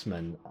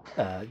businessman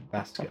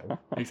Vasko.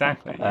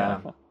 Exactly. Yeah.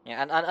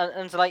 Yeah,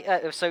 and like,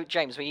 so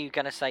James, were you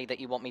going to say that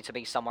you want me to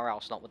be somewhere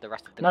else, not with the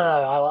rest of the No,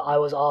 group? I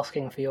was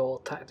asking for your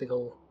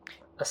tactical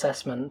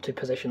assessment to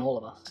position all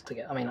of us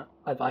together. I mean,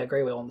 I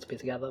agree we want to be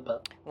together,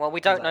 but Well,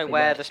 we don't know exactly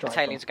where where the to strike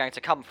Spitalians are going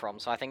to come from,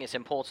 so I think it's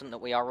important that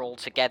we are all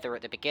together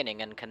at the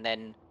beginning and can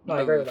then No,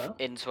 I agree move with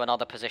that. into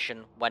another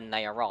position when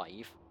they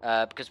arrive.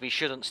 Because we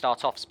shouldn't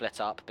start off split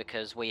up,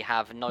 because we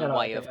have no No, I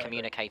way agree, of I agree.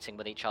 communicating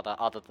with each other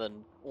other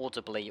than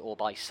audibly or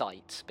by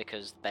sight,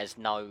 because there's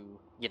no,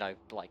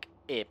 like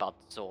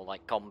earbuds or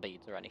like comm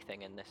beads or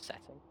anything in this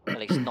setting. At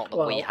least not that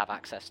we Well- have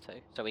access to.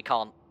 So we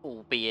can't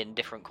all be in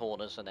different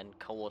corners and then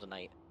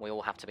coordinate. We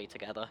all have to be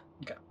together.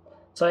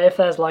 so if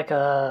there's like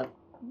a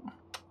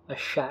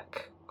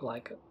shack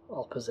like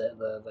opposite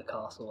the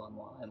castle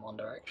in one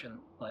direction,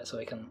 like so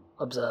we can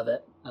observe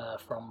it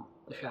from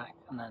the shack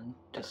and then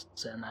just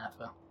sit in there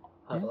for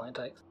however long it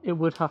takes. It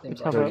would have to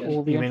Seems like cover it.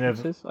 all the You mean over-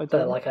 entrances. I But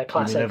don't like a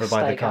classic over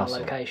by the stakeout castle?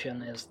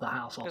 location is the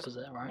house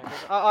opposite, right?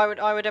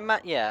 I would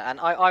imagine, yeah, and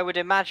I would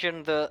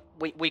imagine that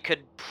we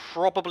could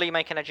probably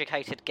make an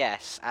educated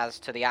guess as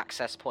to the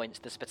access points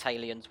the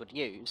Spitalians would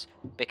use,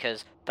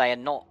 because they are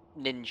not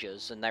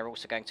ninjas and they're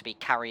also going to be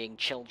carrying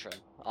children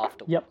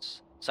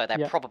afterwards. So they're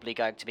Yep. probably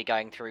going to be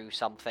going through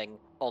something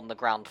on the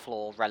ground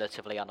floor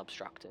relatively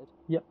unobstructed.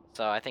 Yep.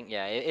 So I think,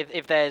 yeah,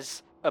 if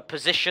there's a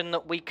position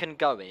that we can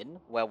go in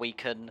where we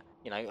can,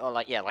 or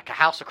like a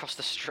house across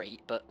the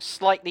street, but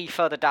slightly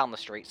further down the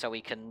street, so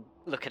we can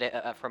look at it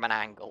from an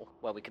angle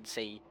where we can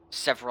see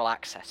several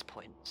access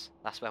points.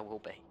 That's where we'll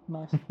be.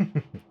 nice.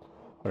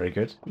 Very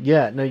good.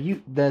 Yeah, no,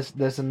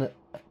 there's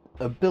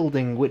a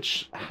building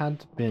which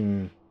had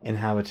been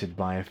inhabited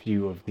by a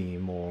few of the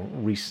more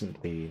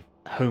recently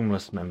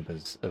homeless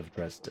members of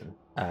Dresden.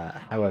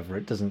 However,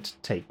 it doesn't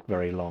take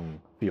very long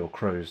for your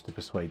crows to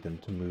persuade them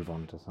to move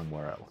on to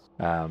somewhere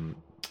else.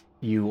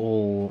 You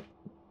all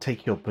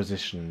take your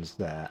positions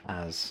there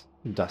as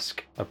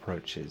dusk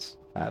approaches,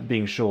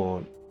 being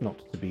sure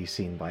not to be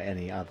seen by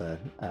any other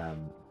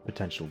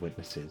potential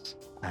witnesses,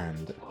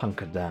 and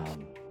hunker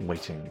down,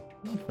 waiting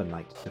for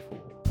night to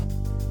fall.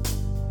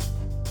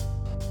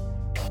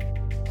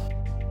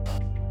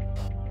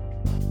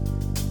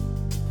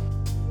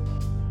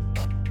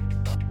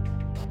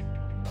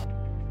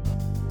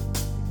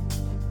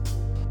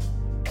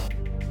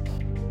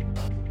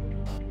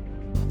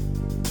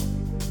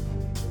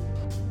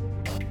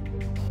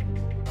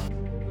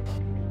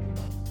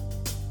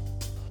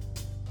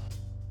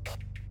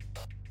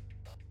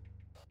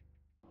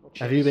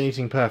 Have you been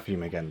eating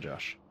perfume again,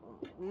 Josh?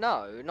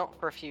 No, not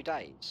for a few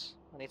days.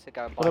 I need to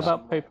go and buy What about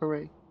some more.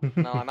 potpourri?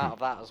 No, I'm out of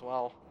that as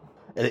well.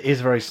 It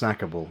is very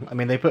snackable. I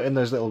mean, they put in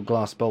those little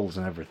glass bowls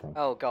and everything.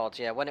 Oh god,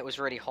 yeah. When it was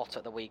really hot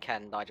at the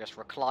weekend, I just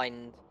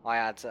reclined. I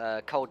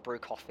had cold brew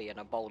coffee and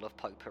a bowl of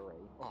potpourri.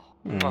 Oh,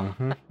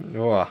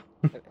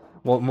 Mm-hmm.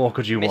 What more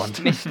could you want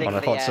misting on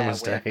a the hot air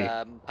summer's with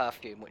day?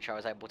 perfume, which I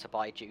was able to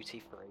buy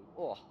duty free.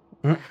 Oh,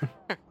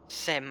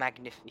 c'est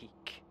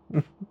magnifique.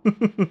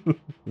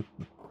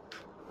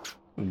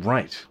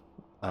 Right.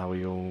 Are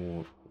we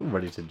all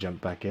ready to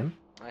jump back in?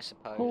 I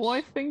suppose. Oh,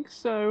 I think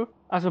so.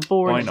 As a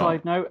boring Why not?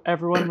 side note,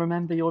 everyone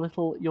remember your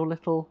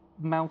little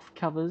mouth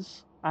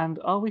covers. And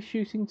are we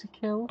shooting to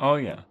kill? Oh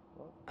yeah.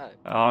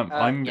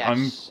 Oh.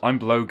 Yes. I'm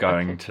blow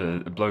gunning to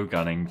Blow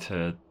gunning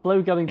to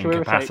irritate.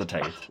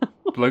 incapacitate.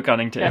 Blow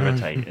gunning to Yeah.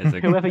 irritate is a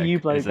Whoever you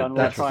blow is a gun will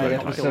That's try the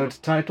and title. kill them.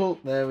 episode title.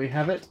 There we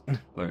have it.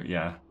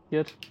 Yeah.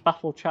 Good.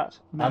 Battle chat.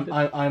 amended.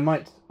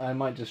 I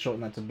might just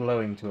shorten that to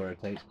blowing to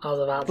irritate. I was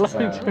about to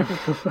say.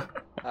 Blowing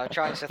I'm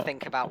trying to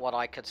think about what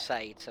I could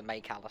say to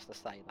make Alistair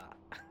say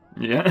that.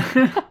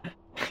 Yeah.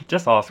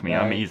 Just ask me.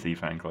 I'm Right. easy,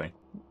 frankly.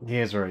 He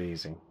is very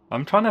easy.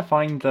 I'm trying to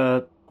find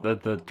the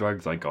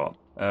drugs I got.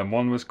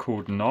 One was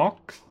called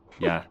Nox.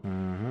 Yeah.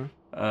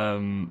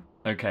 Mm-hmm.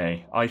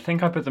 Okay. I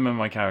think I put them in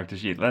my character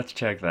sheet. Let's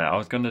check that. I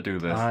was going to do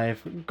this.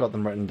 I've got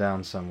them written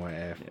down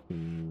somewhere. If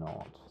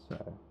not,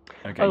 so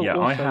Okay. Oh, Yeah.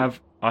 also-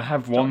 I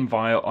have one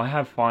vial. I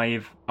have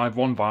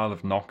one vial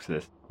of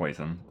Noxus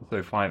poison.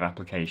 So 5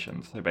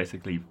 applications. So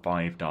basically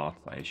 5 darts.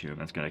 I assume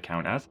that's going to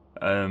count as.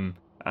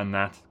 And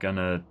that's going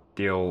to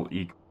deal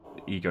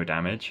ego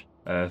damage.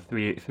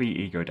 3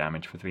 ego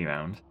damage for 3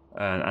 rounds.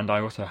 And I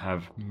also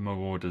have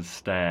Marauder's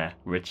Stare,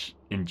 which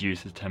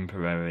induces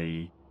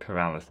temporary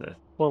paralysis.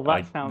 Well, that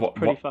I- sounds what-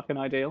 pretty what- fucking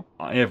ideal.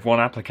 I have 1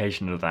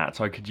 application of that,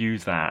 so I could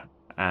use that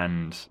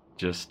and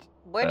just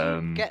Where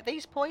do you get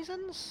these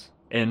poisons?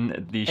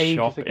 in the Ages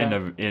shop ago.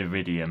 in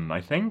Iridium,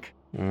 I think.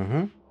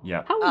 mm-hmm.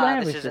 Yeah. How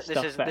rare is this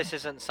stuff, Ben? This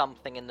isn't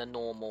something in the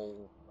normal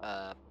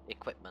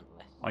equipment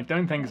list. I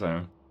don't think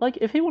so. Like,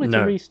 if he wanted to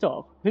No.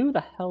 restock, who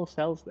the hell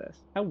sells this?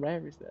 How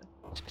rare is this?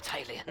 It's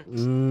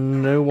battalions.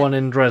 No one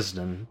in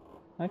Dresden,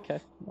 Okay.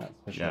 that's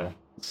for Yeah. sure.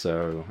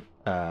 So,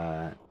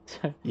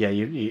 yeah, I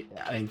mean,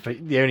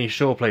 the only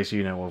sure place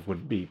you know of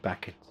would be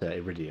back at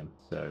Iridium.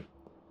 So,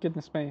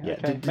 Goodness me. Yeah,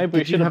 Okay. did Maybe we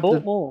you should have have bought the-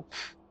 more.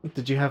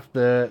 did you have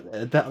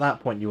at that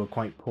point you were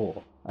quite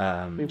poor? We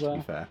To were.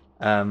 be fair.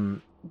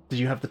 Did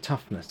you have the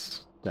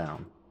toughness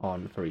down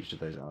for each of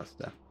those,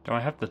 Alistair? Do I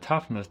have the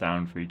toughness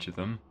down for each of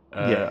them?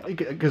 Yeah,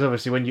 because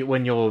obviously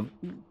when you're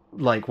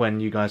like when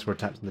you guys were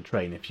attacked on the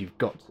train, if you've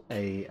got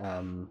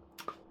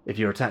if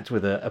you're attacked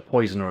with a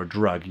poison or a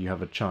drug, you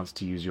have a chance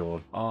to use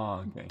your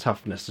Oh, okay.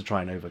 toughness to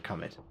try and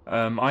overcome it.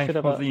 I Should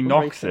have for the rated.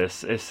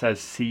 Noxus, it says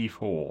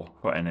C4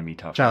 for enemy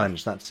toughness.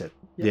 Challenge, that's it.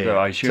 Yeah. So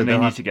I assume So they they'll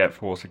need have- to get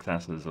 4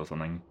 successes or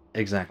something.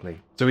 Exactly.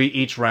 So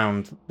each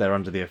round they're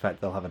under the effect,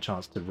 they'll have a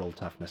chance to roll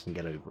toughness and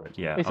get over it.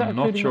 Yeah, Is that I'm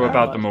not including sure the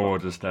about the paralyzed one?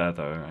 marauders there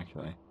though.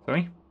 Actually,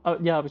 sorry. Oh,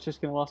 yeah, I was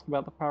just going to ask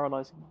about the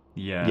paralysing one.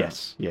 Yeah.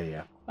 Yes.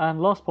 Yeah.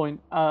 And last point,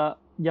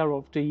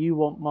 Yarov, do you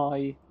want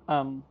my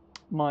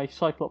my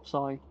Cyclops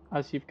eye,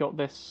 as you've got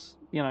this,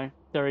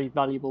 very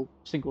valuable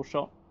single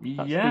shot?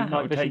 That's Yeah, the night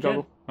I'll vision take it.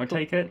 goggle. I'll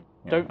take it.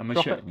 Yeah, Don't I'm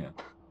drop assu- it. Yeah.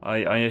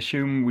 I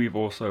assume we've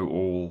also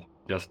all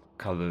just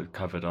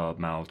covered our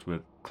mouths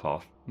with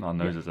cloth, our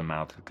noses and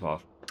mouths with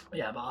cloth.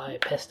 Yeah, but I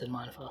pissed in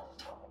mine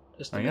first,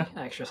 just to Oh, be yeah?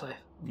 extra safe.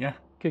 Yeah.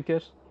 Good.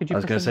 Could you I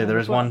was put going to say something there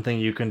on is as well? one thing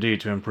you can do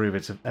to improve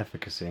its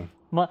efficacy.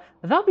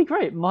 That'd be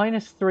great.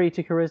 -3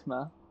 to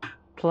charisma,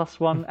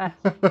 +1 S.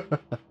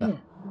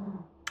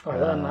 I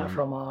learned that Um,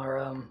 from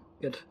our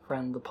good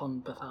friend the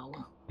Pond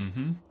Bethala.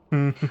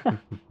 Mm-hmm.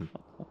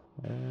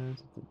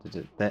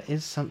 There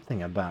is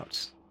something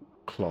about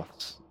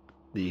cloths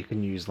that you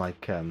can use,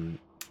 like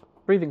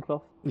Breathing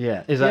cloth.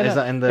 yeah. Is that Yeah,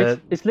 no, in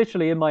the? It's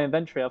literally in my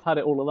inventory. I've had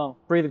it all along.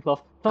 Breathing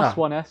cloth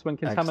 +1 S when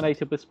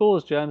contaminated with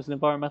spores, germs, and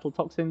environmental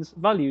toxins.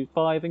 Value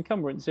 5,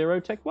 encumbrance 0,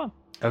 tech 1.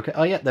 Okay.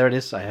 Oh yeah, there it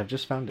is. I have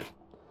just found it.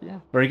 Yeah.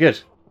 Very good.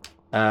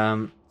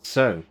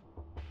 So,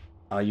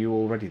 are you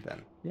all ready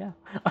then? Yeah.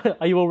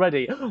 Are you all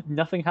ready?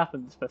 Nothing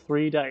happens for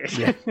 3 days.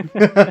 Yeah.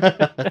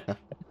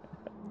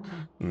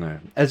 No.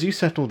 As you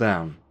settle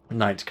down,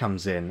 night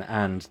comes in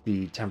and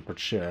the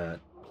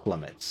temperature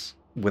plummets.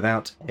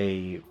 Without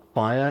a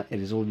fire, it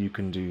is all you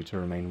can do to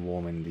remain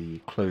warm in the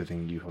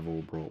clothing you have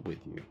all brought with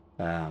you.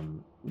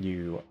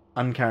 You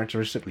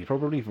uncharacteristically,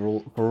 probably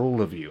for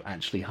all of you,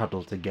 actually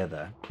huddle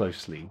together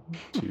closely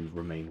to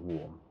remain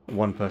warm.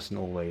 One person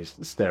always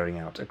staring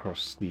out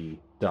across the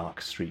dark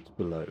street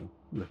below,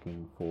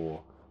 looking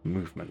for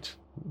movement.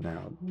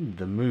 Now,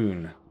 the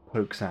moon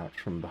pokes out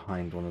from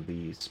behind one of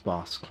the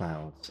sparse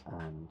clouds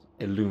and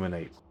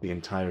illuminates the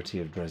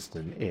entirety of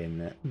Dresden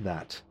in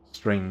that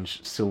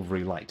strange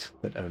silvery light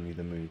that only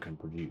the moon can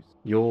produce.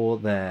 You're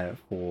there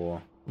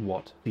for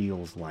what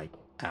feels like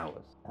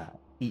hours.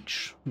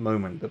 Each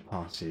moment that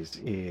passes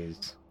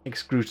is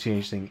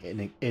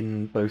excruciating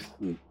in both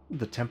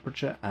the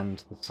temperature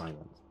and the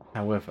silence.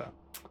 However,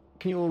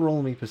 can you all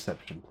roll me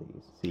perception,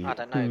 please? See I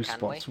don't know, who can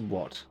spots we?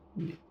 what.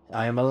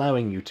 I am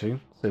allowing you to,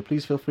 so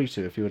please feel free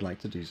to if you would like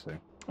to do so.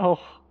 Oh,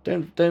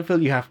 Don't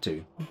feel you have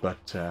to,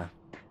 but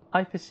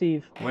I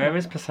perceive. Where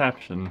is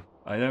perception?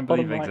 I don't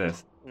Bottom believe right.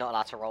 exists. Not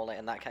allowed to roll it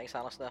in that case,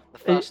 Alistair. The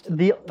first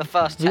the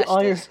test ir-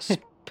 is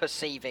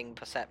perceiving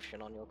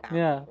perception on your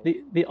camera. Yeah,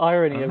 the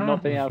irony of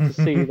not being able to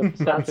see the That's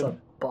perception. a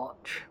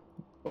botch.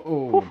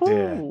 oh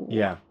dear, Woohoo!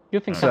 yeah.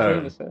 Good thing So-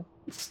 Katarina's here.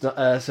 So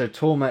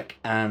Tormek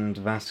and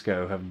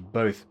Vasko have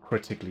both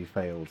critically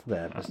failed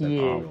their perception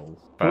Yeah. rolls.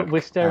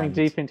 We're staring and-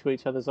 deep into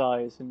each other's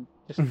eyes and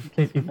just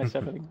completely miss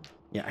everything.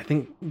 Yeah, I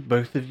think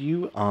both of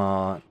you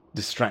are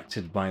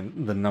distracted by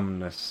the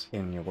numbness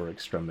in your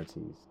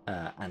extremities,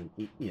 and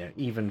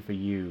even for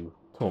you,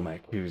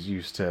 Tormek, who's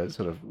used to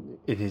sort of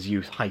in his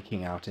youth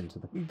hiking out into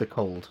the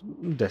cold,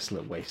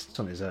 desolate wastes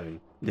on his own,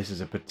 this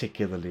is a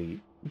particularly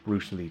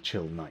brutally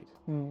chill night.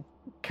 Hmm.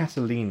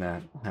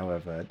 Catalina,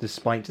 however,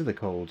 despite the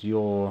cold,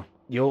 you're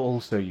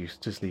also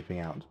used to sleeping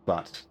out,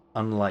 but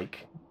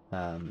unlike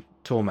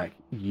Tormek,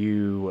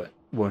 you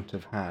won't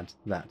have had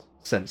that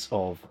sense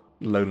of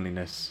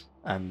loneliness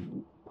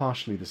and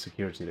partially the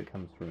security that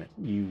comes from it.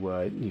 You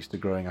were used to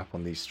growing up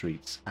on these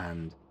streets,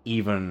 and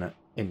even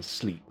in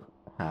sleep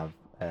have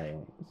a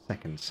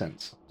second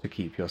sense to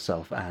keep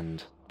yourself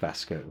and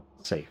Vasko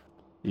safe.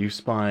 You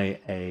spy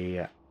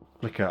a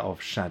flicker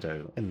of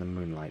shadow in the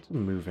moonlight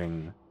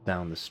moving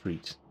down the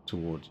street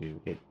towards you.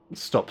 It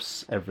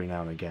stops every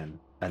now and again,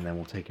 and then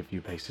will take a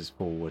few paces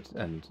forward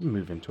and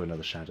move into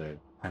another shadow,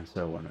 and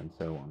so on and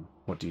so on.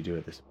 What do you do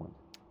at this point?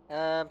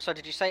 So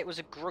did you say it was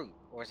a group,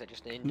 or is it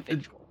just an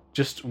individual?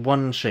 Just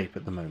one shape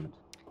at the moment.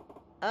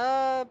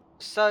 I'm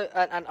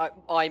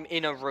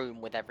in a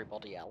room with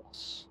everybody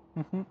else.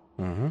 Mhm.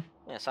 Mm-hmm.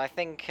 Yes, I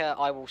think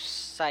I will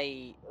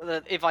say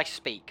that if I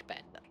speak,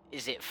 Ben,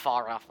 is it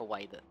far enough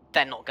away that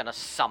they're not going to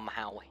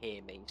somehow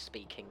hear me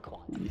speaking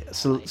quietly? Yeah,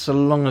 so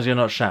long as you're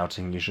not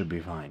shouting, you should be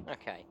fine.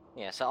 Okay.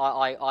 Yeah, so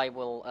I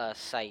will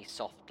say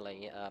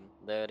softly,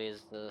 there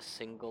is a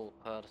single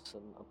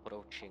person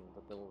approaching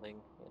the building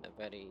in a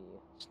very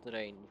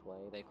strange way.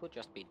 They could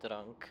just be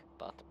drunk,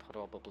 but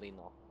probably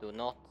not. Do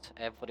not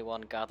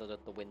everyone gather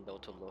at the window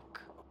to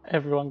look.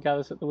 Everyone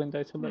gathers at the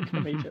window to look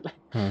immediately.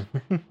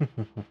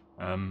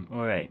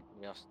 Alright.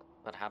 Just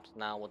perhaps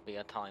now would be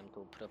a time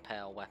to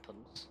prepare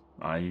weapons.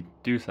 I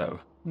do so.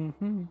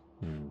 Mm-hmm.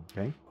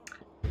 Okay.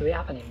 Do we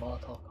have any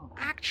Molotov cocktails?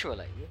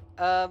 Actually,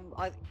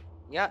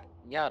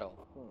 Yaro,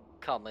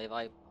 come, if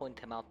I point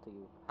him out to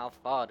you, how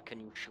far can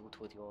you shoot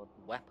with your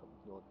weapon,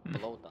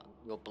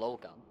 your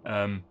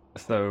blowgun?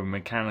 So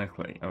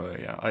mechanically,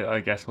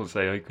 I guess we'll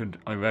say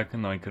I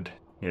reckon I could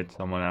hit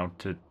someone out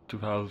to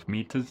 12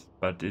 meters,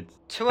 but it's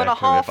 2.5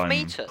 better if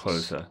meters? I'm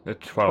closer. 12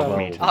 12.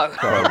 meters. Oh.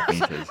 12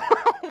 meters.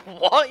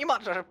 What? You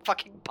might as well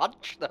fucking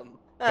punch them.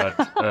 But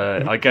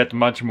I get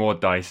much more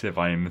dice if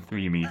I'm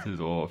 3 meters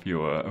or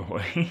fewer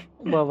away.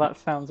 Well, that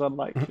sounds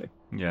unlikely.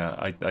 Yeah,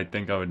 I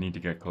think I would need to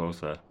get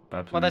closer.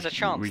 Perhaps Well, we there's a should-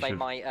 chance we they should-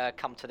 might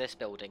come to this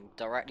building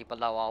directly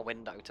below our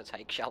window to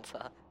take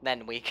shelter.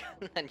 Then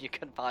then you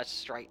can pass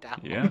straight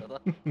down. Yeah. onto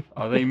them.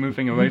 Are they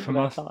moving away from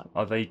That us? time.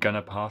 Are they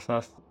gonna pass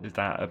us? Is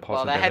that a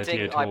Well, they're possibility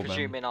heading, at all? I then?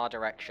 presume, in our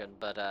direction,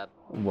 but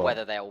Well,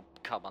 whether they'll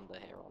come under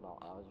here or not,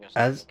 I was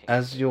just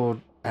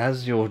thinking.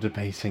 as you're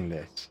debating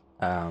this,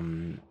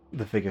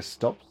 the figure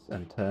stops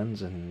and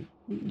turns, and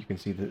you can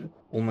see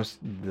almost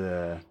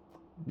the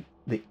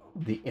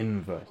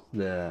inverse,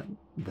 the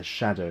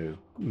shadow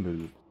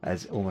move,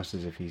 almost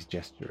as if he's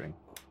gesturing,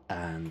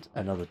 and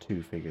another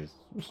two figures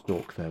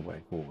stalk their way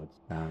forwards.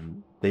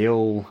 They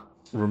all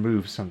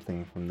remove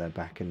something from their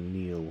back and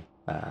kneel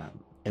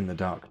in the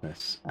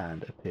darkness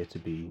and appear to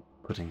be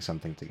putting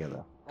something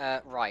together.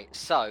 Right.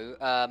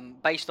 So,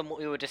 based on what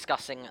we were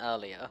discussing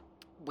earlier,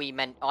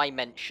 I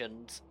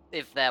mentioned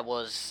if there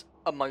was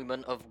a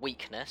moment of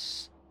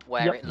weakness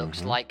where Yep. it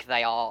looks Mhm. like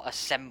they are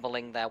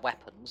assembling their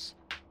weapons,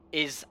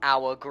 is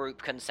our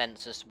group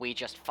consensus we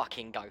just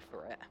fucking go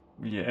for it?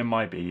 Yeah, it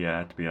might be.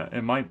 Yeah,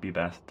 it might be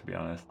best, to be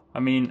honest. I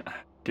mean,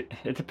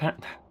 it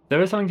depends.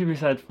 There is something to be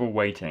said for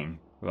waiting,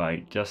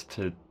 right? Just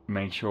to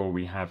make sure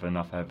we have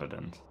enough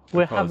evidence.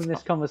 We're Because- having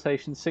this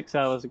conversation 6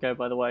 hours ago,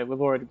 by the way. We've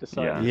already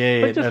decided.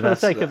 Yeah, But just no, for the that's-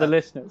 sake of the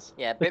listeners,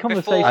 Yeah, the but before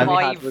conversation we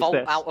I had was vault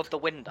this. out of the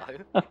window,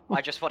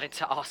 I just wanted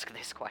to ask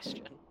this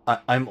question.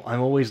 I'm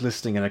always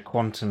listening in a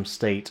quantum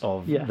state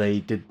of Yes.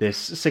 they did this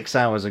 6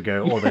 hours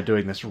ago, or they're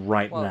doing this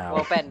right now.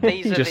 Well, Ben,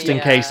 these are just the, in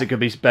case it could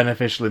be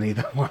beneficial in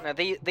either one. Now,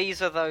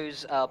 these are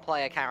those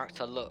player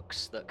character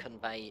looks that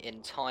convey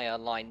entire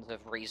lines of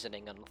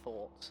reasoning and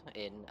thought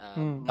in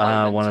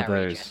momentary one of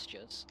those.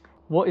 gestures.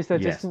 What is their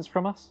Yes. distance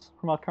from us,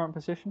 from our current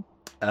position?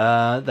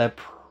 They're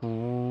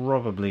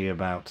probably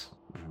about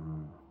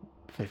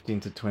 15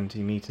 to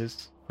 20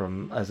 meters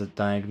from as a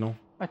diagonal.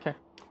 Okay.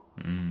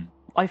 Mm.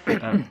 I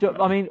think, Um,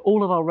 I mean,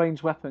 all of our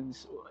ranged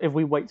weapons, if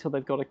we wait till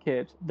they've got a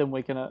kid, then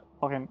we're going to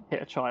fucking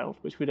hit a child,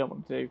 which we don't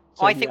want to do.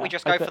 So, I think yeah, we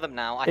just go for them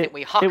now. I think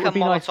we huck it a would be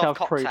nice to Molotov have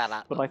cocktail proof, at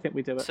but them I think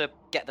we do it. to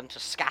get them to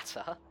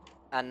scatter,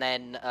 and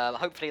then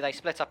hopefully they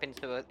split up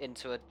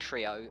into a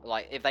trio.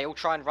 Like, if they all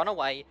try and run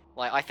away,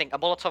 like, I think a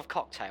Molotov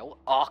cocktail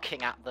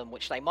arcing at them,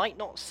 which they might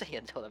not see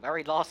until the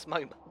very last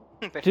moment.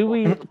 Do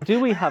before-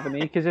 we have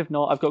any? Because if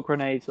not, I've got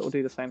grenades that will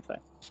do the same thing.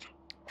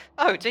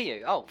 Oh, do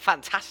you? Oh,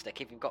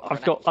 fantastic! If you've got,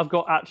 I've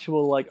got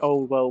actual like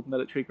old world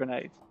military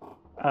grenades.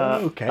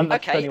 Okay. Unless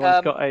Okay,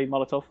 anyone's got a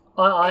Molotov.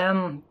 I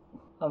am.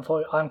 I'm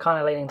kind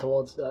of leaning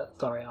towards.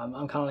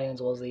 I'm kind of leaning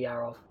towards the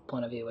Yarov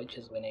point of view, which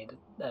is we need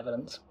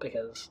evidence,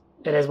 because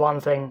it is one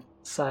thing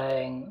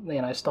saying,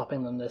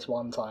 stopping them this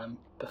one time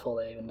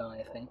before they even done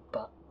anything,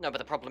 but No, but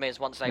the problem is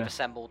once they've Yeah.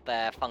 assembled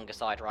their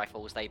fungicide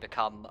rifles, they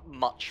become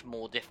much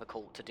more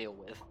difficult to deal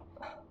with.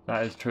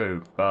 That is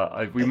true,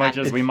 but we might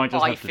just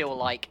I have to... feel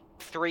like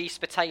 3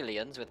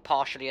 Spitalians with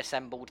partially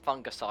assembled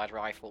fungicide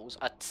rifles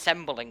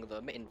assembling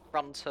them in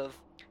front of.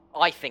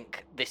 I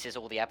think this is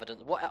all the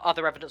evidence. What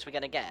other evidence are we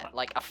going to get?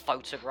 Like a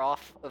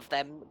photograph of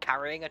them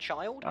carrying a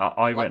child?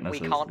 eyewitnesses.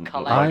 we can't like-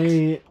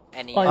 collect-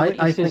 Any?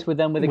 Eyewitnesses think with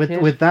them with a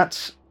kid.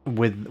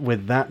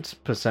 with that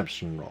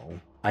perception roll,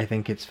 I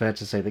think it's fair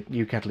to say that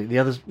you, Catalina, the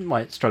others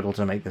might struggle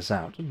to make this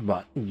out,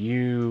 but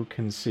you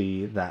can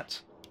see that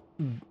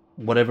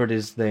whatever it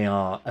is they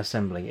are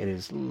assembling, it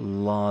is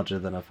larger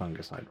than a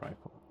fungicide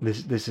rifle.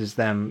 This is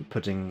them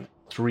putting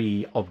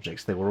 3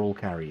 objects they were all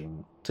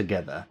carrying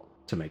together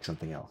to make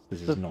something else.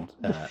 This is not.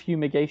 the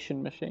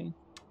fumigation machine.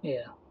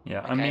 yeah.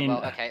 Yeah, Okay, I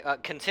mean...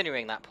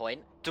 continuing that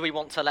point, do we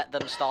want to let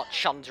them start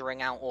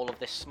chundering out all of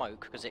this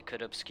smoke because it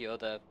could obscure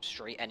the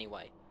street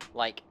anyway?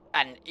 Like,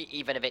 and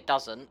even if it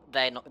doesn't,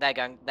 their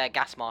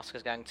gas mask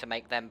is going to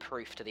make them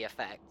proof to the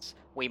effects.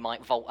 We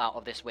might vault out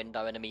of this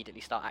window and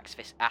immediately start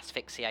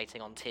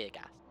asphyxiating on tear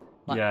gas.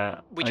 Like,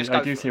 yeah, we just I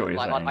go do for see it. what you're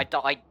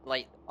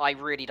saying. I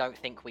really don't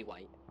think we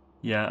wait.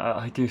 Yeah,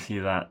 I do see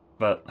that,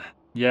 but...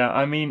 Yeah,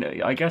 I mean,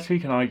 I guess we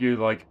can argue,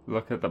 like,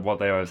 look at what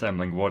they are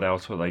assembling, what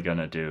else were they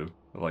gonna do,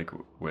 like,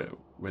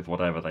 with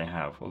whatever they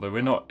have, although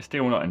we're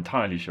still not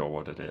entirely sure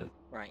what it is.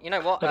 Right. You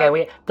know what? Okay,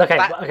 we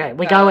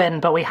back- go in,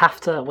 but we have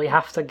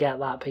to get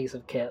that piece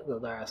of kit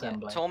that they're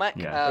assembling. Tormek,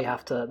 Yeah. We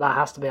have to. That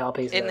has to be our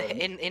piece.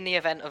 in the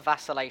event of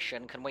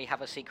vacillation, can we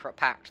have a secret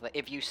pact that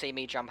if you see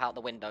me jump out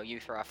the window, you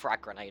throw a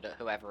frag grenade at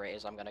whoever it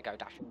is I'm going to go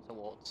dashing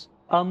towards?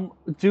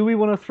 Do we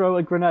want to throw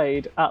a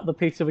grenade at the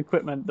piece of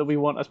equipment that we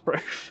want as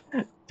proof?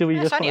 Do we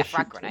It's just only want a to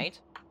frag shoot them? grenade.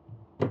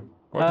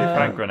 What did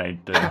frag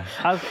grenade do?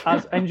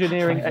 As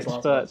engineering Thanks, last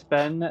experts,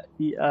 Ben,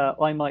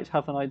 I might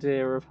have an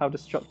idea of how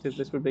destructive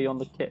this would be on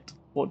the kit.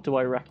 What do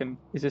I reckon?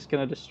 Is this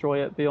going to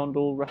destroy it beyond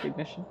all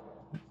recognition?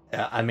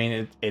 I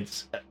mean,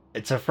 it's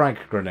a frag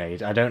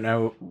grenade. I don't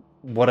know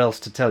what else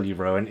to tell you,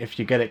 Rowan. If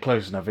you get it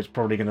close enough, it's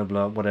probably going to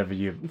blow up whatever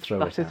you throw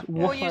That it is at.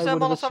 what Or use I a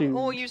would have Molotov, assumed.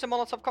 or use a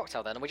Molotov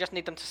cocktail then, and we just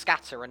need them to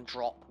scatter and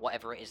drop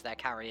whatever it is they're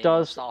carrying.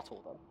 Does- and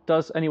startle them.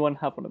 Does anyone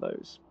have one of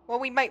those? Well,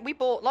 we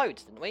bought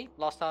loads, didn't we?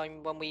 Last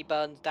time when we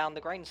burned down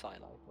the grain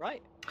silo,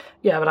 right?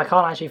 Yeah, but I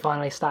can't actually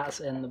find any stats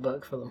in the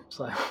book for them.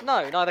 So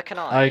No, neither can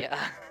I.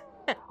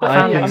 I I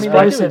found mean, an they do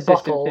explosive exist in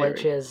bottle, theory.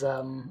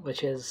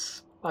 which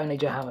is only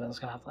Johannon's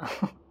gonna have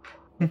that.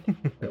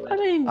 I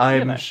mean,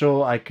 I'm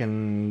sure I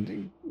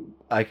can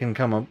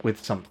come up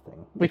with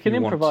something. we if can you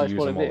want to improvise use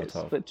what a it is,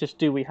 Molotov. but just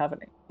do we have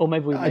any? Or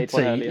maybe we I'd made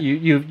one say earlier.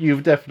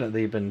 you've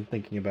definitely been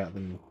thinking about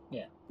them.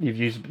 Yeah. You've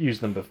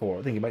used them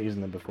before. Thinking about using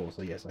them before.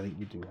 So yes, I think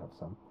you do have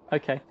some.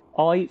 Okay,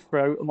 I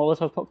throw a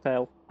Molotov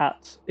cocktail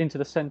into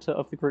the centre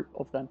of the group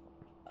of them.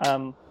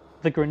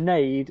 The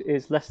grenade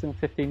is less than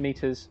 15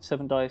 meters,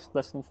 7 dice,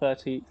 less than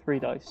 30, 3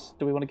 dice.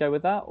 Do we want to go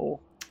with that, or?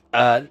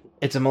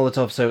 It's a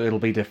Molotov, so it'll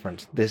be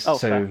different. Oh, so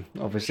fair.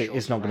 obviously Short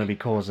it's not going to be range,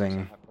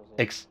 causing.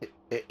 I presume.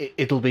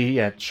 It'll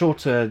be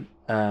shorter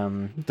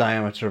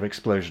diameter of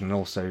explosion and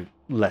also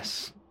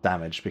less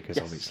damage because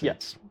Yes, obviously yeah.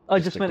 it's. I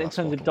just just a meant in glass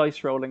terms of bottle.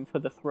 dice rolling for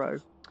the throw.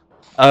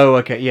 Oh,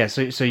 okay, yeah.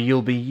 So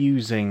you'll be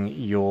using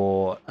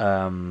your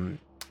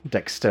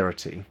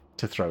dexterity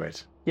to throw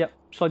it. Yep.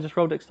 Shall I just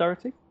roll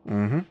dexterity?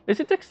 Mm-hmm. Is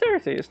it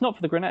dexterity? It's not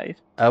for the grenade.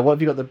 What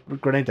have you got the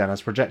grenade down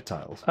as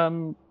projectiles?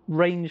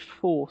 Ranged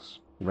force.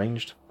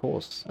 Ranged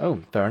force. Oh,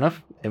 fair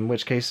enough. In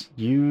which case,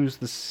 use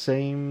the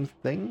same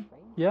thing.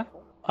 Yeah.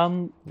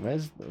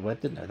 Where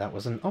didn't know that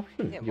was an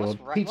option? Yeah, You're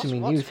what's teaching me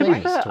what's new To be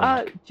things. fair,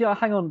 Tormek. yeah,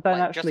 hang on, Ben.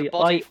 Like, Actually, just a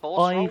body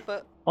force roll,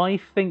 but I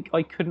think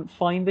I couldn't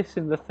find this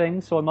in the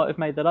thing, so I might have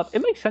made that up.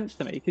 It makes sense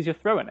to me because you're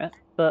throwing it,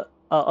 but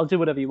I'll do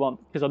whatever you want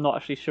because I'm not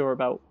actually sure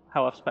about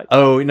how I've spec.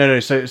 Oh no.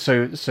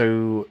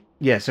 So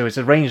yeah. So it's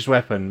a ranged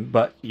weapon,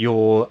 but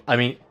I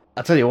mean,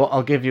 I'll tell you what.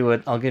 I'll give you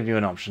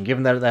an option.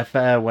 Given that they're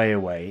fair way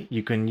away,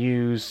 you can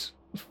use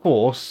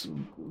force,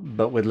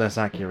 but with less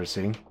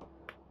accuracy.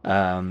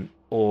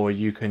 Or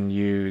you can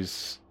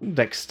use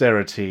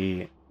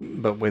dexterity,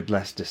 but with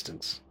less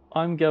distance.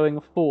 I'm going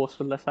force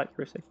with less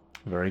accuracy,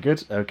 Very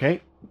good.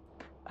 Okay.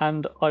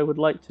 and I would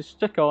like to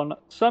stick on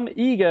some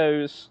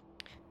egos.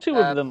 Two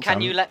of them. can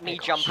you Some let me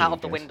jump out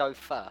of the egos. window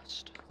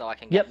first so I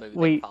can Yep, get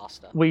moving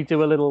faster? We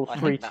do a little I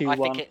 3, think, 2,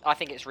 1. I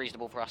think it's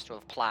reasonable for us to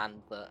have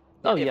planned that.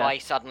 Oh, if yeah. I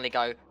suddenly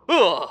go,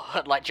 ugh,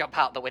 and like jump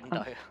out the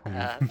window,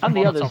 And the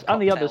Molotov others,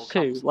 and the cocktail others too.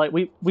 comes. Like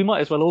we might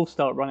as well all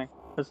start running.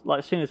 As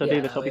soon as I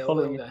do this, I'll be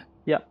following you. Go.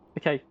 Yeah.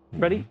 Okay.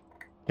 Ready?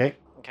 Okay.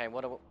 Okay,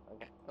 what?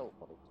 Okay. Oh.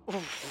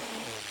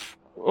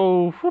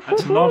 Oh.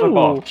 That's not a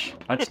botch.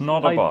 That's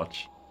not a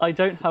botch. I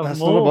don't have That's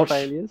not a more botch.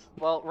 failures.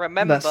 Well,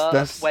 remember,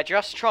 That's- we're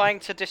just trying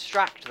to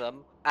distract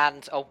them,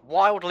 and a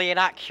wildly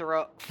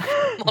inaccurate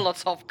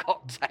Molotov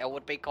cocktail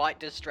would be quite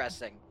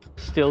distressing.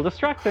 Still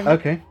distracting.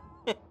 Okay.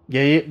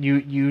 Yeah,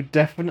 you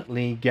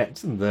definitely get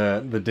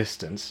the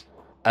distance.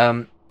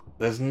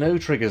 There's no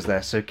triggers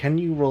there, so can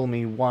you roll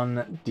me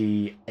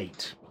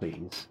 1d8,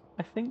 please?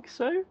 I think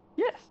so.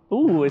 Yes.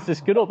 Ooh, is this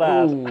good or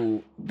bad?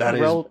 Ooh, that I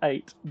is rolled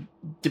 8.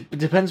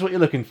 depends what you're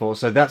looking for.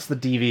 So that's the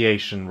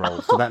deviation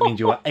roll. So that means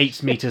you are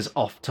 8 meters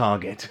off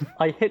target.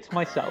 I hit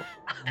myself.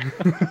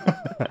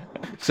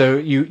 So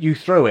you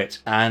throw it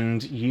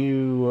and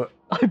you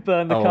I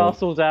burned the Oh.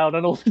 castle down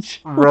and all the.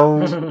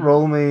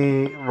 roll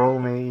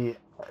me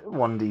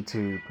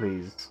 1d2,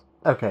 please.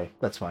 Okay,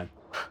 that's fine.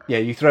 Yeah,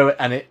 you throw it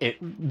and it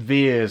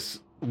veers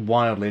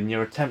wildly in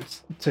your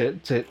attempt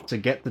to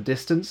get the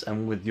distance,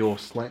 and with your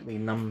slightly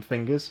numb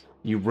fingers,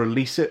 you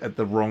release it at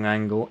the wrong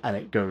angle and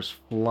it goes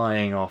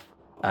flying off,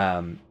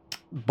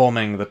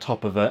 bombing the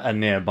top of a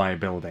nearby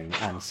building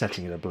and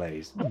setting it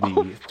ablaze.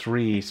 The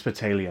 3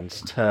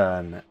 Spitalians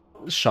turn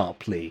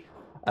sharply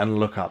and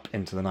look up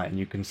into the night, and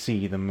you can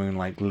see the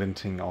moonlight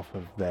glinting off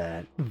of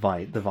their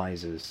the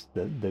visors,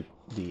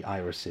 the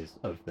irises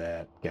of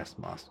their gas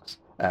masks.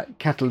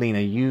 Catalina,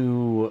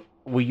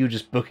 were you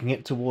just booking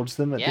it towards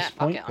them at Yeah, this fuck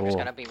point? it. I'm just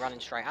gonna be running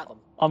straight at them.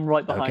 I'm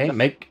right behind Okay, them.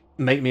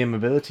 make me a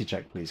mobility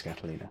check, please,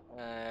 Catalina.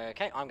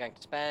 Okay, I'm going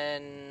to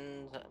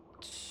spend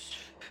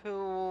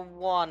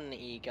 1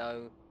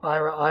 ego.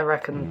 I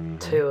reckon Mhm.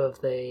 two of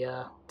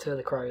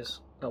the crows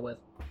are with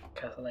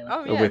Catalina.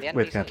 Oh yeah, with the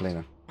NPCs.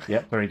 Catalina.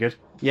 Yep, very good.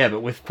 Yeah, but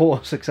with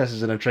 4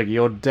 successes and a trigger,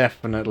 you're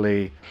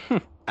definitely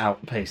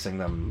outpacing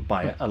them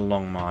by a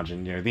long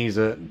margin. You know, these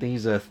are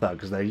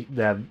thugs.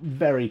 They're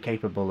very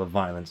capable of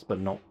violence, but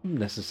not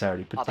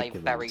necessarily Are they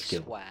particularly very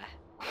skilled. square?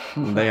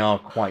 They are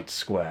quite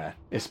square,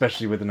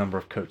 especially with the number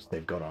of coats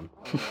they've got on.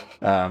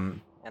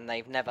 And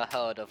they've never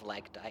heard of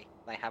leg day.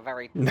 They have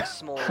very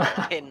small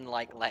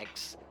pin-like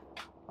legs,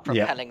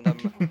 propelling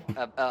them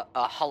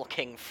a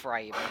hulking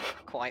frame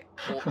quite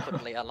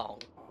awkwardly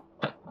along.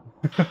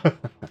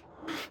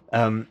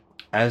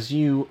 As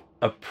you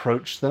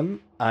approach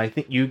them, I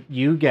think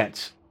you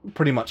get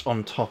pretty much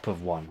on top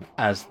of one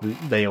as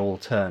they all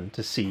turn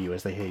to see you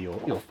as they hear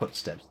your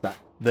footsteps. That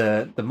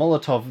the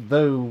Molotov,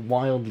 though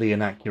wildly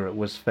inaccurate,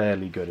 was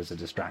fairly good as a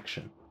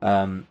distraction.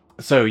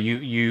 So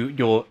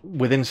you're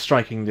within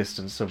striking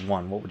distance of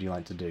one. What would you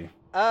like to do?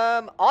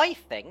 I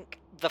think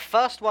the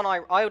first one,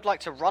 I would like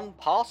to run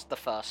past the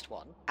first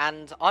one,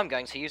 and I'm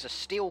going to use a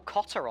steel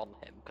cotter on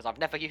him, because I've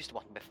never used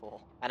one before.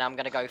 And I'm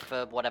going to go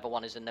for whatever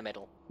one is in the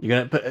middle. You're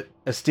going to put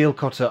a steel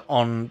cotter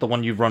on the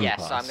one you've run past?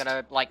 Yeah, so I'm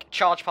going to,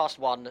 charge past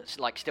one,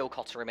 steel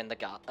cotter him in the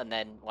gut, and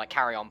then,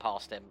 carry on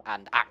past him,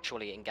 and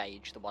actually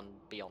engage the one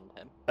beyond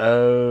him.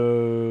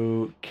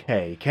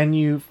 Okay. Can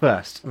you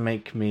first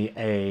make me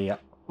a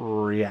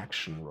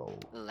reaction roll?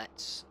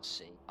 Let's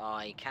see.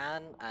 I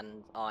can,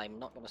 and I'm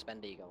not going to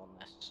spend ego on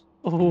this.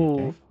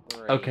 Ooh.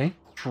 Okay.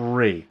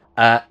 3.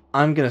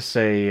 I'm going to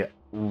say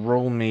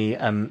roll me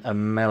a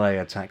melee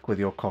attack with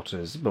your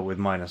cotters, but with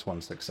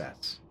 -1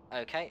 success.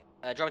 Okay.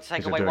 Do you want me to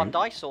take away one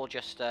dice, or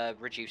just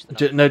reduce the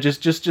number? No,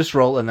 just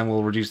roll, and then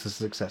we'll reduce the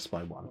success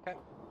by 1. Okay.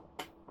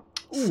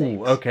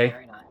 Ooh, okay.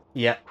 Very nice.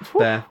 Yeah,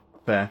 fair.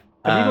 Have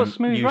you got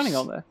smooth running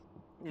on there?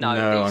 No,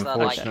 these are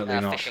unfortunately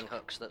not. fishing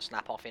hooks that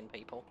snap off in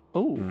people.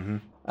 Ooh.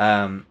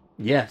 Mm-hmm.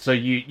 Yeah, so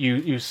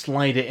you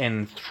slide it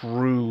in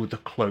through the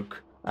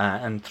cloak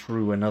and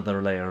through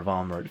another layer of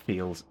armor. It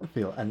feels,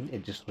 and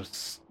it just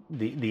was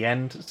the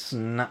end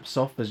snaps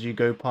off as you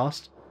go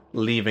past,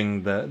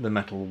 leaving the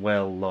metal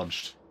well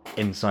lodged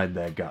inside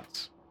their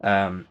guts.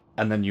 And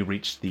then you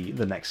reach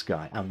the next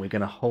guy, and we're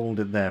going to hold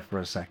it there for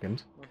a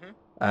second.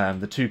 Mm-hmm.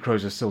 The 2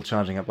 crows are still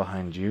charging up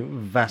behind you.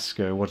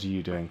 Vasko, what are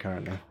you doing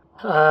currently?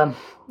 I'm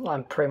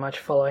pretty much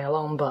following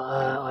along, but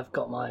I've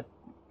got my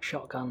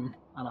shotgun,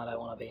 and I don't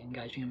want to be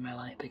engaging in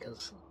melee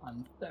because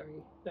I'm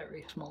very,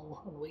 very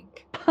small and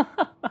weak.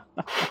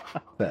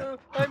 Fair.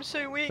 I'm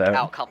so weak. Fair.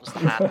 Out comes the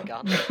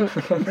handgun.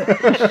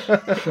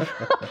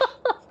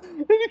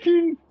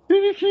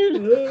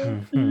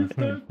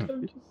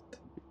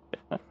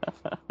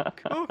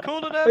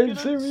 Call an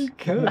ambulance. I'm so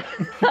weak.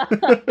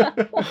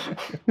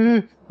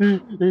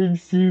 I'm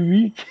so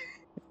weak.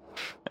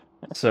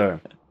 So,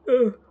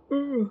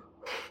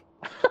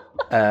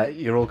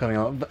 you're all coming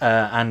on,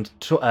 and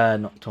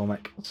not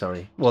Tormek,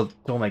 sorry. Well,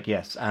 Tormek,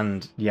 yes,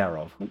 and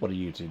Yarov. What are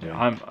you two doing?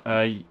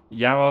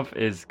 Yarov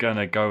is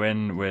gonna go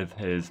in with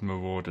his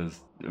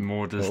Marauder's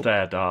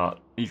stare dart.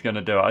 He's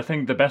gonna do it. I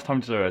think the best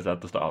time to do it is at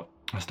the start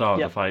of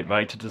the fight,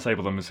 right? To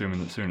disable them as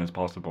soon as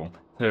possible.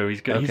 So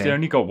he's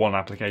only got one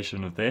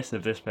application of this.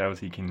 If this fails,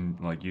 he can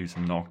use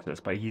some Noctis,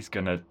 but he's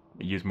gonna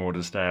use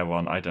Marauder's stare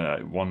one. I don't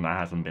know, one that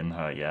hasn't been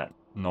hurt yet.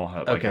 Not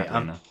hurt by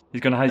Catalina.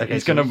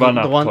 He's gonna run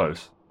up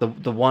close.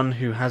 The one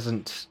who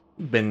hasn't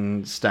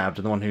been stabbed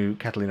and the one who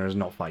Catalina is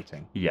not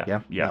fighting.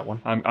 Yeah. That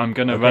one. I'm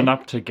gonna run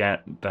up to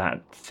get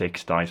that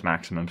 6 dice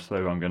maximum,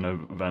 so I'm gonna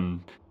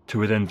run to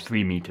within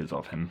 3 meters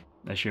of him,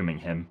 assuming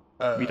him.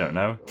 We don't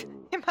know.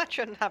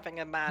 Imagine having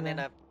a man in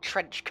a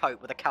trench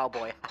coat with a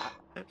cowboy hat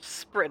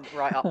sprint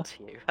right up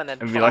to you, and then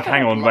And be like,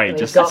 hang on, wait, He's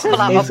just got pull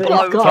out a he's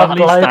blow got a gun.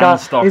 blowgun.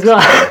 Stand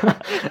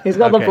He's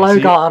got the Okay,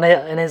 blowgun so on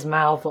it in his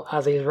mouth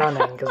as he's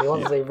running because he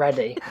wants to be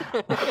ready.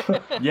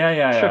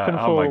 Yeah. and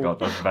Oh my fall. god,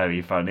 that's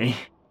very funny.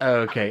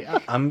 Okay,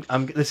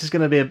 this is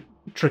going to be a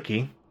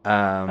tricky.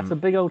 That's a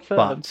big old turn.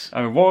 But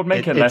I mean, what would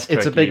make it less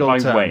it's a tricky big if old I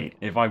turn. wait?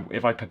 If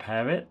I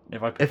prepare it?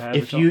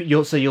 if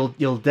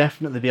you'll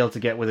definitely be able to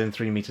get within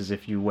 3 meters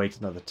if you wait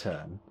another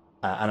turn.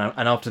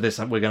 And after this,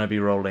 we're going to be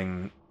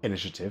rolling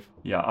initiative.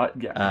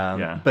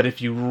 Yeah. But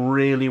if you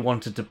really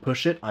wanted to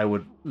push it, I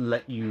would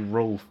let you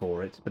roll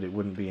for it, but it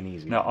wouldn't be an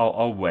easy. No,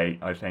 I'll wait.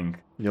 I think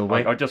You'll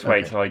wait. I'll just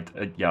wait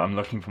Okay. till I'm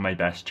looking for my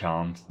best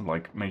chance.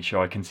 Make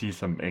sure I can see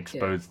some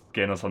exposed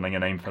skin or something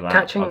and aim for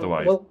that.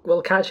 Otherwise,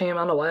 will catching him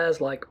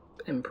unawares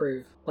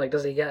improve?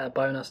 Does he get a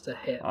bonus to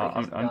hit?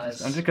 I'm because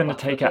the just going to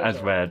guy's take it as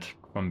flat-footed, read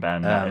from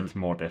Ben that it's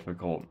more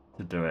difficult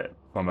to do it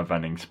from a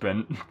running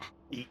sprint.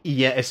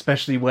 Yeah,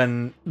 especially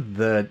when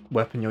the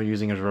weapon you're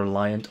using is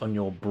reliant on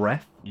your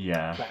breath.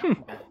 Yeah.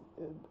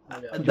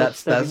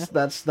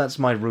 That's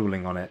my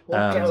ruling on it.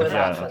 We'll go with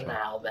yeah, that for that's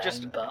now, then.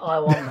 Just- But I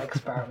want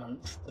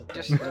experiments. To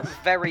Just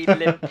very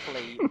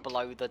limply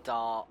blow the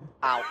dart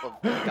out of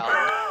the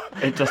gun.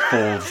 It just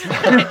falls.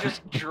 It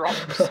just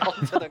drops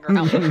onto the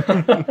ground in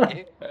front of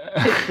you.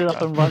 Picks it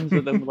up and runs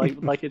with them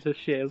like it's a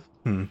shiv.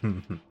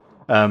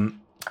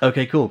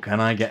 Okay, cool. Can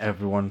I get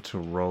everyone to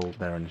roll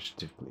their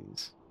initiative,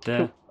 please?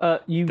 You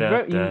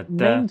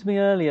named me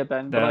earlier,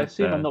 Ben, but I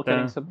assume I'm not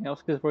getting something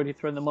else because I've already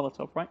thrown the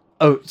Molotov, right?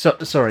 Oh,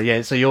 sorry.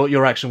 Yeah, so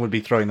your action would be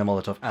throwing the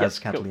Molotov as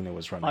cool. Catalina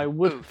was running. I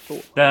would have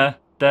thought. There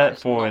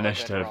That's for not a good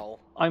initiative. roll.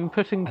 I'm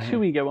putting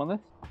 2 ego on this.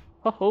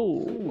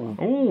 Oh,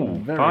 Ooh,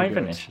 Very 5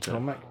 good. initiative.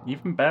 Tomek.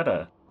 Even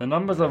better. The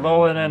numbers are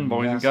rolling in,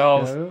 boys and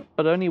girls. Vasco.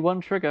 but only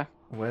 1 trigger.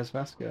 Where's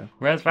Vasko?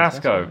 Where's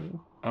Vasko?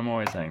 I'm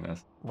always saying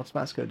this. What's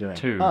Vasko doing?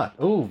 2.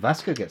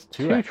 Vasko gets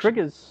 2 Two action.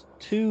 triggers,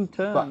 2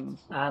 turns.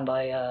 And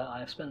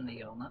I spent an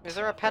ego on that. Is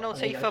there a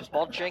penalty for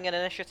bodging an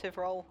initiative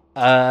roll?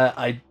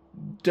 I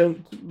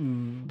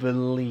don't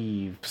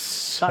believe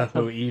so. That's a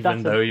Though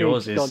big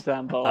yours is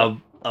goddamn bowl.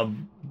 a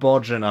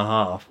bodge and a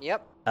half.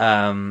 Yep.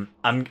 I'm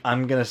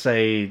gonna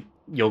say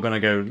you're gonna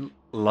go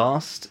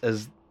last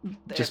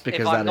just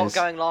because if I'm that not is.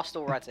 going last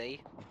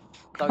already,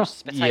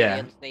 those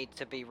battalions need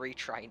to be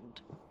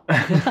retrained.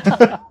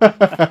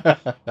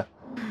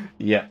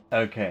 Yeah.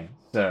 Okay.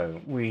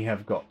 So we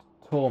have got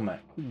Tormek,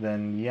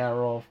 then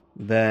Yarov,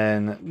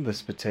 then the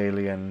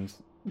Spitalians,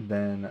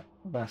 then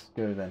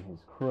Vasko, then his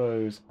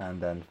crows,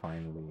 and then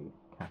finally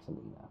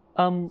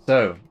Catalina.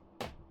 So,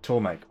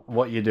 Tormek,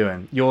 what are you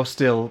doing? You're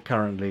still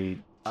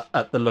currently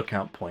at the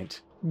lookout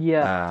point.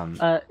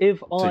 Yeah. If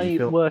so I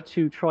were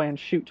to try and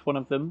shoot one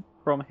of them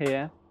from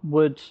here,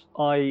 would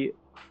I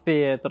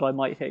fear that I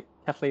might hit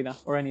Catalina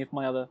or any of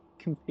my other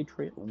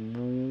compatriots?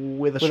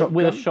 With a shotgun?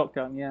 With a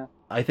shotgun, yeah.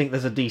 I think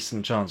there's a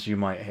decent chance you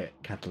might hit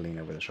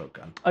Catalina with a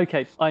shotgun.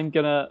 Okay, I'm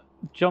gonna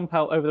jump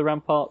out over the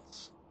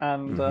ramparts,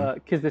 and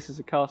because this is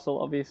a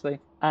castle, obviously.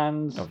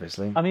 And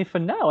obviously, I mean, for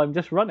now, I'm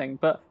just running.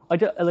 But I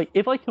don't like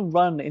if I can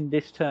run in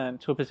this turn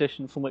to a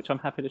position from which I'm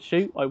happy to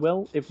shoot, I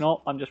will. If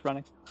not, I'm just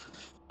running.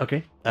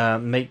 Okay.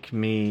 Make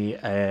me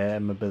a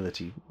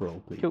mobility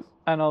roll, please. Cool.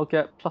 And I'll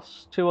get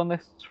 +2 on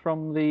this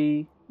from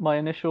my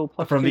initial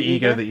 +2 from the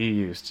ego that you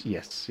used.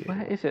 Yes. Yeah.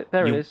 Where is it?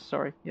 There it is.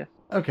 Sorry. Yes.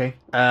 Okay.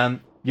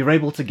 You're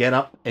able to get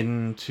up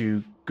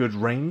into good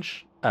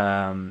range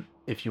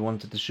if you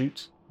wanted to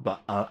shoot,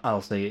 but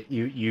I'll say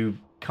you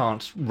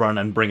can't run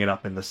and bring it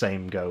up in the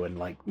same go and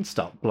like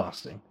start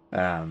blasting.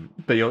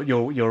 But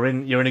you're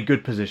in a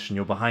good position.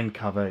 You're behind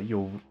cover.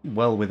 You're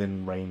well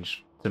within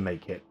range to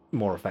make it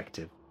more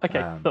effective.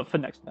 Okay, but for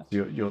next turn.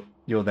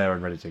 You're there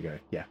and ready to go.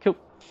 Yeah. Cool.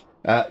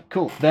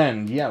 Cool.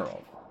 Then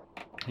Yarov.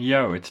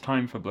 Yo, it's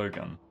time for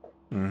blowgun.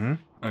 Mm-hmm.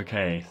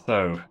 Okay,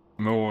 so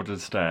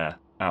Marauder's stare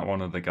at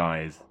one of the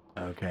guys.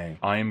 Okay.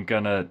 I'm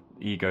gonna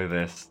ego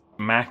this.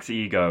 Max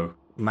ego.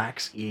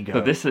 Max ego.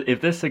 So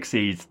if this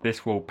succeeds,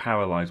 this will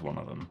paralyze one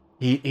of them.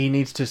 He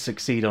needs to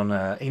succeed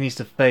on he needs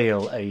to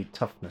fail a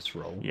toughness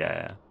roll.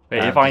 Yeah.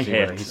 But if I to see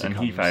whether hit he and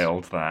he succumbs.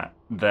 fails that,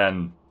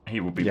 then he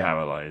will be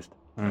paralyzed.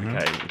 Mhm.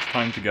 Okay, it's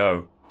time to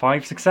go.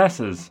 5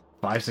 successes.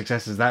 5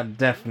 successes. That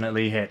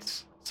definitely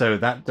hits. So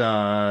that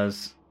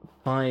does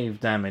 5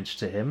 damage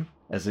to him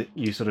as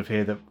you sort of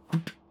hear the,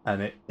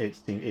 and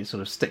it sort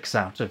of sticks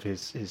out of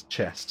his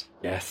chest.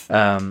 Yes.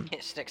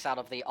 It sticks out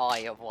of the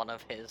eye of one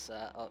of his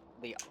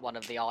one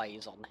of the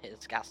eyes on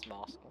his gas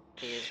mask.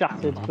 He is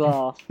Shattered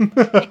glass. he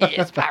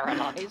is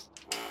paralyzed.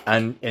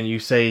 And you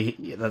say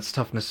that's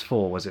toughness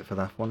 4, was it for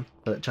that one?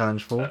 That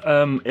challenge 4?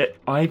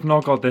 I've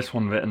not got this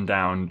one written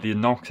down. The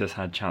Noxus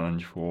had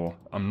challenge 4.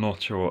 I'm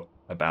not sure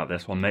about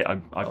this one.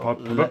 I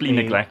probably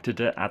neglected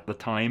it at the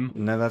time.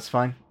 No, that's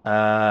fine.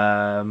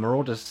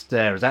 Marauder's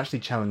Stare is actually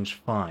challenge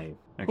 5.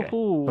 Okay.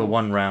 Ooh. For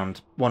one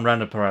round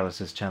of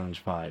paralysis,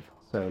 challenge 5.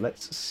 So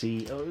let's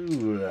see.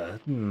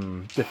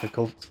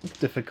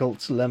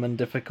 Difficult, lemon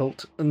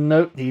difficult.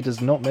 No, he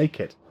does not make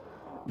it.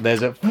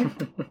 There's a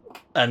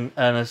and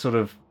a sort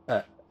of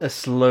a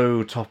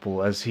slow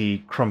topple as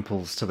he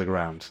crumples to the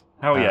ground.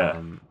 Hell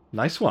yeah!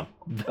 Nice one.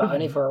 But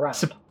only for a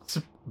round.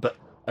 But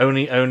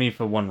only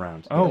for one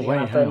round. Oh You wait,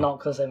 have to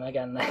knock us in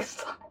again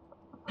next time.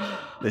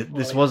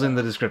 This was in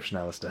the description,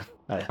 Alistair.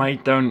 I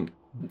don't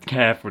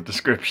care for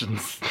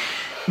descriptions.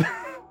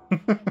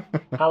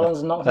 How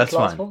long's Noctis That's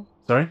last fine. for?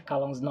 Sorry? How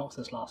long's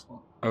Noctis last for?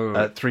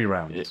 Oh, 3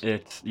 rounds.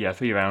 it's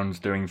 3 rounds.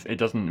 It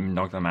doesn't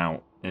knock them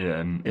out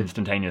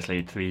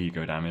instantaneously. 3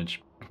 ego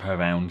damage per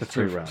round. For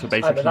 3 rounds. So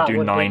but basically, that do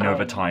would be 9 over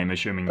permanent. time,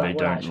 assuming That they would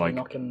don't actually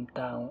knock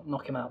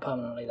him out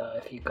permanently though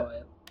if you got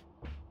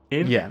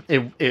it. Yeah,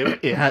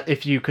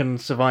 if you can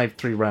survive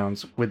 3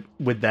 rounds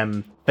with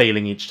them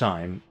failing each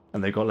time,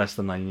 and they've got less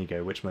than 9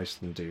 ego, which most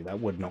of them do,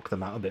 that would knock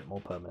them out a bit more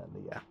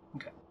permanently. Yeah.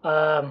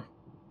 Okay.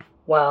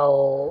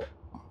 Well,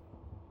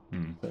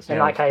 That's in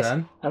Yarrov's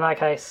that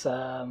case,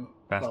 turn.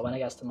 well, when it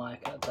gets to my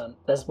turn,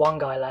 there's one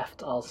guy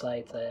left. I'll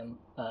say to him,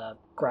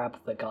 grab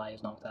the guy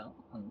who's knocked out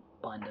and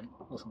bind him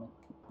or something.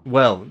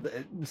 Well,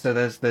 so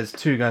there's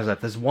 2 guys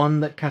left. There's one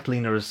that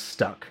Catalina is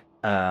stuck,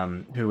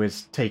 who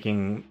is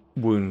taking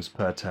wounds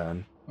per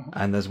turn,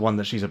 and there's one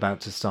that she's about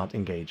to start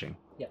engaging.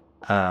 Yeah.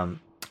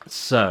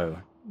 So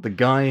the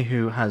guy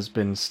who has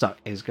been stuck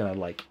is gonna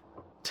like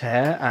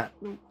tear at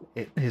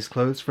his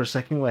clothes for a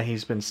second where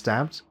he's been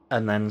stabbed,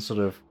 and then sort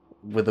of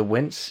with a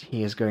wince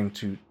he is going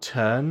to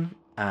turn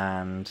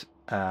and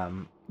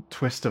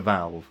twist a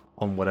valve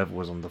on whatever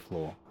was on the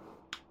floor,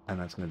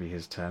 and that's going to be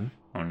his turn.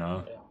 Oh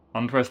no!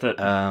 Untwist it.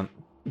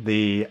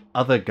 The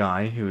other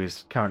guy who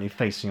is currently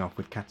facing off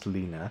with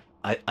Catalina,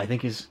 I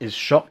think is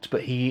shocked,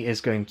 but he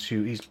is going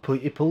to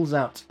he pulls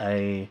out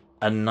a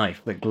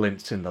knife that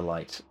glints in the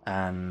light,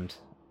 and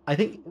I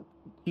think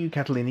you,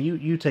 Catalina,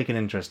 you take an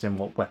interest in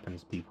what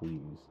weapons people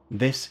use.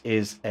 This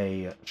is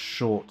a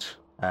short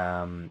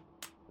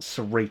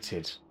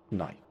serrated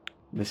knife.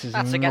 This is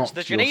That's not against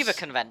the your Geneva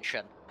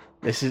Convention.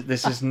 This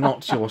is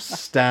not your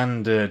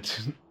standard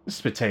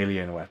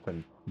Spitalian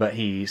weapon, but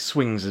he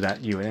swings it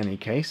at you in any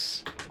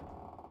case,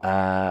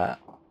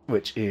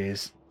 which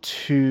is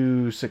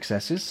 2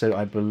 successes. So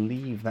I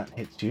believe that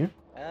hits you.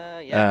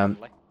 Yeah,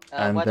 probably.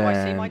 and Where do I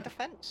see my then-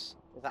 defense?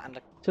 Is that under?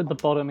 To the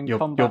bottom in You're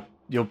combat.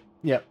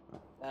 yep,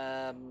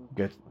 Um,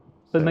 good.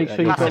 But make sure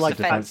you've got, passive like,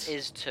 defense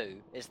is 2.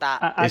 Is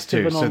that Is two,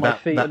 active and so on my that-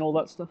 feet that- and all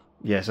that stuff.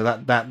 Yeah, so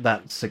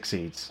that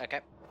succeeds. okay?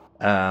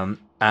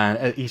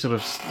 And he sort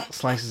of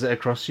slices it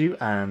across you,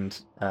 and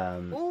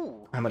Ooh,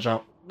 how much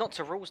are... not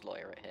to rules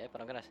lawyer it here, but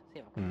I'm gonna see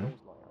if I can Mhm. rules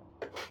lawyer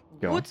it.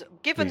 Go on. Would,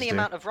 given Please the do.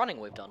 amount of running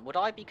we've done, would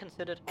I be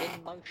considered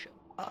in motion?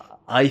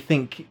 I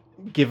think,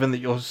 given that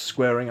you're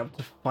squaring up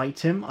to fight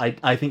him,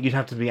 I think you'd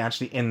have to be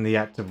actually in the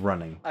act of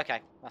running. Okay,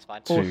 that's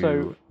fine. To-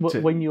 Also,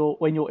 to- when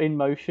you're in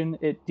motion,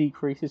 it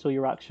decreases all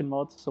your action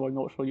mods, so I'm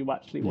not sure you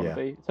actually want Yeah.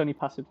 to be. It's only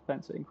passive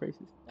defense that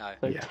increases. No,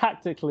 So Yeah.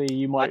 tactically,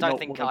 you I might don't not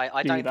think want to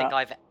I don't do think that.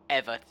 I've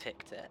ever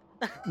ticked it.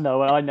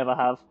 No, I never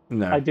have.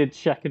 No. I did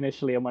check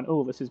initially and went,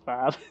 "Oh, this is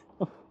bad."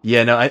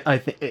 Yeah, no, I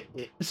think...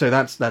 so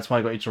that's why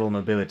I got you to roll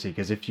mobility,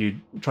 because if you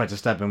tried to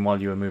stab him while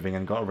you were moving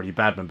and got a really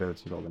bad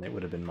mobility roll, then it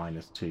would have been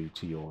 -2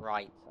 to your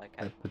Right.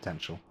 Okay.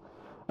 potential.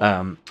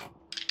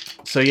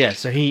 So yeah,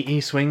 so he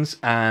swings,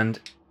 and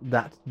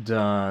that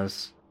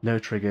does no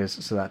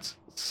triggers, so that's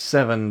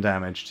 7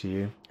 damage to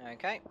you.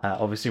 Okay.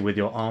 Obviously, with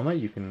your armor,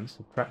 you can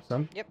subtract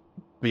some. Yep.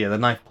 But yeah, the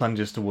knife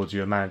plunges towards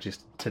you and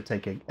manages to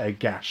take a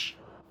gash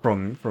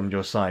from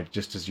your side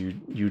just as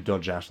you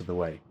dodge out of the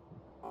way.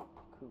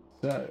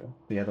 So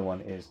the other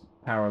one is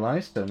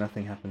paralyzed, so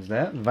nothing happens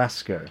there.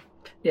 Vasko.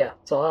 Yeah,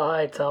 so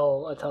I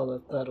tell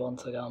the third one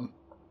to go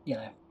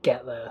and,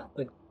 get the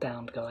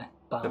downed guy.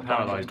 The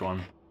paralysed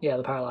one. Yeah,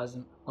 the paralysed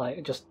one.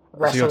 Like, just So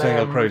wrestle you're telling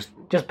your him. crows.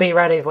 Just be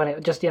ready when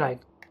it. Just take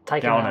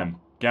Get him on out. him.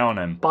 Get on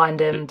him. Bind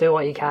him. Do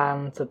what you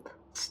can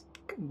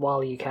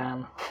while you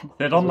can.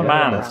 Sit on the Yeah,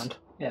 man. that's- Around.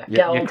 Yeah,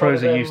 Yeah, on your top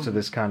crows of are him. used to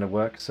this kind of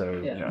work,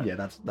 so Yeah.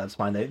 yeah, that's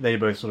fine. They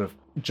both sort of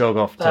jog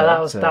off. To, that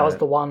was to-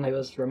 the one who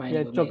was remaining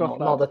Yeah, with jog me, off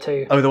not that. the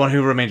two. Oh, the one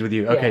who remained with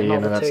you. Okay, yeah,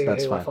 not no, the two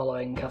that's who were fine.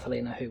 following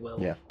Catalina, who will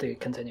Yeah. do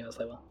continue as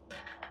they will.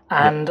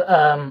 And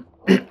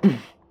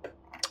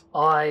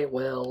I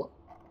will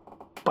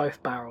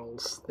both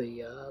barrels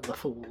the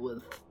fool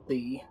with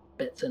the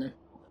bits in him.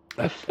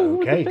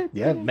 Okay,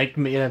 yeah, make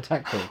me an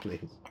attack roll,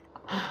 please.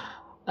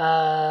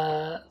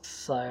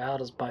 So how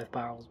does both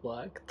barrels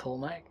work,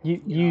 Tormek?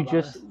 You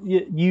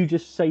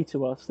just say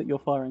to us that you're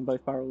firing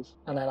both barrels.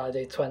 And then I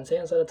do 20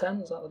 instead of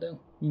 10. Is that the deal?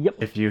 Yep.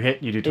 If you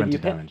hit, you do you 20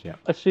 hit- damage. Yeah,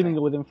 Assuming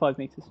you're within 5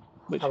 meters.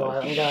 Which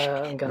Otherwise,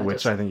 I'm going which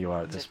just I think you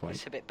are at this It's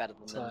point. a bit better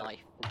than the So- knife,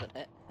 isn't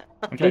it?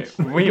 Okay, It's-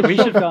 we it's a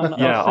should. shotgun, I'll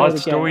Yeah, say our it again,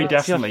 story it's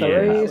just definitely a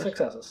three is.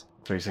 successes.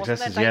 3 Wasn't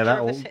successes. there Yeah, danger of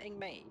that'll. this hitting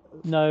me?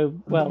 No,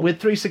 well, With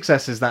 3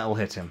 successes, that'll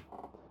hit him.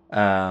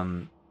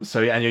 So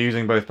and you're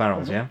using both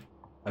barrels, Mhm. yeah?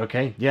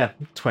 Okay, yeah,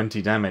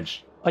 20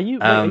 damage. are you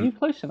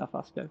close enough,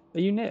 Vasko? Are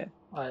you near?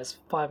 It's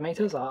 5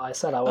 meters. I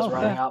said I was Oh,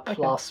 running yeah, up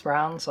okay. last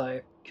round,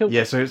 so Cool.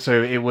 Yeah,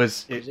 so it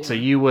was. So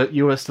you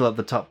were still at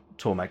the top,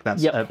 Tormek.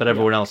 That's Yep. but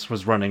everyone else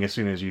was running as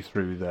soon as you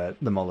threw the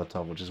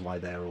Molotov, which is why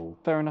they're all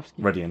Fair enough.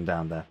 ready and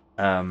down there.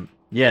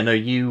 Yeah, no,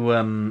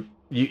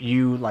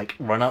 you like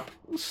run up,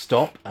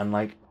 stop, and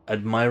like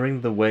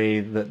admiring the way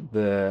that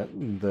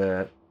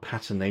the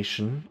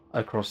patination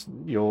across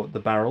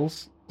the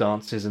barrels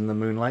dances in the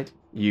moonlight.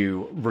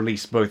 You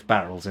release both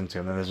barrels into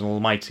him, and there's an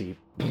almighty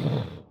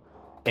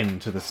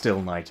into the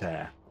still night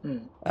air.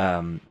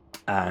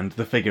 And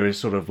the figure is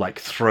sort of like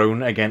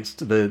thrown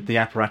against the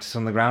apparatus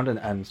on the ground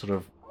and sort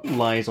of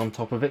lies on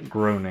top of it,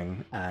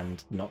 groaning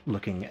and not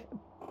looking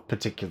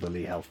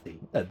particularly healthy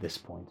at this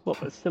point. What,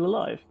 but still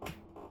alive?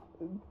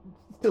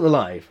 Still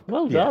alive.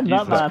 Well Yeah, done, that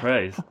Jesus man.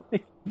 Christ.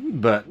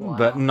 but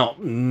Wow.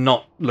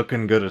 not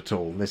looking good at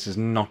all. This is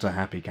not a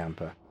happy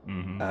camper.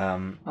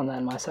 Mhm. and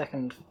then my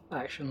second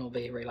action will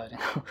be reloading.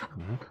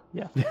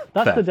 That's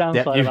Fair. the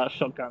downside Yeah, you've- about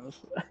shotguns.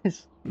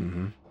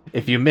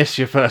 If you miss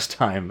your first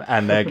time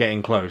and they're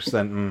getting close,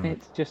 then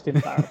It's just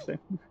embarrassing.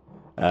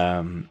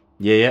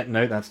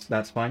 no,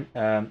 that's fine.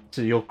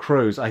 So your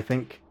crows, I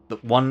think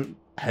that one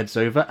heads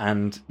over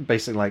and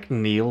basically like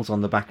kneels on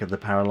the back of the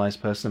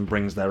paralyzed person and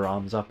brings their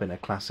arms up in a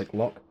classic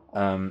lock.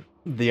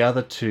 The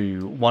other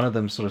two, one of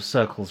them sort of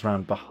circles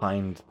around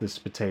behind the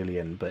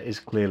Spitalian, but is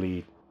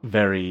clearly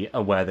very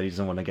aware that he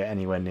doesn't want to get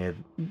anywhere near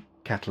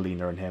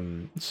Catalina and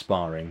him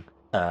sparring.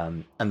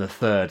 And the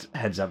third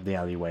heads up the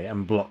alleyway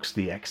and blocks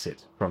the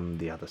exit from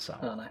the other side.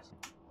 Oh,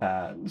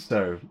 nice.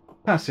 So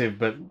passive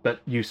but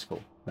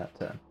useful that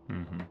turn.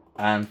 Mhm.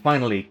 And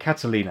finally,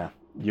 Catalina,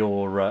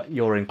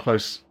 you're in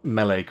close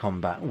melee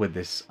combat with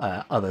this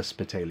other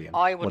Spitalian.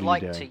 I What would are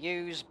like you to doing?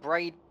 use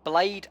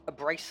blade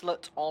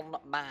bracelet on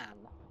man.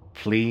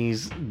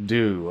 Please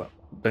do.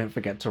 Don't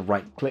forget to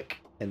right click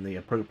in the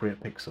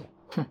appropriate pixel.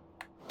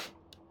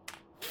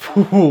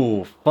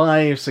 Ooh,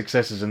 5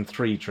 successes and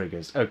 3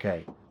 triggers.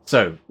 Okay.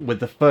 So, with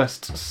the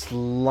first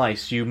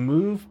slice, you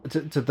move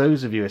to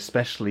those of you,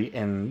 especially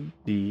in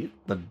the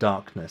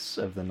darkness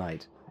of the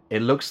night.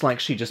 It looks like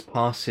she just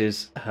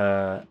passes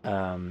her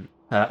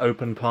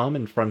open palm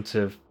in front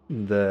of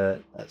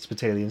the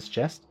Spitalian's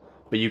chest,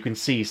 but you can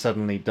see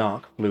suddenly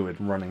dark fluid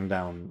running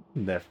down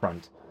their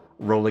front.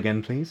 Roll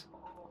again, please.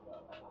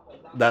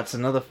 That's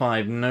another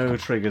 5. No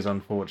triggers,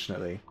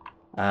 unfortunately.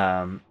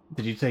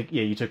 Did you take...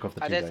 Yeah, you took off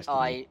the 2 dice. Didn't you?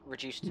 I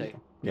reduced 2.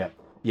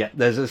 Yeah,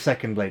 there's a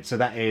second blade, so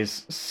that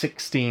is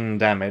 16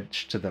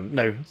 damage to them.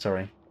 No,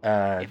 sorry.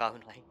 If only.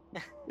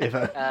 If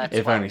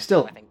 12, only.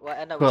 Still, I think.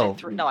 Well, no,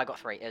 12. no, I got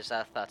 3. It was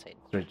 13.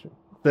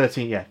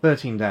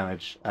 13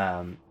 damage.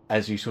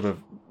 As you sort of...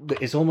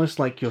 It's almost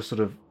like you're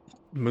sort of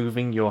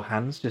moving your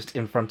hands just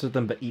in front of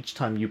them, but each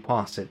time you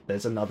pass it,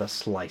 there's another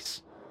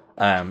slice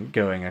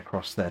going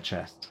across their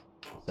chest.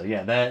 So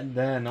yeah,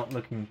 they're not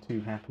looking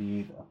too happy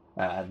either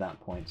at that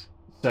point.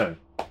 So,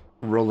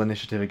 roll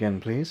initiative again,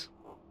 please.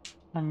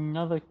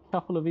 Another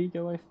couple of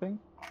ego, I think.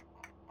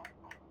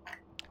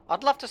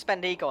 I'd love to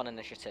spend ego on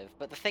initiative,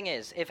 but the thing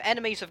is, if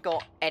enemies have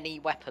got any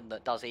weapon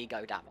that does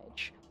ego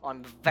damage,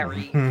 I'm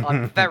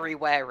very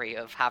wary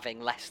of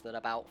having less than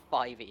about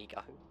 5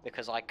 ego,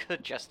 because I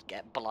could just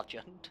get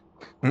bludgeoned.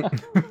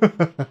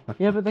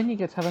 Yeah, but then you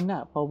get to have a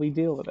nap while we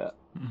deal with it.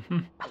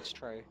 That's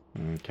true.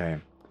 Okay.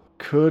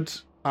 Could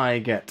I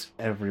get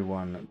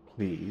everyone,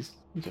 please,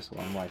 just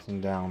while I'm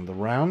writing down the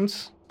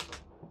rounds?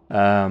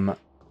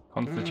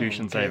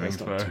 Constitution saving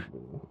throw.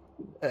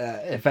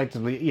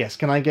 Effectively, yes.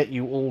 Can I get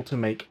you all to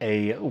make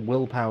a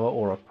willpower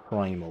or a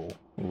primal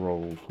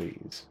roll,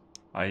 please?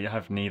 I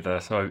have neither,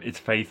 so it's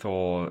faith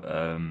or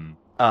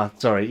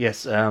Sorry.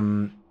 Yes.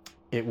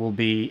 It will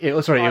be. It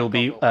will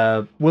be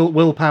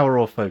willpower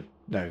or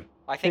no.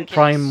 I think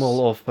primal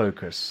or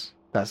focus.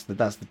 That's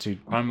the two.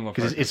 primal or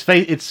Because focus. it's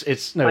faith. It's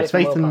faith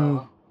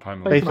and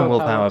Primal. faith and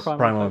willpower, willpower.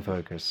 Primal and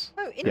focus.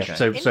 Oh, Yeah,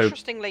 so, so-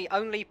 interestingly,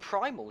 only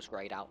primals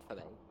grayed out for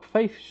me.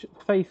 Faith.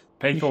 Faith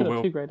You or should have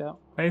will. 2 grayed out.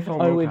 Faith or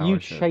Oh, willpower. if you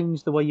should.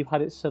 change the way you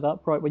had it set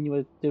up right when you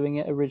were doing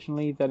it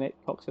originally, then it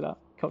cocks up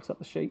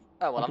the sheet.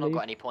 Oh, well, I I've not believe.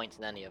 got any points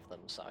in any of them,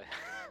 so...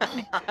 I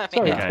mean,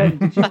 Sorry, Okay.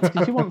 Ben,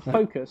 did you want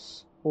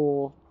focus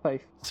or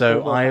faith?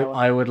 So Or willpower?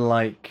 I would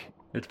like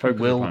It's focus or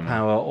primal.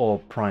 willpower or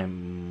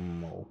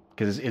primal,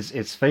 because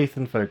it's faith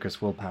and focus,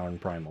 willpower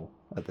and primal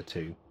are the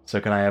 2. So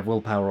can I have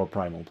willpower or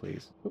primal,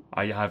 please?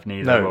 I have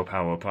neither No.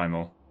 willpower or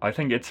primal. I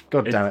think it's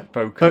God damn it!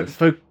 focus.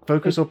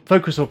 Focus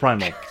or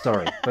primal.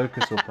 Sorry,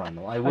 focus or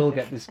primal. I will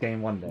get this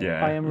game one day.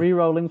 Yeah. I am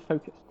re-rolling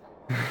focus.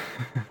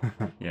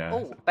 Yeah.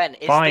 Oh, Ben,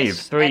 is 5,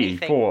 this 3,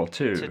 anything 4,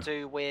 2. to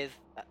do with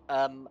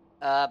a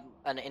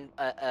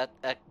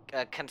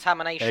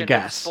contamination A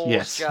gas, of spores,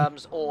 yes.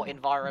 germs, or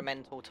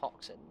environmental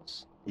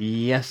toxins?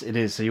 Yes, it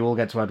is. So you all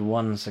get to add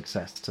 1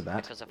 success to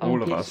that. Because of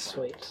All of our us.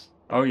 Sweet.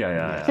 Oh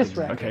yeah. Just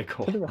right. Okay, To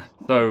cool. the rest.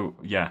 So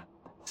yeah,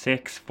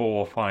 6,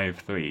 4, 5,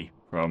 3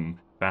 from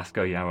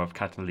Vasko, Yarov,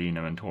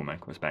 Catalina, and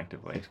Tormek,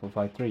 respectively. 6, 4,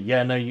 5, 3.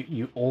 Yeah, no,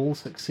 you all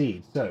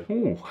succeed. So,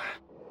 Ooh.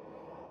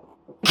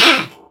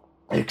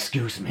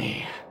 excuse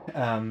me.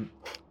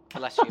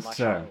 Bless you, my So-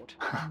 child.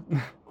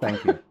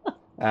 Thank you.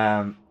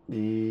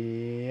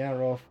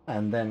 Yarov,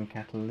 and then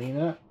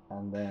Catalina,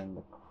 and then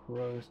the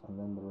Crows, and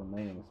then the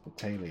remaining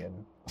Spitalian.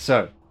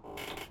 So,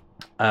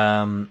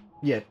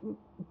 yeah,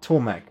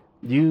 Tormek,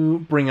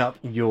 you bring up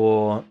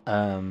your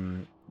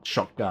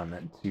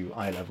shotgun to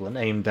eye level and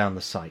aim down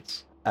the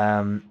sights.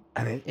 And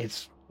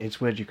it's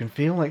weird. You can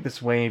feel like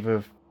this wave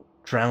of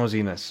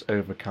drowsiness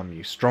overcome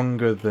you,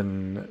 stronger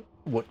than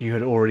what you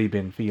had already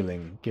been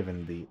feeling,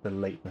 given the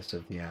lateness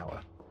of the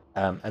hour.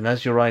 And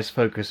as your eyes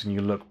focus and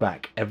you look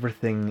back,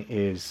 everything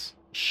is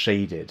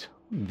shaded.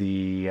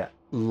 The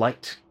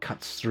light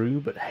cuts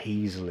through, but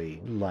hazily,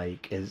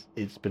 like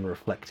it's been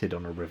reflected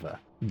on a river.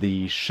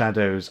 The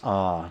shadows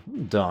are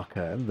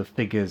darker, the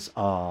figures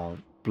are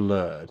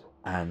blurred,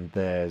 and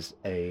there's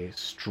a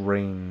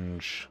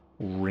strange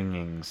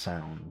ringing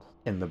sound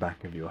in the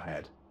back of your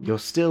head. You're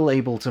still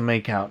able to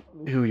make out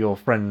who your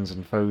friends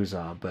and foes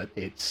are, but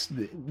it's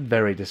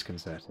very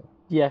disconcerting.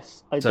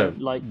 Yes, I So,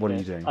 don't like what are you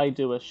this. doing? I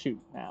do a shoot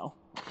now.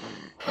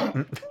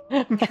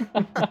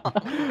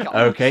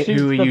 Okay, Shoot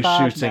who are the you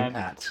bad shooting man.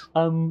 at?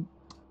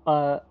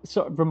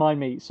 So remind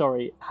me,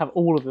 sorry, have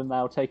all of them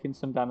now taken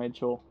some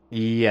damage or...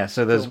 Yeah,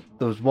 so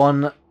there's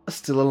one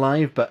still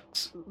alive,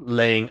 but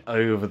laying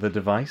over the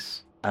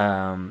device.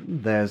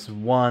 There's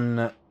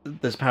one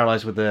that's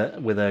paralyzed with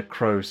a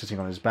crow sitting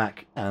on his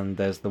back, and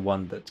there's the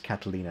one that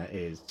Catalina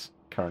is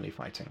currently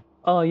fighting.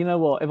 Oh, you know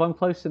what? If I'm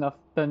close enough,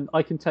 then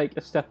I can take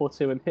a step or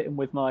two and hit him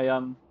with my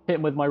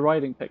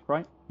riding pick,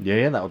 right?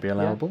 Yeah, that would be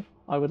allowable.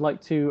 I would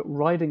like to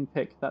riding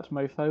pick that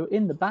mofo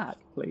in the back,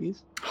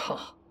 please.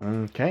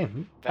 Okay,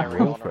 Very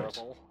roll for it.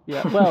 honourable.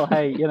 Yeah. Well,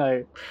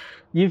 hey,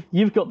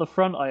 you've got the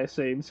front, I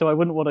assume, so I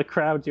wouldn't want to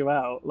crowd you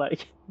out.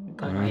 Like,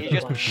 You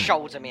just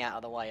shoulder me out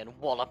of the way and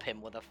wallop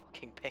him with a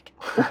fucking pick.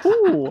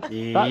 ooh,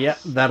 Yeah,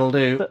 that'll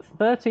do.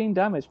 13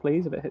 damage,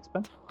 please, if it hits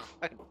Ben.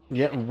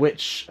 Yeah,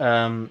 which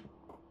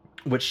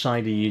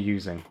side are you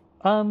using?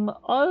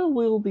 I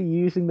will be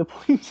using the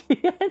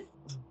pointy end.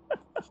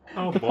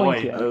 Oh The boy.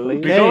 pointy end, please.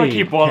 We gotta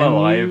keep one can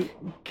alive.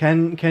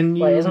 Can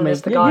you Wait, isn't this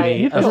make the guy-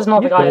 me this is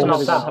not the guy who's knocked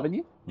knocked out. haven't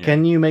you? Yeah.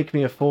 Can you make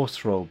me a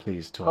force roll,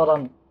 please, Tor? Hold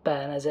on,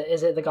 Ben. Is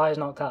it the guy who's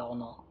knocked out or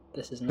not?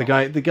 This is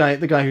not... The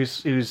guy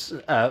who's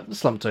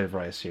slumped over,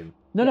 I assume.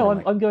 No,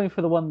 Yeah, I'm going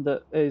for the one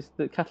that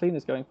Kathleen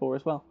is going for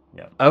as well.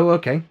 Yeah. Oh,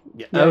 okay.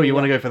 Yeah. You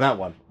want to go for that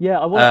one? Yeah,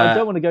 I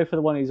don't want to go for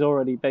the one who's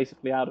already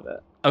basically out of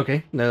it.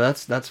 Okay, no,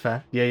 that's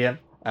fair. Yeah.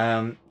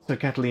 So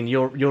Kathleen,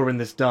 you're in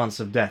this dance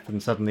of death,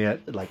 and suddenly,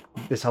 like,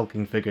 this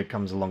hulking figure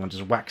comes along and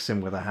just whacks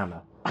him with a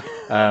hammer.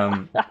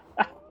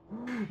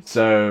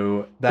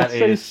 So that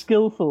it's is so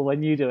skillful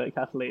when you do it,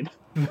 Kathleen.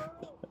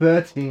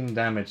 13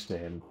 damage to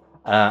him,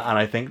 and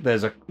I think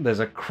there's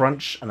a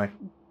crunch and a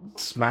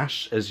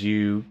smash as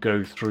you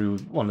go through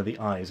one of the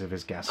eyes of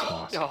his gas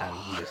mask, and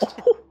he just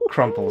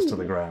crumples to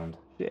the ground.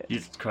 Shit.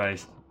 Jesus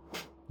Christ.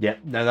 Yep,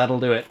 no, that'll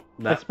do it.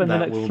 I spend the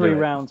next 3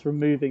 rounds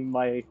removing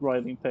my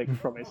writhing pig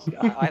from his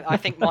skull. I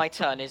think my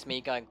turn is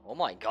me going, oh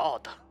my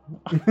god.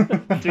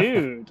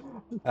 Dude.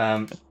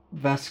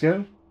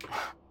 Vasco?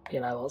 You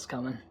know what's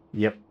coming.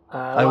 Yep.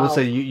 I will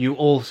say you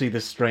all see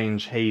this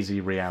strange hazy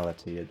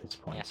reality at this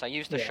point. Yes, I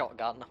used the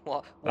shotgun.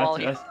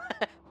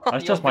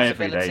 That's just my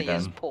everyday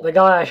then. The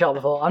guy I shot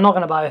before, I'm not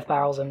going to both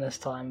barrels him this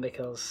time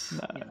because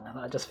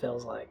that just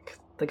feels like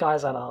the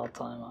guy's had a hard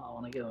time. I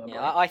want to give him a break.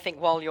 I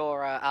think while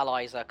your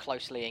allies are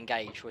closely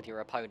engaged with your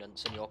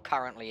opponents and you're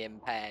currently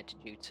impaired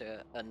due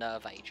to a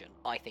nerve agent,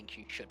 I think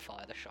you should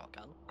fire the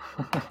shotgun.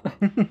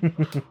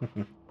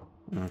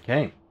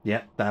 Okay,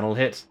 yeah, that'll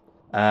hit.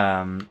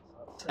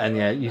 And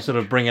yeah, you sort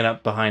of bring it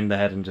up behind the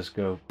head and just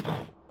go,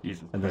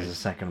 Jesus and there's a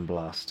Christ. second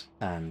blast,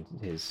 and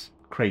his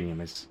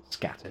cranium is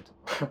scattered.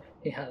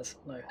 He has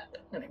no head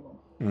anymore.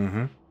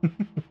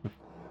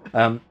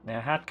 Mm-hmm. Der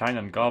hat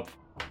keinen Kopf.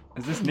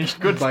 Is this nicht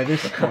good? By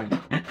this point,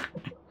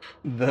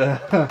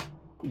 the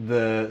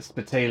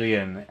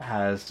Spitalian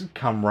has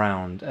come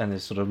round and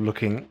is sort of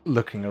looking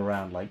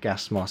around like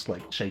gas mask,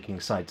 like shaking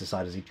side to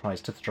side as he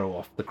tries to throw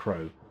off the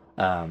crow.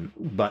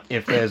 But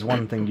if there's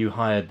one thing you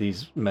hired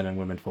these men and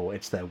women for,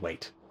 it's their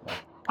weight.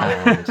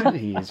 And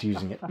he is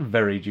using it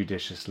very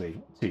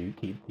judiciously to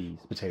keep the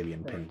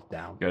Spitalian pinned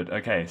down. Good,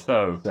 okay,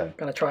 so...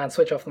 Gonna try and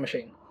switch off the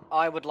machine.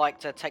 I would like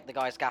to take the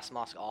guy's gas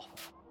mask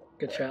off.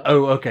 Good shout.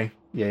 Oh, okay.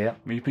 Yeah.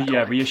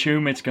 We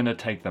assume it's going to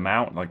take them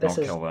out, like This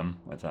not is- kill them,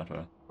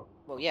 etc.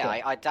 Well, yeah,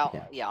 I doubt...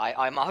 Yeah.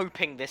 I'm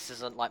hoping this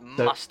isn't like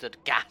So- mustard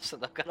gas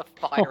and they're going to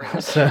fire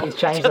it So- He's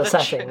changed to the the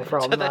setting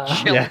from... to the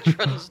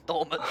children's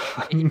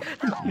dormitory.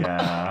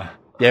 Yeah.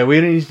 Yeah,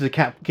 we don't need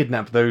to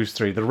kidnap those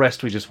 3. The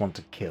rest we just want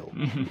to kill.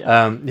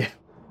 Yeah.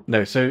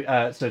 No, so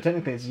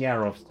technically it's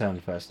Yarov's turn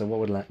first. So what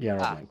would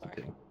Yarov like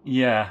to do?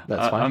 Yeah,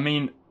 That's fine. I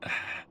mean,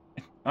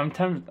 I'm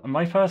tempted.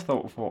 My first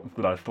thought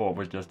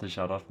was just to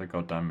shut off the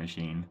goddamn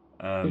machine.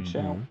 Good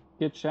shout.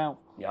 Good shout.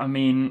 I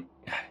mean,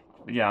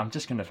 yeah, I'm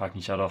just gonna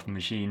fucking shut off the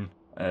machine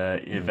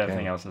if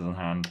everything else is on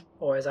hand.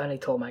 Or is only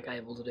Tormek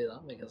able to do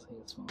that because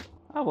he's smart?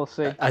 Oh, we'll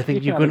see. I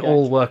think you have can a go.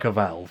 all work a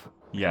valve.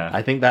 Yeah.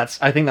 I think that's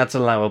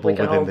allowable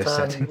within this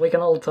setting. We can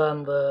all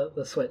turn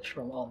the switch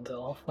from on to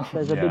off.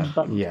 There's a big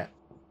button. Yeah,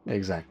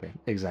 exactly.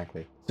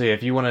 So yeah,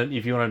 if you want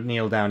to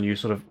kneel down, you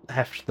sort of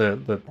heft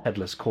the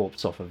headless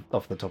corpse off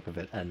the top of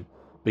it and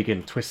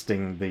begin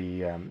twisting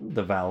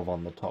the valve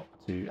on the top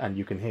and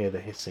you can hear the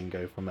hissing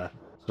go from a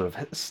sort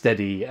of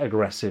steady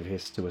aggressive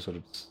hiss to a sort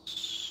of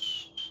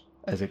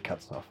as it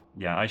cuts off.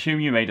 Yeah, I assume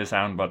you made a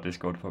sound, but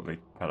Discord probably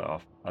cut it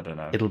off. I don't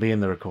know. It'll be in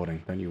the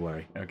recording, don't you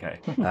worry. Okay.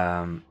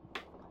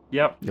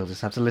 Yep. You'll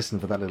just have to listen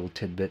for that little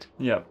tidbit.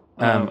 Yep.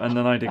 And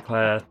then I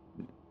declare,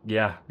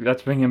 yeah,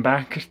 let's bring him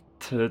back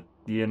to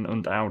the in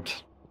and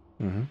out.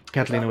 Mm-hmm.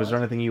 Catalina, was there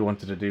anything you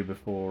wanted to do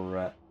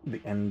before the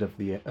end of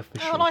the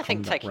official Well, I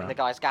think combat taking round? the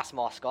guy's gas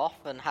mask off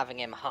and having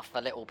him huff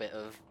a little bit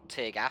of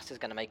tear gas is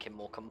going to make him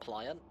more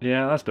compliant.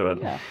 Yeah, let's do it.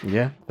 Yeah.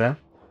 Yeah, fair.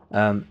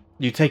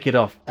 You take it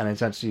off, and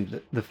it's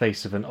actually the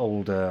face of an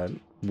older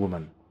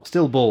woman.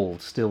 Still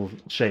bald, still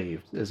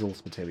shaved, as all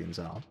Spitalians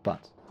are,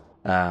 but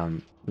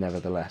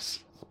nevertheless,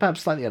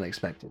 perhaps slightly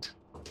unexpected,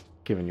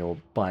 given your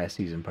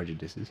biases and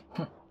prejudices.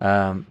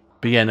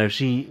 But yeah, no,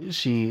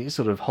 she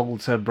sort of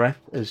holds her breath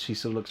as she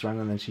sort of looks around,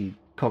 and then she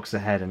cocks her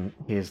head and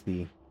hears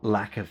the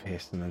lack of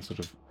hiss, and then sort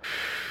of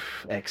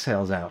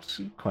exhales out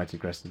quite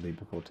aggressively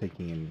before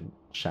taking in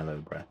shallow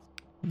breath,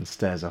 and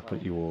stares up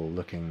at you all,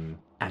 looking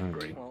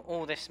angry. Well,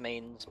 all this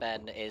means,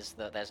 Ben, is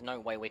that there's no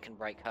way we can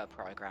break her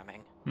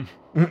programming.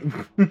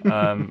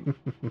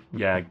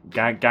 Yeah,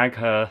 gag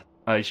her.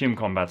 I assume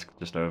combat's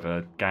just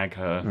over. Gag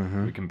her.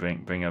 Mhm. We can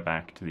bring her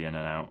back to the in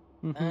and out.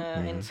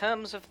 In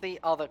terms of the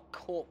other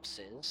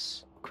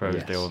corpses, Crows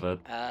Yes. deal with it.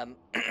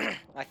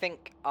 I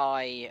think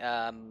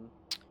I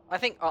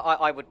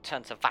would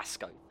turn to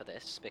Vasko for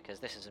this because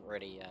this isn't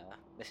really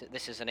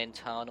this is an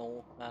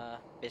internal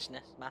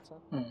business matter.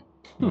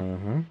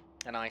 Mm-hmm.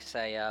 And I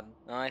say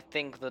I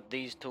think that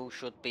these two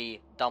should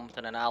be dumped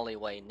in an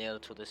alleyway near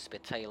to the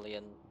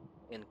Spitalian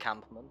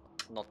encampment,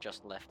 not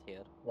just left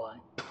here. Why?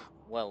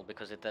 Well,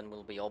 because it then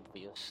will be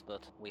obvious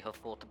that we have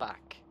fought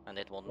back, and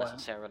it won't Wow.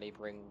 necessarily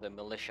bring the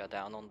militia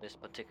down on this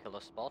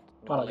particular spot.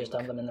 Why not just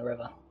dump them in the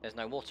river? There's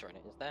no water in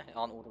it, is there?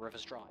 Aren't all the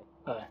rivers dry?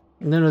 Oh,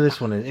 No, this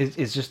one is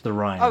it's just the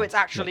Rhine. Oh, it's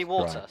actually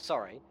that's dry. water.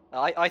 Sorry,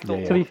 I thought.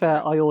 Yeah, To be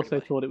fair, I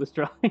also thought it was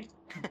dry.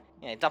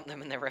 Yeah, dump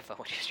them in the river,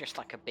 which is just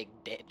like a big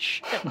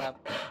ditch. It's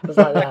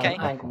like the Okay.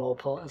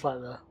 Ankh-Morport. It's like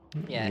the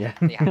Yeah.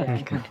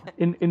 yeah.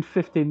 In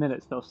 15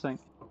 minutes they'll sink.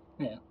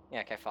 Yeah,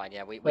 okay, fine.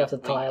 Yeah, We have to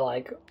tie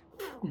like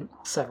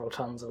several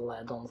tons of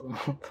lead onto them.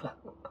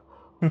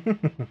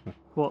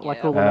 What, like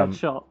Yeah. all the lead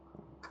shot?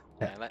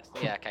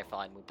 Yeah, okay,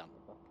 fine. We've done it.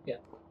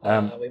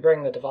 We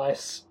bring the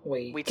device.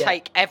 We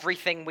take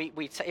everything.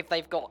 If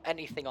they've got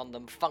anything on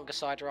them,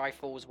 fungicide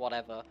rifles,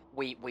 whatever.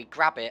 We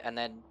grab it, and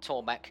then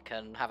Tormek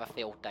can have a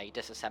field day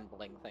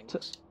disassembling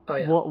things. Oh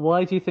yeah.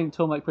 Why do you think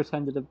Tormek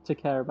pretended to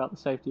care about the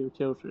safety of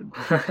children?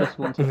 Just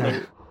wanted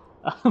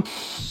to.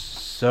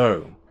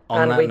 So,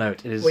 on And that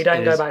note, it is. we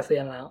don't it go is- back to the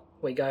In-N-Out.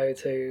 We go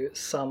to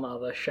some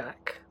other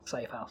shack,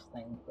 safe house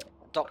thing.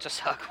 Dr.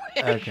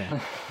 Cirquit. Okay.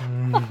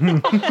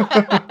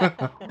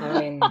 I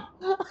mean,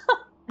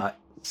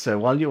 So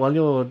while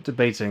you're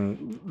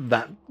debating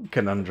that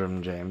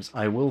conundrum, James,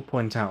 I will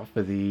point out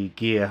for the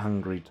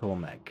gear-hungry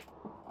Tormek,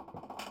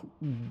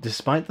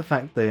 despite the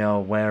fact they are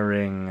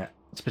wearing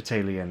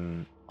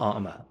Spitalian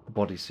armor, the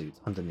bodysuit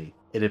underneath,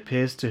 it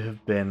appears to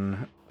have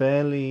been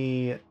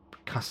fairly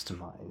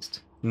customized.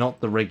 Not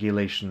the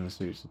regulation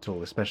suits at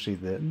all, especially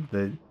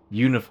the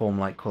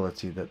uniform-like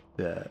quality that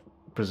the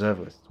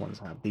Preservalist ones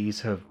have.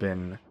 These have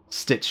been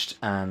stitched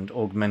and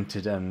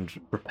augmented and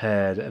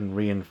repaired and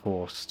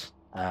reinforced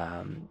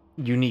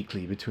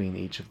uniquely between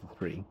each of the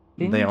three.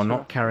 They are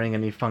not carrying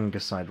any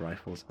fungicide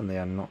rifles, and they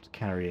are not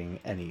carrying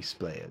any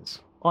splayers.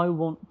 I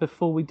want,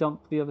 before we dump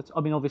the other...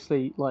 I mean,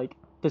 obviously, like,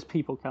 there's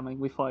people coming,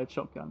 we fired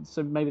shotguns,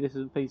 so maybe this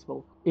isn't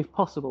feasible. If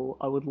possible,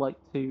 I would like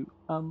to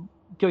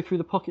go through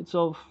the pockets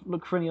of,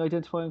 look for any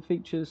identifying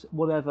features,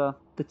 whatever,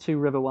 the two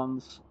river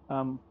ones,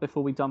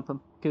 before we dump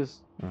them,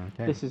 because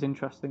this is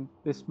interesting.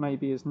 This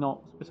maybe is not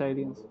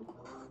Spitalians.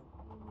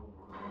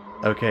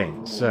 Okay,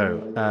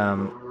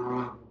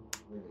 so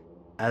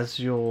as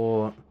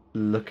you're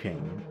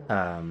looking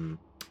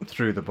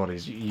through the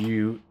bodies,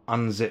 you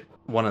unzip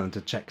one of them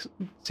to check,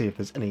 see if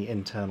there's any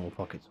internal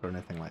pockets or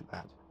anything like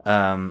that.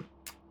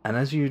 And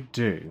as you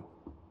do,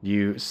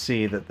 you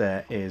see that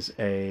there is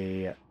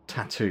a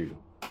tattoo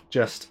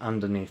just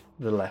underneath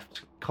the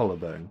left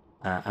collarbone.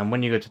 And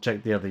when you go to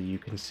check the other, you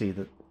can see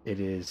that it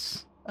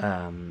is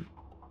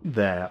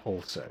there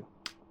also.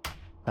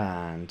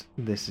 And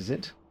this is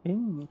it.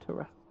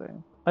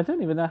 Interesting. I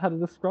don't even know how to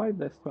describe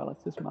this to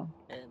Alice's mum.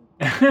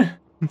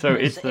 So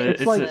It's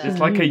it's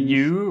like a U's.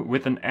 U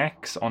with an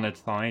X on its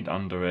side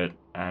under it,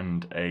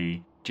 and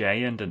a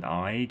J and an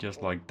I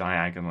just like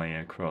diagonally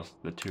across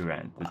the two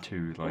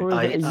like.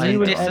 Or is it It's a a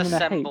U and M and a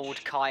disassembled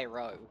H?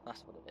 Cairo.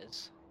 That's what it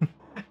is.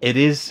 It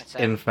is, It's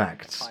in a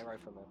fact, Cairo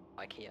from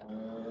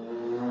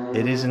IKEA.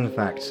 it is in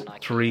fact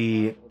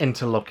 3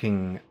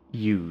 interlocking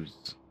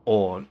U's.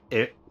 Or,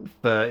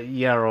 for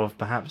Yarov,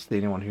 perhaps the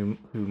only one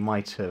who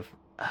might have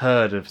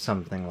heard of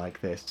something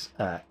like this,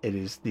 it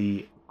is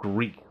the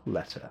Greek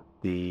letter.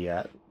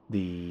 The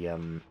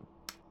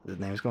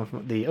name's gone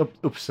from the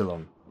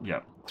upsilon. Yeah.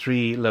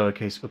 3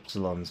 lowercase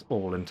upsilons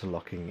all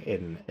interlocking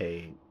in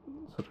a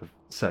sort of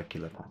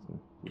circular pattern.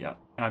 Yeah.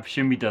 I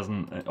presume he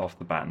doesn't off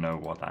the bat know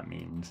what that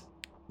means.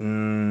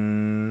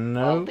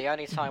 No. Well, the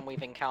only time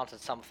we've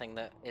encountered something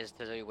that is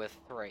to do with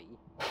 3.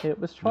 It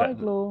was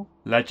Triglaw.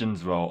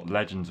 Legends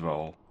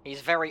roll.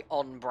 He's very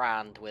on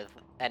brand with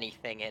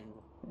anything in.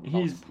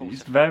 He's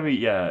multiples. very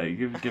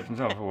give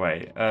himself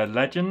away.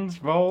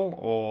 Legends roll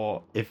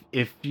or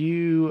If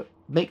you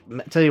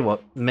tell you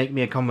what, make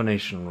me a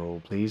combination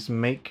roll, please.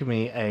 Make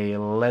me a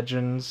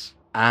legends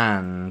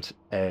and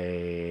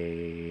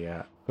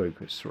a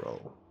focus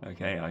roll.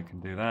 okay, I can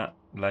do that.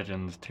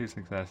 Legends 2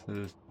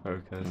 successes,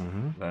 focus.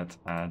 Mhm. Let's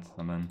add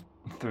summon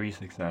 3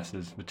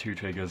 successes with 2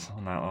 triggers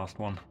on that last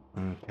one.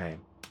 Okay.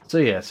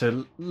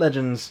 So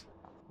legends,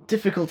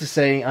 difficult to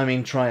say. I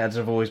mean, triads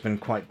have always been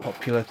quite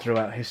popular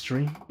throughout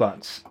history,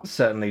 but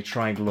certainly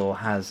Triglaw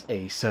has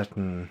a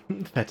certain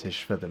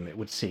fetish for them, it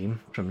would seem,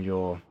 from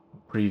your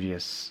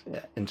previous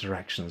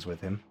interactions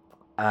with him.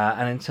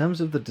 And in terms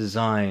of the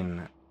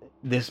design,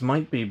 this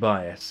might be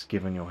bias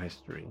given your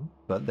history,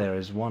 but there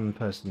is one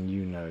person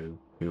you know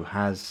who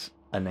has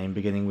a name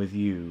beginning with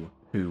U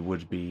who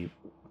would be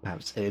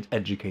perhaps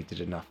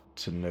educated enough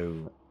to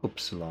know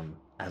Upsilon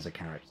as a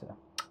character.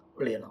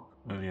 really enough.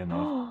 Early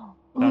enough.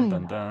 Dun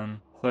dun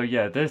dun. So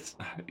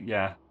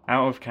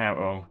out of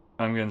Carol,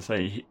 I'm going to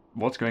say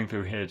what's going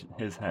through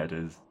his head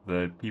is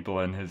the people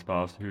in his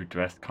past who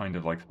dressed kind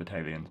of like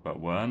Spitalians but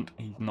weren't.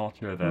 He's not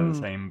sure they're the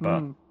same,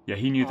 but yeah,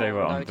 he knew they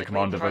were under the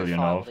command of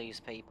Ilyanov. These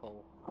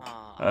people.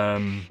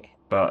 Shit.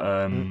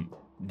 But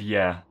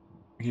yeah,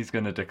 he's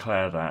going to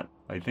declare that.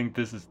 I think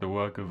this is the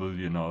work of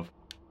Ilyanov.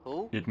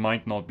 Who? It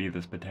might not be the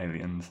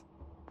Spitalians.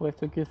 Well,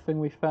 it's a good thing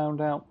we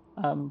found out.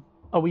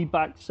 Are we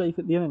back safe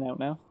at the In-N-Out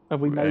now?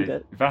 Have we made it?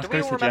 Do we Vasco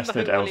all remember who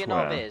suggested Ilyanov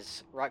elsewhere.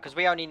 is? Right, because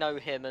we only know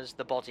him as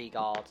the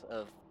bodyguard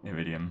of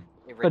Iridium.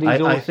 But Iridium.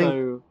 he's I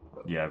also...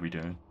 Yeah, we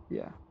do.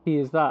 Yeah, he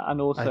is that, and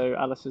also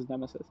Alice's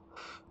nemesis.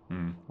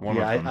 One of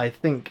them. I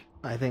think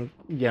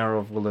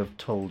Yarov will have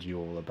told you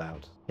all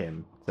about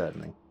him,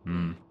 certainly.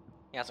 Hmm.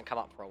 He hasn't come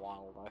up for a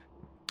while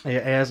though. He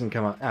hasn't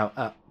come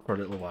out for for a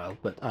little while,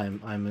 but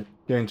I'm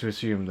going to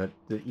assume that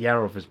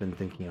Yarov has been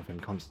thinking of him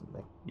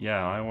constantly.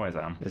 Yeah, I always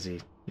am. Is he?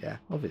 Yeah,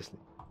 obviously.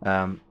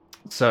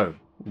 So,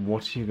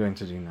 what are you going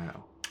to do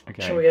now?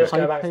 Okay. Should we just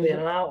go back to the in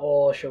and out,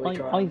 or should we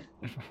try?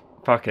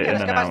 Fuck it, Yeah, in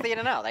let's and go back to out. the in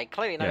and out. They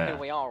clearly know Yeah. who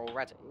we are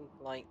already.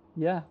 Like,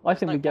 Yeah, I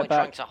think no we get point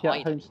back, trying to get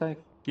hide home it. safe.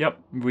 Yep,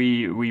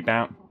 we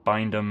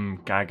bind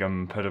them, gag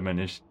them, put them in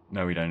his...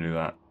 No, we don't do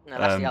that. no,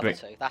 that's the other but-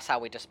 two. That's how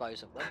we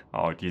dispose of them.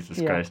 Oh, Jesus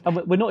Yeah, Christ. and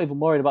we're not even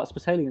worried about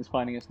Spitalians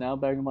finding us now,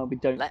 bearing in mind we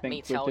don't Let think me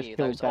we've tell just you,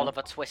 killed those them.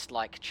 Oliver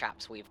Twist-like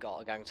chaps we've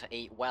got are going to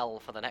eat well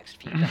for the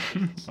next few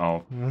days.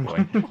 Oh,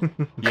 boy.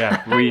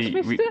 Yeah,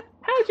 Thanks, mister.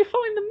 How'd you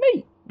find the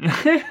meat?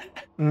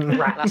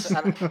 Rats.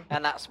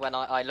 And that's when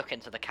I look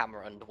into the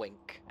camera and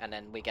wink, and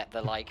then we get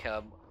the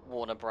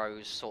Warner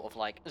Bros sort of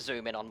like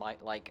zoom in on my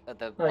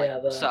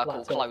the circle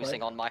laptop,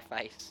 closing right? on my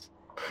face.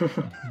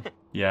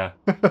 Yeah.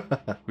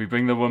 We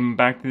bring the woman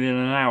back to the in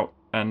and out,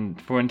 and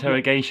for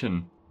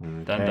interrogation.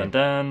 Dun dun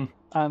dun.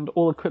 And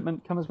all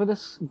equipment comes with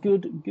us.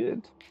 Good,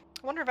 good.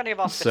 I wonder if any of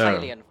our So,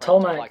 Spitalian friends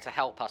Tomek. would like to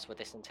help us with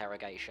this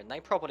interrogation. They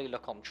probably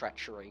look on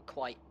treachery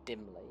quite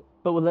dimly.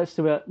 But let's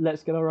do it.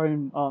 Let's get our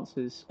own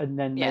answers, and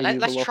then Yeah, maybe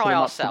let's we'll try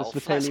offer them up to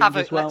ourselves. the Let's Spitalians have a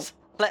as well.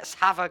 let's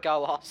have a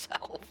go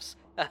ourselves.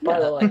 By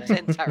the way, To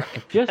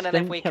interrogate. Just And then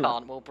if don't we kill her.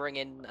 can't, we'll bring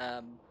in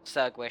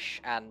Sergwish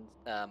and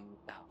oh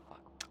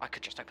fuck. I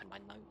could just open my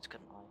notes,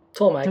 couldn't I?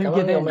 Tormek, Don't among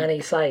give your in.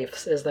 many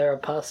safes, is there a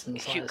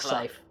person-sized Hukla.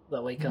 safe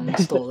that we can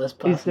store this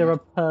person? Is there a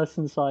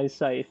person-sized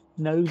safe?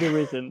 No, there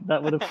isn't.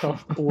 That would have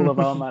cost all of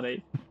our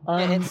money.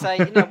 It's a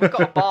we've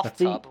got a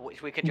bathtub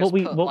which we could just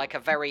what put we- like a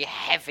very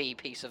heavy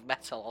piece of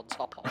metal on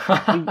top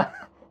of.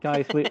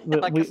 Guys, we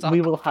Like a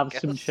we will have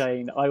some sarcophagus.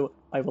 chain.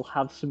 I will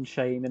have some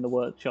chain in the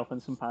workshop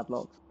and some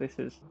padlocks. This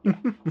is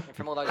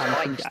From all those And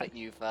some bikes gas. that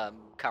you've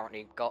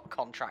currently got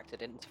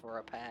contracted in for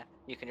repair,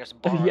 you can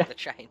just borrow Yeah. the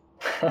chain.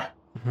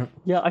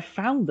 yeah. I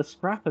found the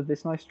scrap of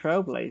this nice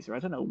trailblazer. I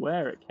don't know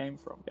where it came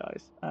from,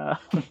 guys.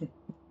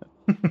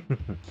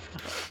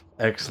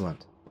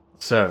 Excellent.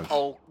 So,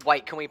 Oh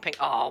wait, can we pink?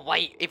 Oh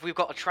wait, if we've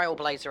got a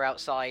trailblazer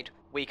outside,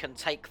 we can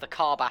take the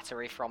car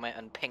battery from it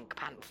and Pink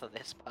Panther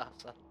this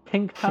person.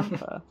 Pink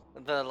Panther.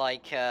 The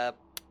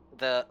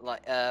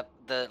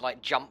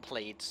jump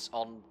leads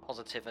on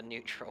positive and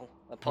neutral,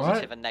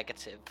 positive and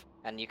negative,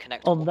 and you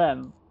connect On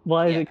them.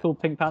 Why is Yeah. it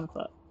called Pink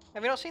Panther?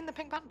 Have you not seen the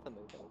Pink Panther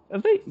movie?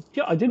 Have they?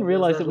 Yeah, I didn't Well,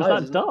 realise there's it was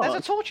loads, that dark. There's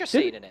a torture Didn't-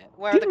 scene in it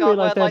where didn't the guy,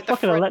 realise where they had like the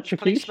fucking French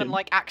electrocution. policeman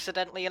like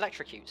accidentally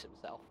electrocutes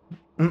himself.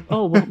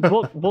 Oh,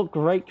 what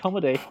great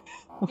comedy!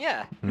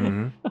 Yeah.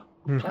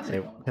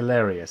 Classic.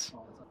 hilarious.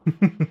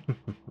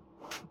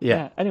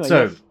 Yeah. Anyway,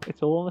 so, yes,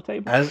 it's all on the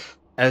table.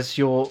 as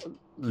you're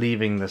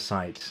leaving the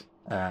site,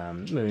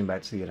 moving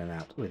back to the in and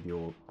out with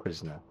your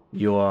prisoner,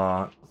 you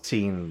are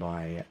seen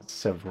by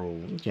several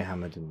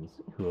Mohammedans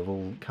who have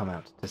all come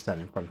out to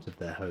stand in front of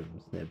their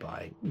homes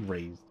nearby,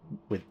 raised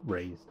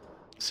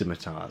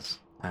scimitars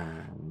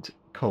and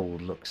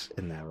cold looks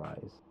in their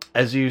eyes.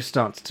 As you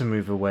start to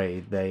move away,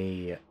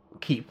 they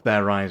keep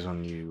their eyes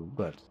on you,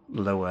 but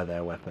lower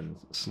their weapons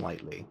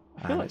slightly.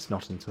 I feel And like- it's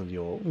not until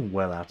you're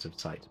well out of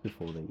sight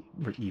before they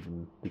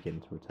even begin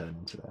to return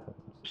into their homes.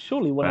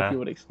 Surely one of you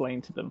would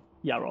explain to them,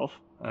 Yarov,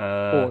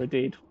 Uh, or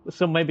indeed,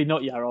 some maybe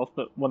not Yarov,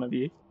 but one of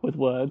you with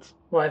words.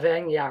 Well, if it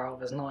ain't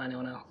Yarov, it's not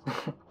anyone else.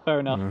 Fair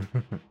enough.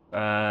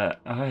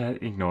 I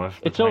ignore it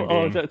for the It's all. time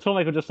Oh, being.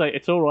 Tomek will just say,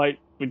 "It's all right.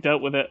 We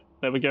dealt with it.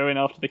 They were going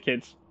after the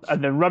kids,"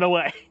 and then run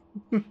away.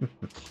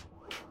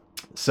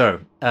 So,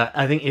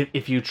 I think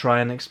if you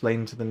try and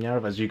explain to them,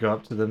 Yarov, as you go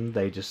up to them,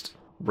 they just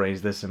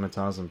raise their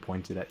scimitars and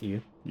point it at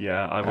you.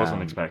 Yeah, I wasn't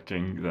Um,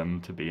 expecting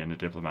them to be in a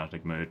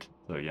diplomatic mood,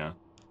 so yeah.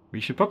 We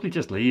should probably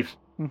just leave.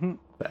 Mm-hmm.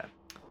 There.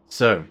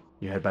 So,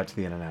 you head back to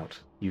the in and out.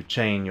 You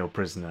chain your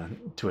prisoner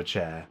to a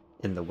chair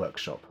in the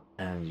workshop,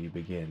 and you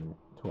begin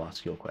to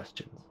ask your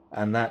questions.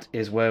 And that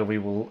is where we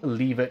will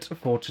leave it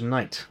for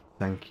tonight.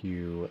 Thank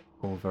you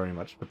all very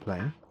much for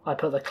playing, I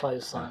put the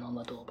close sign on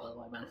the door, by the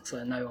way, man,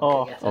 so no one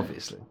Oh, can get in.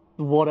 obviously.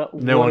 What a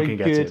No what one a can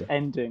get good in.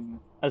 ending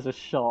as a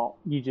shot.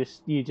 You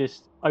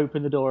just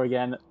open the door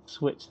again,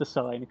 switch the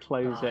sign,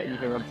 close Oh, it, and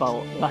you yeah. hear a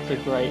bolt. That's a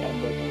great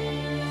ending.